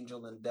the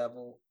angel and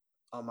devil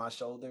on my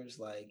shoulders,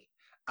 like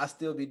I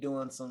still be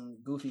doing some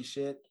goofy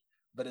shit,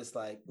 but it's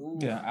like, ooh.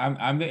 Yeah,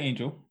 I'm the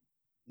angel.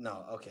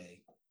 No,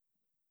 okay,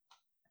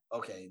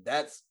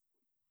 that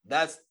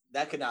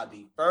could not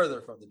be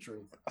further from the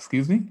truth.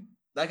 Excuse me?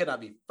 That could not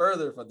be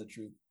further from the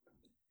truth.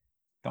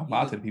 Don't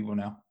lie to the people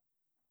now.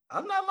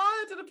 I'm not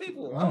lying to the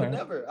people. I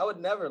would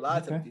never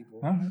lie to the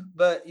people. Right.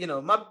 But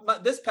my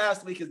this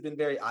past week has been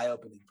very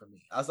eye-opening for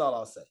me. That's all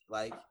I'll say.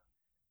 Like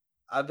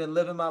I've been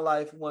living my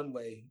life one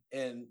way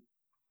and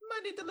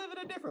might need to live in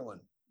a different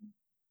one.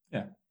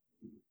 Yeah.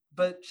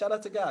 But shout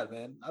out to God,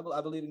 man. I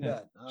believe in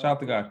God. Shout out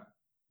to God.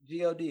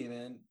 God,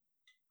 man.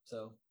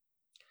 So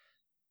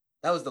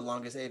that was the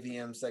longest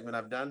AVM segment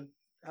I've done.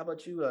 How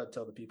about you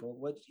tell the people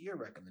what's your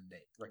recommending?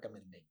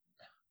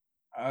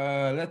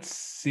 Let's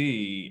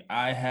see.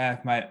 I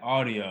have my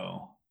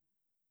audio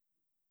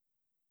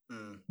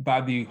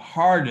by the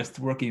hardest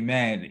working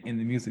man in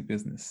the music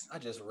business. I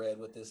just read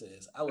what this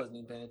is. I wasn't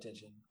even paying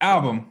attention.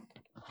 Album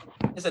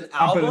It's an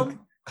album?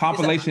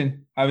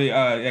 Compilation.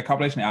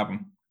 Compilation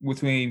album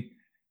between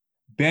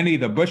Benny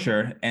the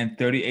Butcher and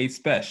 38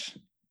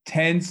 Special.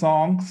 10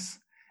 songs.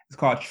 It's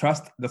called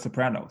Trust the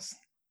Sopranos.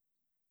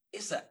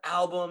 It's an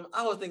album.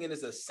 I was thinking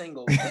it's a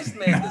single. This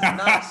man does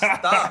not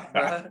stop,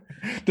 bro.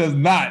 Does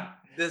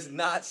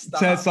not stop.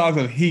 10 songs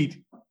of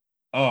heat.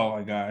 Oh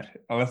my God.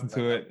 I listened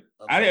to it.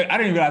 I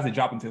didn't realize it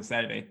dropped until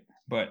Saturday,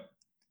 but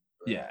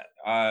yeah.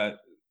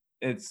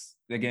 It's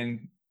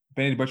again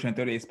Benny the Butcher and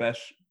 38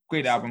 Special.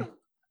 Great album. Sit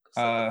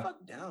the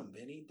fuck down,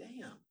 Benny.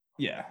 Damn.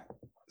 Yeah.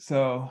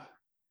 So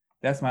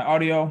that's my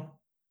audio.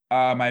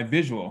 My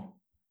visual.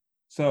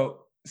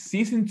 So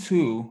season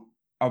 2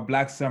 of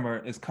Black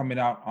Summer is coming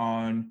out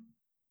on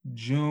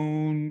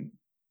June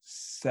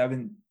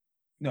 17th.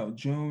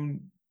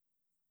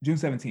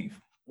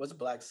 What's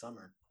Black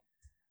Summer?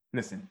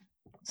 Listen,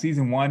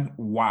 season 1,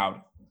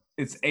 wow.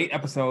 It's 8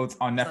 episodes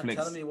on Netflix.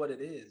 Not telling me what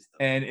it is.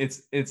 Though. And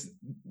it's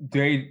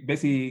very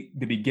basically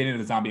the beginning of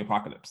the zombie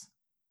apocalypse,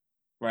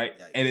 right?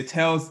 Yikes. And it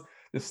tells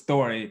the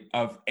story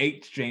of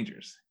 8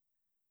 strangers.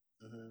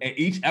 Mm-hmm. And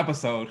each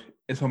episode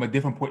is from a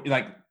different point,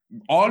 like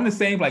all in the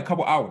same like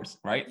couple hours,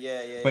 right?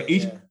 Yeah. But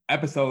each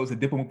episode is a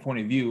different point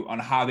of view on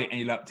how they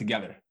ended up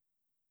together.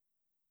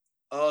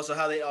 Oh, so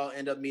how they all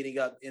end up meeting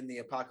up in the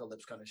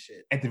apocalypse kind of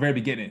shit. At the very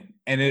beginning.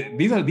 And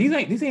these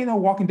ain't no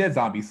Walking Dead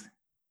zombies.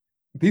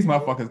 These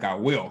motherfuckers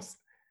got wheels.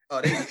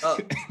 Oh, they be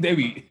up. They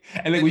be,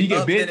 and like when you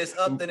get bit, then it's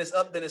up, then it's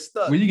up, then it's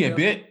stuck. When you get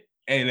bit,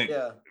 hey, like,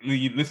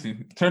 you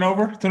listen,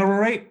 turnover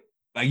rate,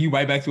 like you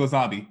right back to a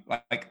zombie,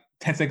 like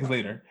 10 seconds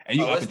later, and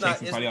you up and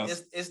chasing somebody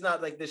else. It's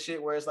not like this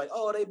shit where it's like,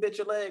 oh, they bit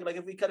your leg. Like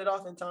if we cut it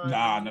off in time.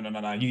 No.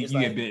 You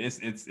get bit,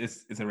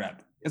 it's a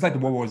wrap. It's like the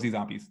World War Z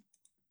zombies.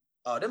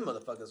 Oh, them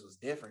motherfuckers was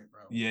different,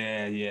 bro.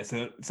 Yeah.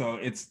 So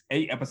it's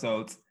 8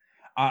 episodes.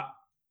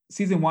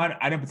 Season 1,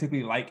 I didn't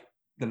particularly like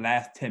the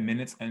last 10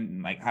 minutes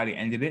and like how they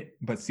ended it,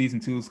 but season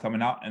 2 is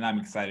coming out and I'm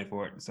excited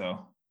for it.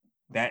 So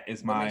that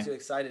is what makes you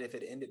excited if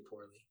it ended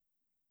poorly?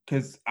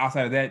 Because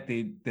outside of that,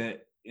 the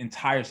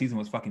entire season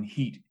was fucking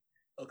heat.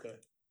 Okay.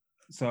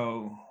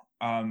 So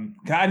I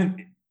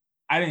didn't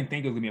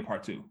think it was gonna be a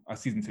part 2 or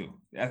season 2.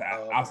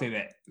 I'll say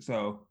that.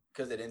 So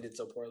because it ended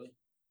so poorly.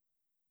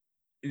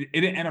 It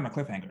didn't end on a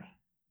cliffhanger.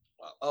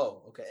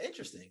 Oh, okay,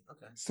 interesting.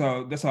 Okay.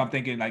 So that's what I'm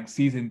thinking. Like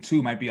season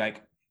 2 might be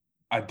like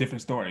a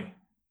different story.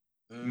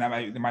 And there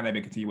might not be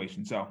a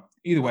continuation. So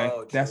either way,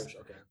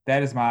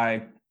 that is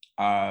my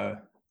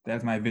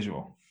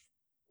visual.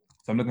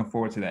 So I'm looking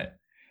forward to that.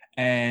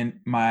 And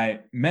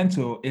my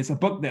mental is a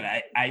book that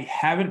I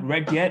haven't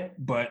read yet,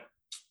 but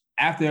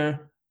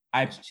after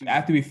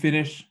we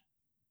finish,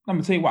 I'm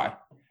gonna tell you why.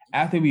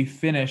 After we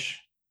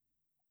finish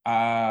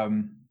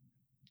Parable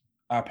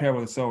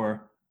of the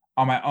Sower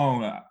on my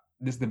own,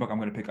 this is the book I'm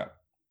gonna pick up.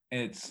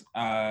 It's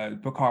a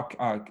book called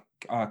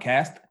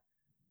Caste: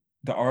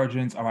 The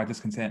Origins of Our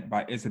Discontent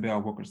by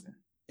Isabel Wilkerson.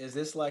 Is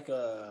this like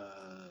a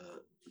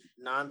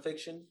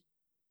nonfiction?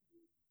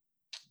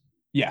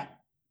 Yeah.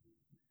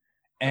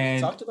 Have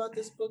you talked about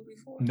this book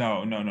before?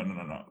 No.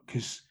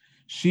 Because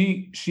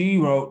she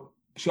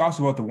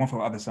also wrote The One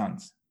for Other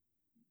Sons,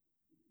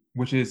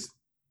 which is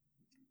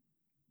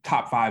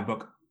top 5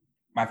 book,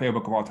 my favorite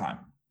book of all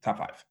time, top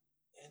 5.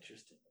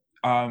 Interesting.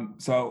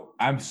 So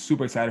I'm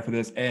super excited for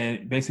this,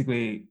 and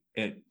basically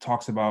it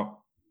talks about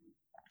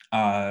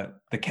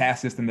the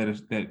caste system that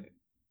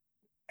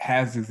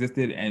has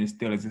existed and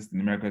still exists in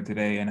America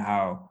today, and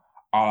how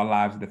all our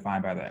lives are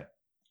defined by that.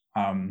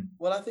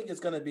 Well, I think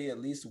it's going to be at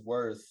least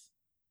worth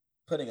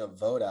putting a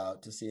vote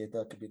out to see if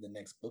that could be the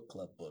next book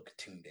club book,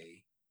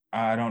 Tunde.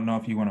 I don't know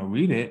if you want to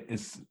read it.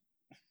 It's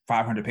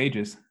 500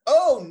 pages.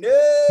 Oh no!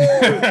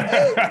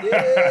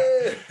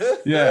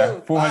 Yeah,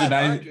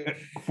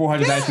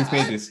 496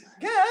 pages.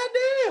 God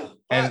damn!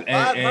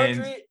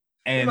 500.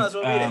 And you might as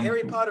well read a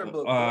Harry Potter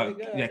book.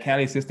 Yeah,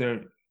 Callie's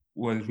sister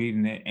was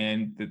reading it,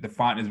 and the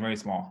font is very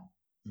small.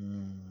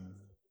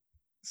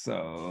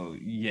 So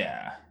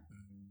yeah,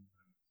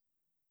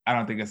 I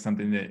don't think it's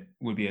something that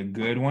would be a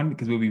good one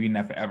because we'll be reading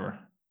that forever.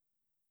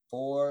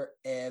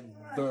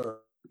 Forever.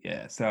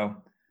 Yeah. So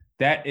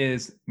that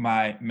is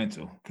my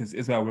mental, because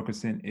Isabel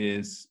Wilkerson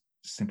is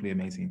simply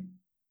amazing.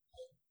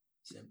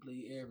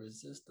 Simply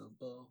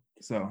irresistible.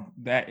 So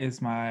that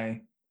is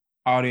my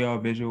audio,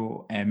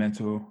 visual, and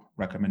mental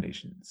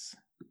recommendations.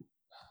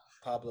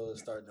 Pablo is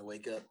starting to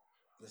wake up.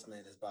 This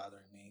man is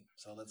bothering me.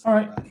 So let's get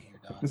out of here,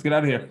 dog. Let's get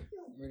out of here.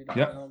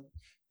 Yep.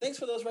 Thanks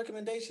for those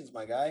recommendations,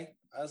 my guy.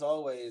 As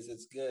always,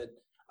 it's good.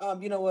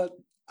 You know what?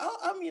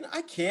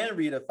 I can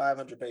read a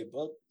 500-page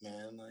book,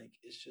 man. Like,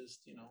 it's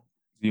just, Do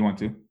you want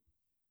to?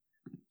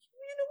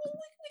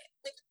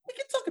 We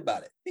can talk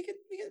about it. We can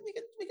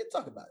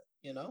talk about it.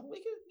 We can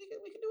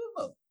do it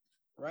both.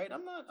 Right?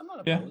 I'm not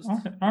opposed.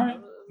 Yeah. All right.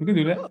 We can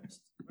do that.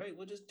 Right?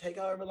 We'll just take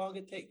however long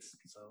it takes.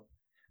 So,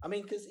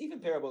 because even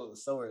Parable of the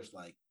Sower is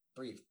like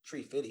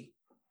 350.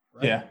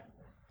 Right? Yeah.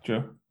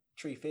 True.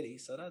 350.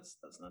 So that's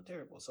not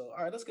terrible. So,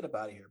 all right, let's get up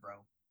out of here,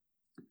 bro.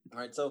 All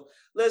right, so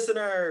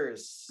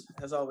listeners,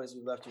 as always,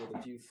 we left you with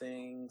a few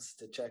things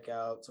to check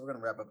out. So we're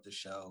gonna wrap up the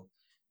show.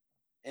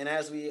 And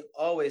as we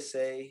always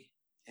say,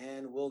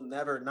 and we'll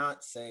never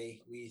not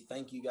say, we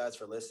thank you guys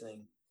for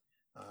listening.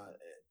 Uh,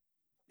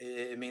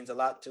 it means a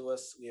lot to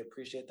us. We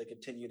appreciate the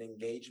continued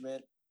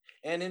engagement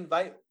and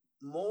invite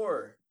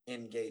more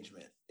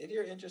engagement. If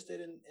you're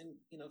interested in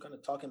kind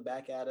of talking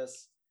back at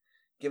us,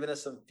 giving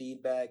us some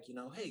feedback,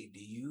 hey, do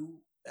you,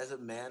 as a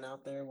man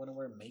out there, want to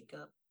wear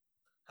makeup?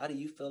 How do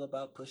you feel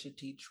about Pusha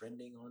T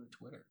trending on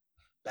Twitter?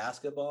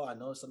 Basketball, I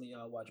know some of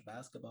y'all watch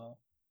basketball.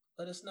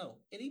 Let us know.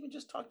 And even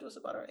just talk to us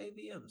about our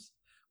AVMs.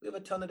 We have a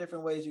ton of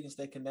different ways you can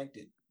stay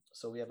connected.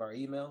 So we have our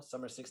email,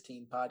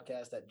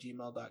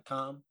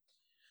 summer16podcast@gmail.com.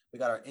 We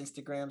got our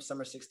Instagram,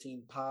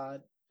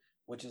 summer16pod,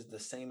 which is the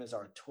same as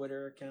our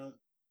Twitter account.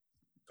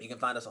 You can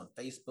find us on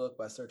Facebook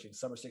by searching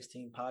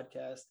Summer16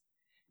 Podcast.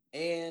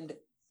 And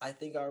I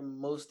think our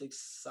most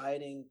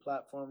exciting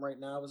platform right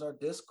now is our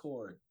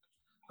Discord.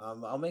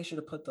 I'll make sure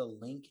to put the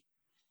link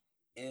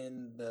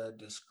in the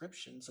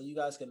description so you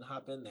guys can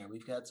hop in there.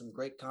 We've had some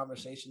great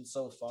conversations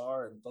so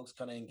far and folks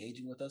kind of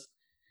engaging with us.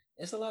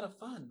 It's a lot of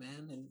fun,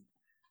 man. And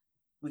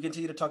we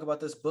continue to talk about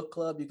this book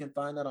club. You can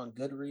find that on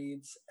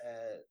Goodreads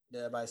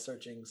by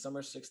searching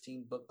Summer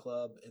 16 Book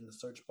Club in the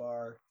search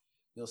bar.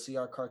 You'll see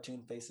our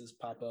cartoon faces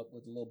pop up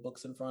with little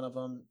books in front of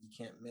them. You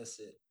can't miss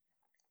it.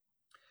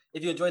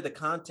 If you enjoyed the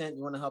content,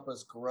 you want to help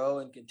us grow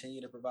and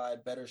continue to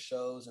provide better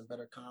shows and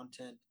better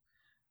content,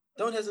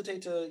 don't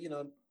hesitate to,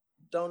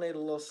 donate a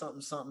little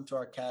something to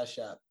our Cash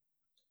App.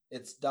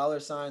 It's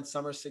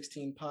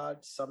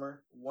 $Summer16Pod,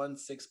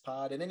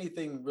 Summer16Pod, and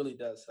anything really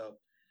does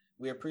help.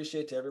 We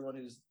appreciate to everyone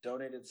who's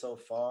donated so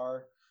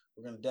far.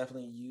 We're going to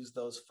definitely use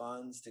those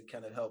funds to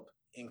kind of help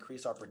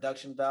increase our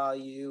production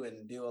value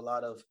and do a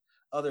lot of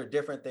other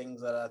different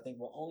things that I think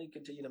will only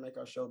continue to make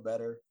our show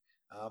better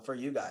for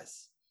you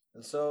guys.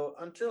 And so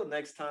until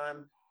next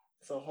time,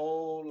 it's a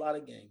whole lot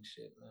of gang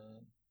shit,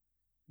 man.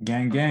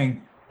 Gang.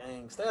 Gang.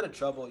 Stay out of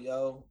trouble,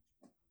 yo.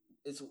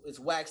 It's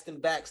waxed and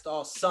waxed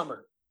all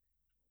summer.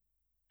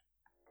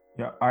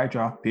 Yeah. All right,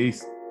 y'all.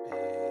 Peace.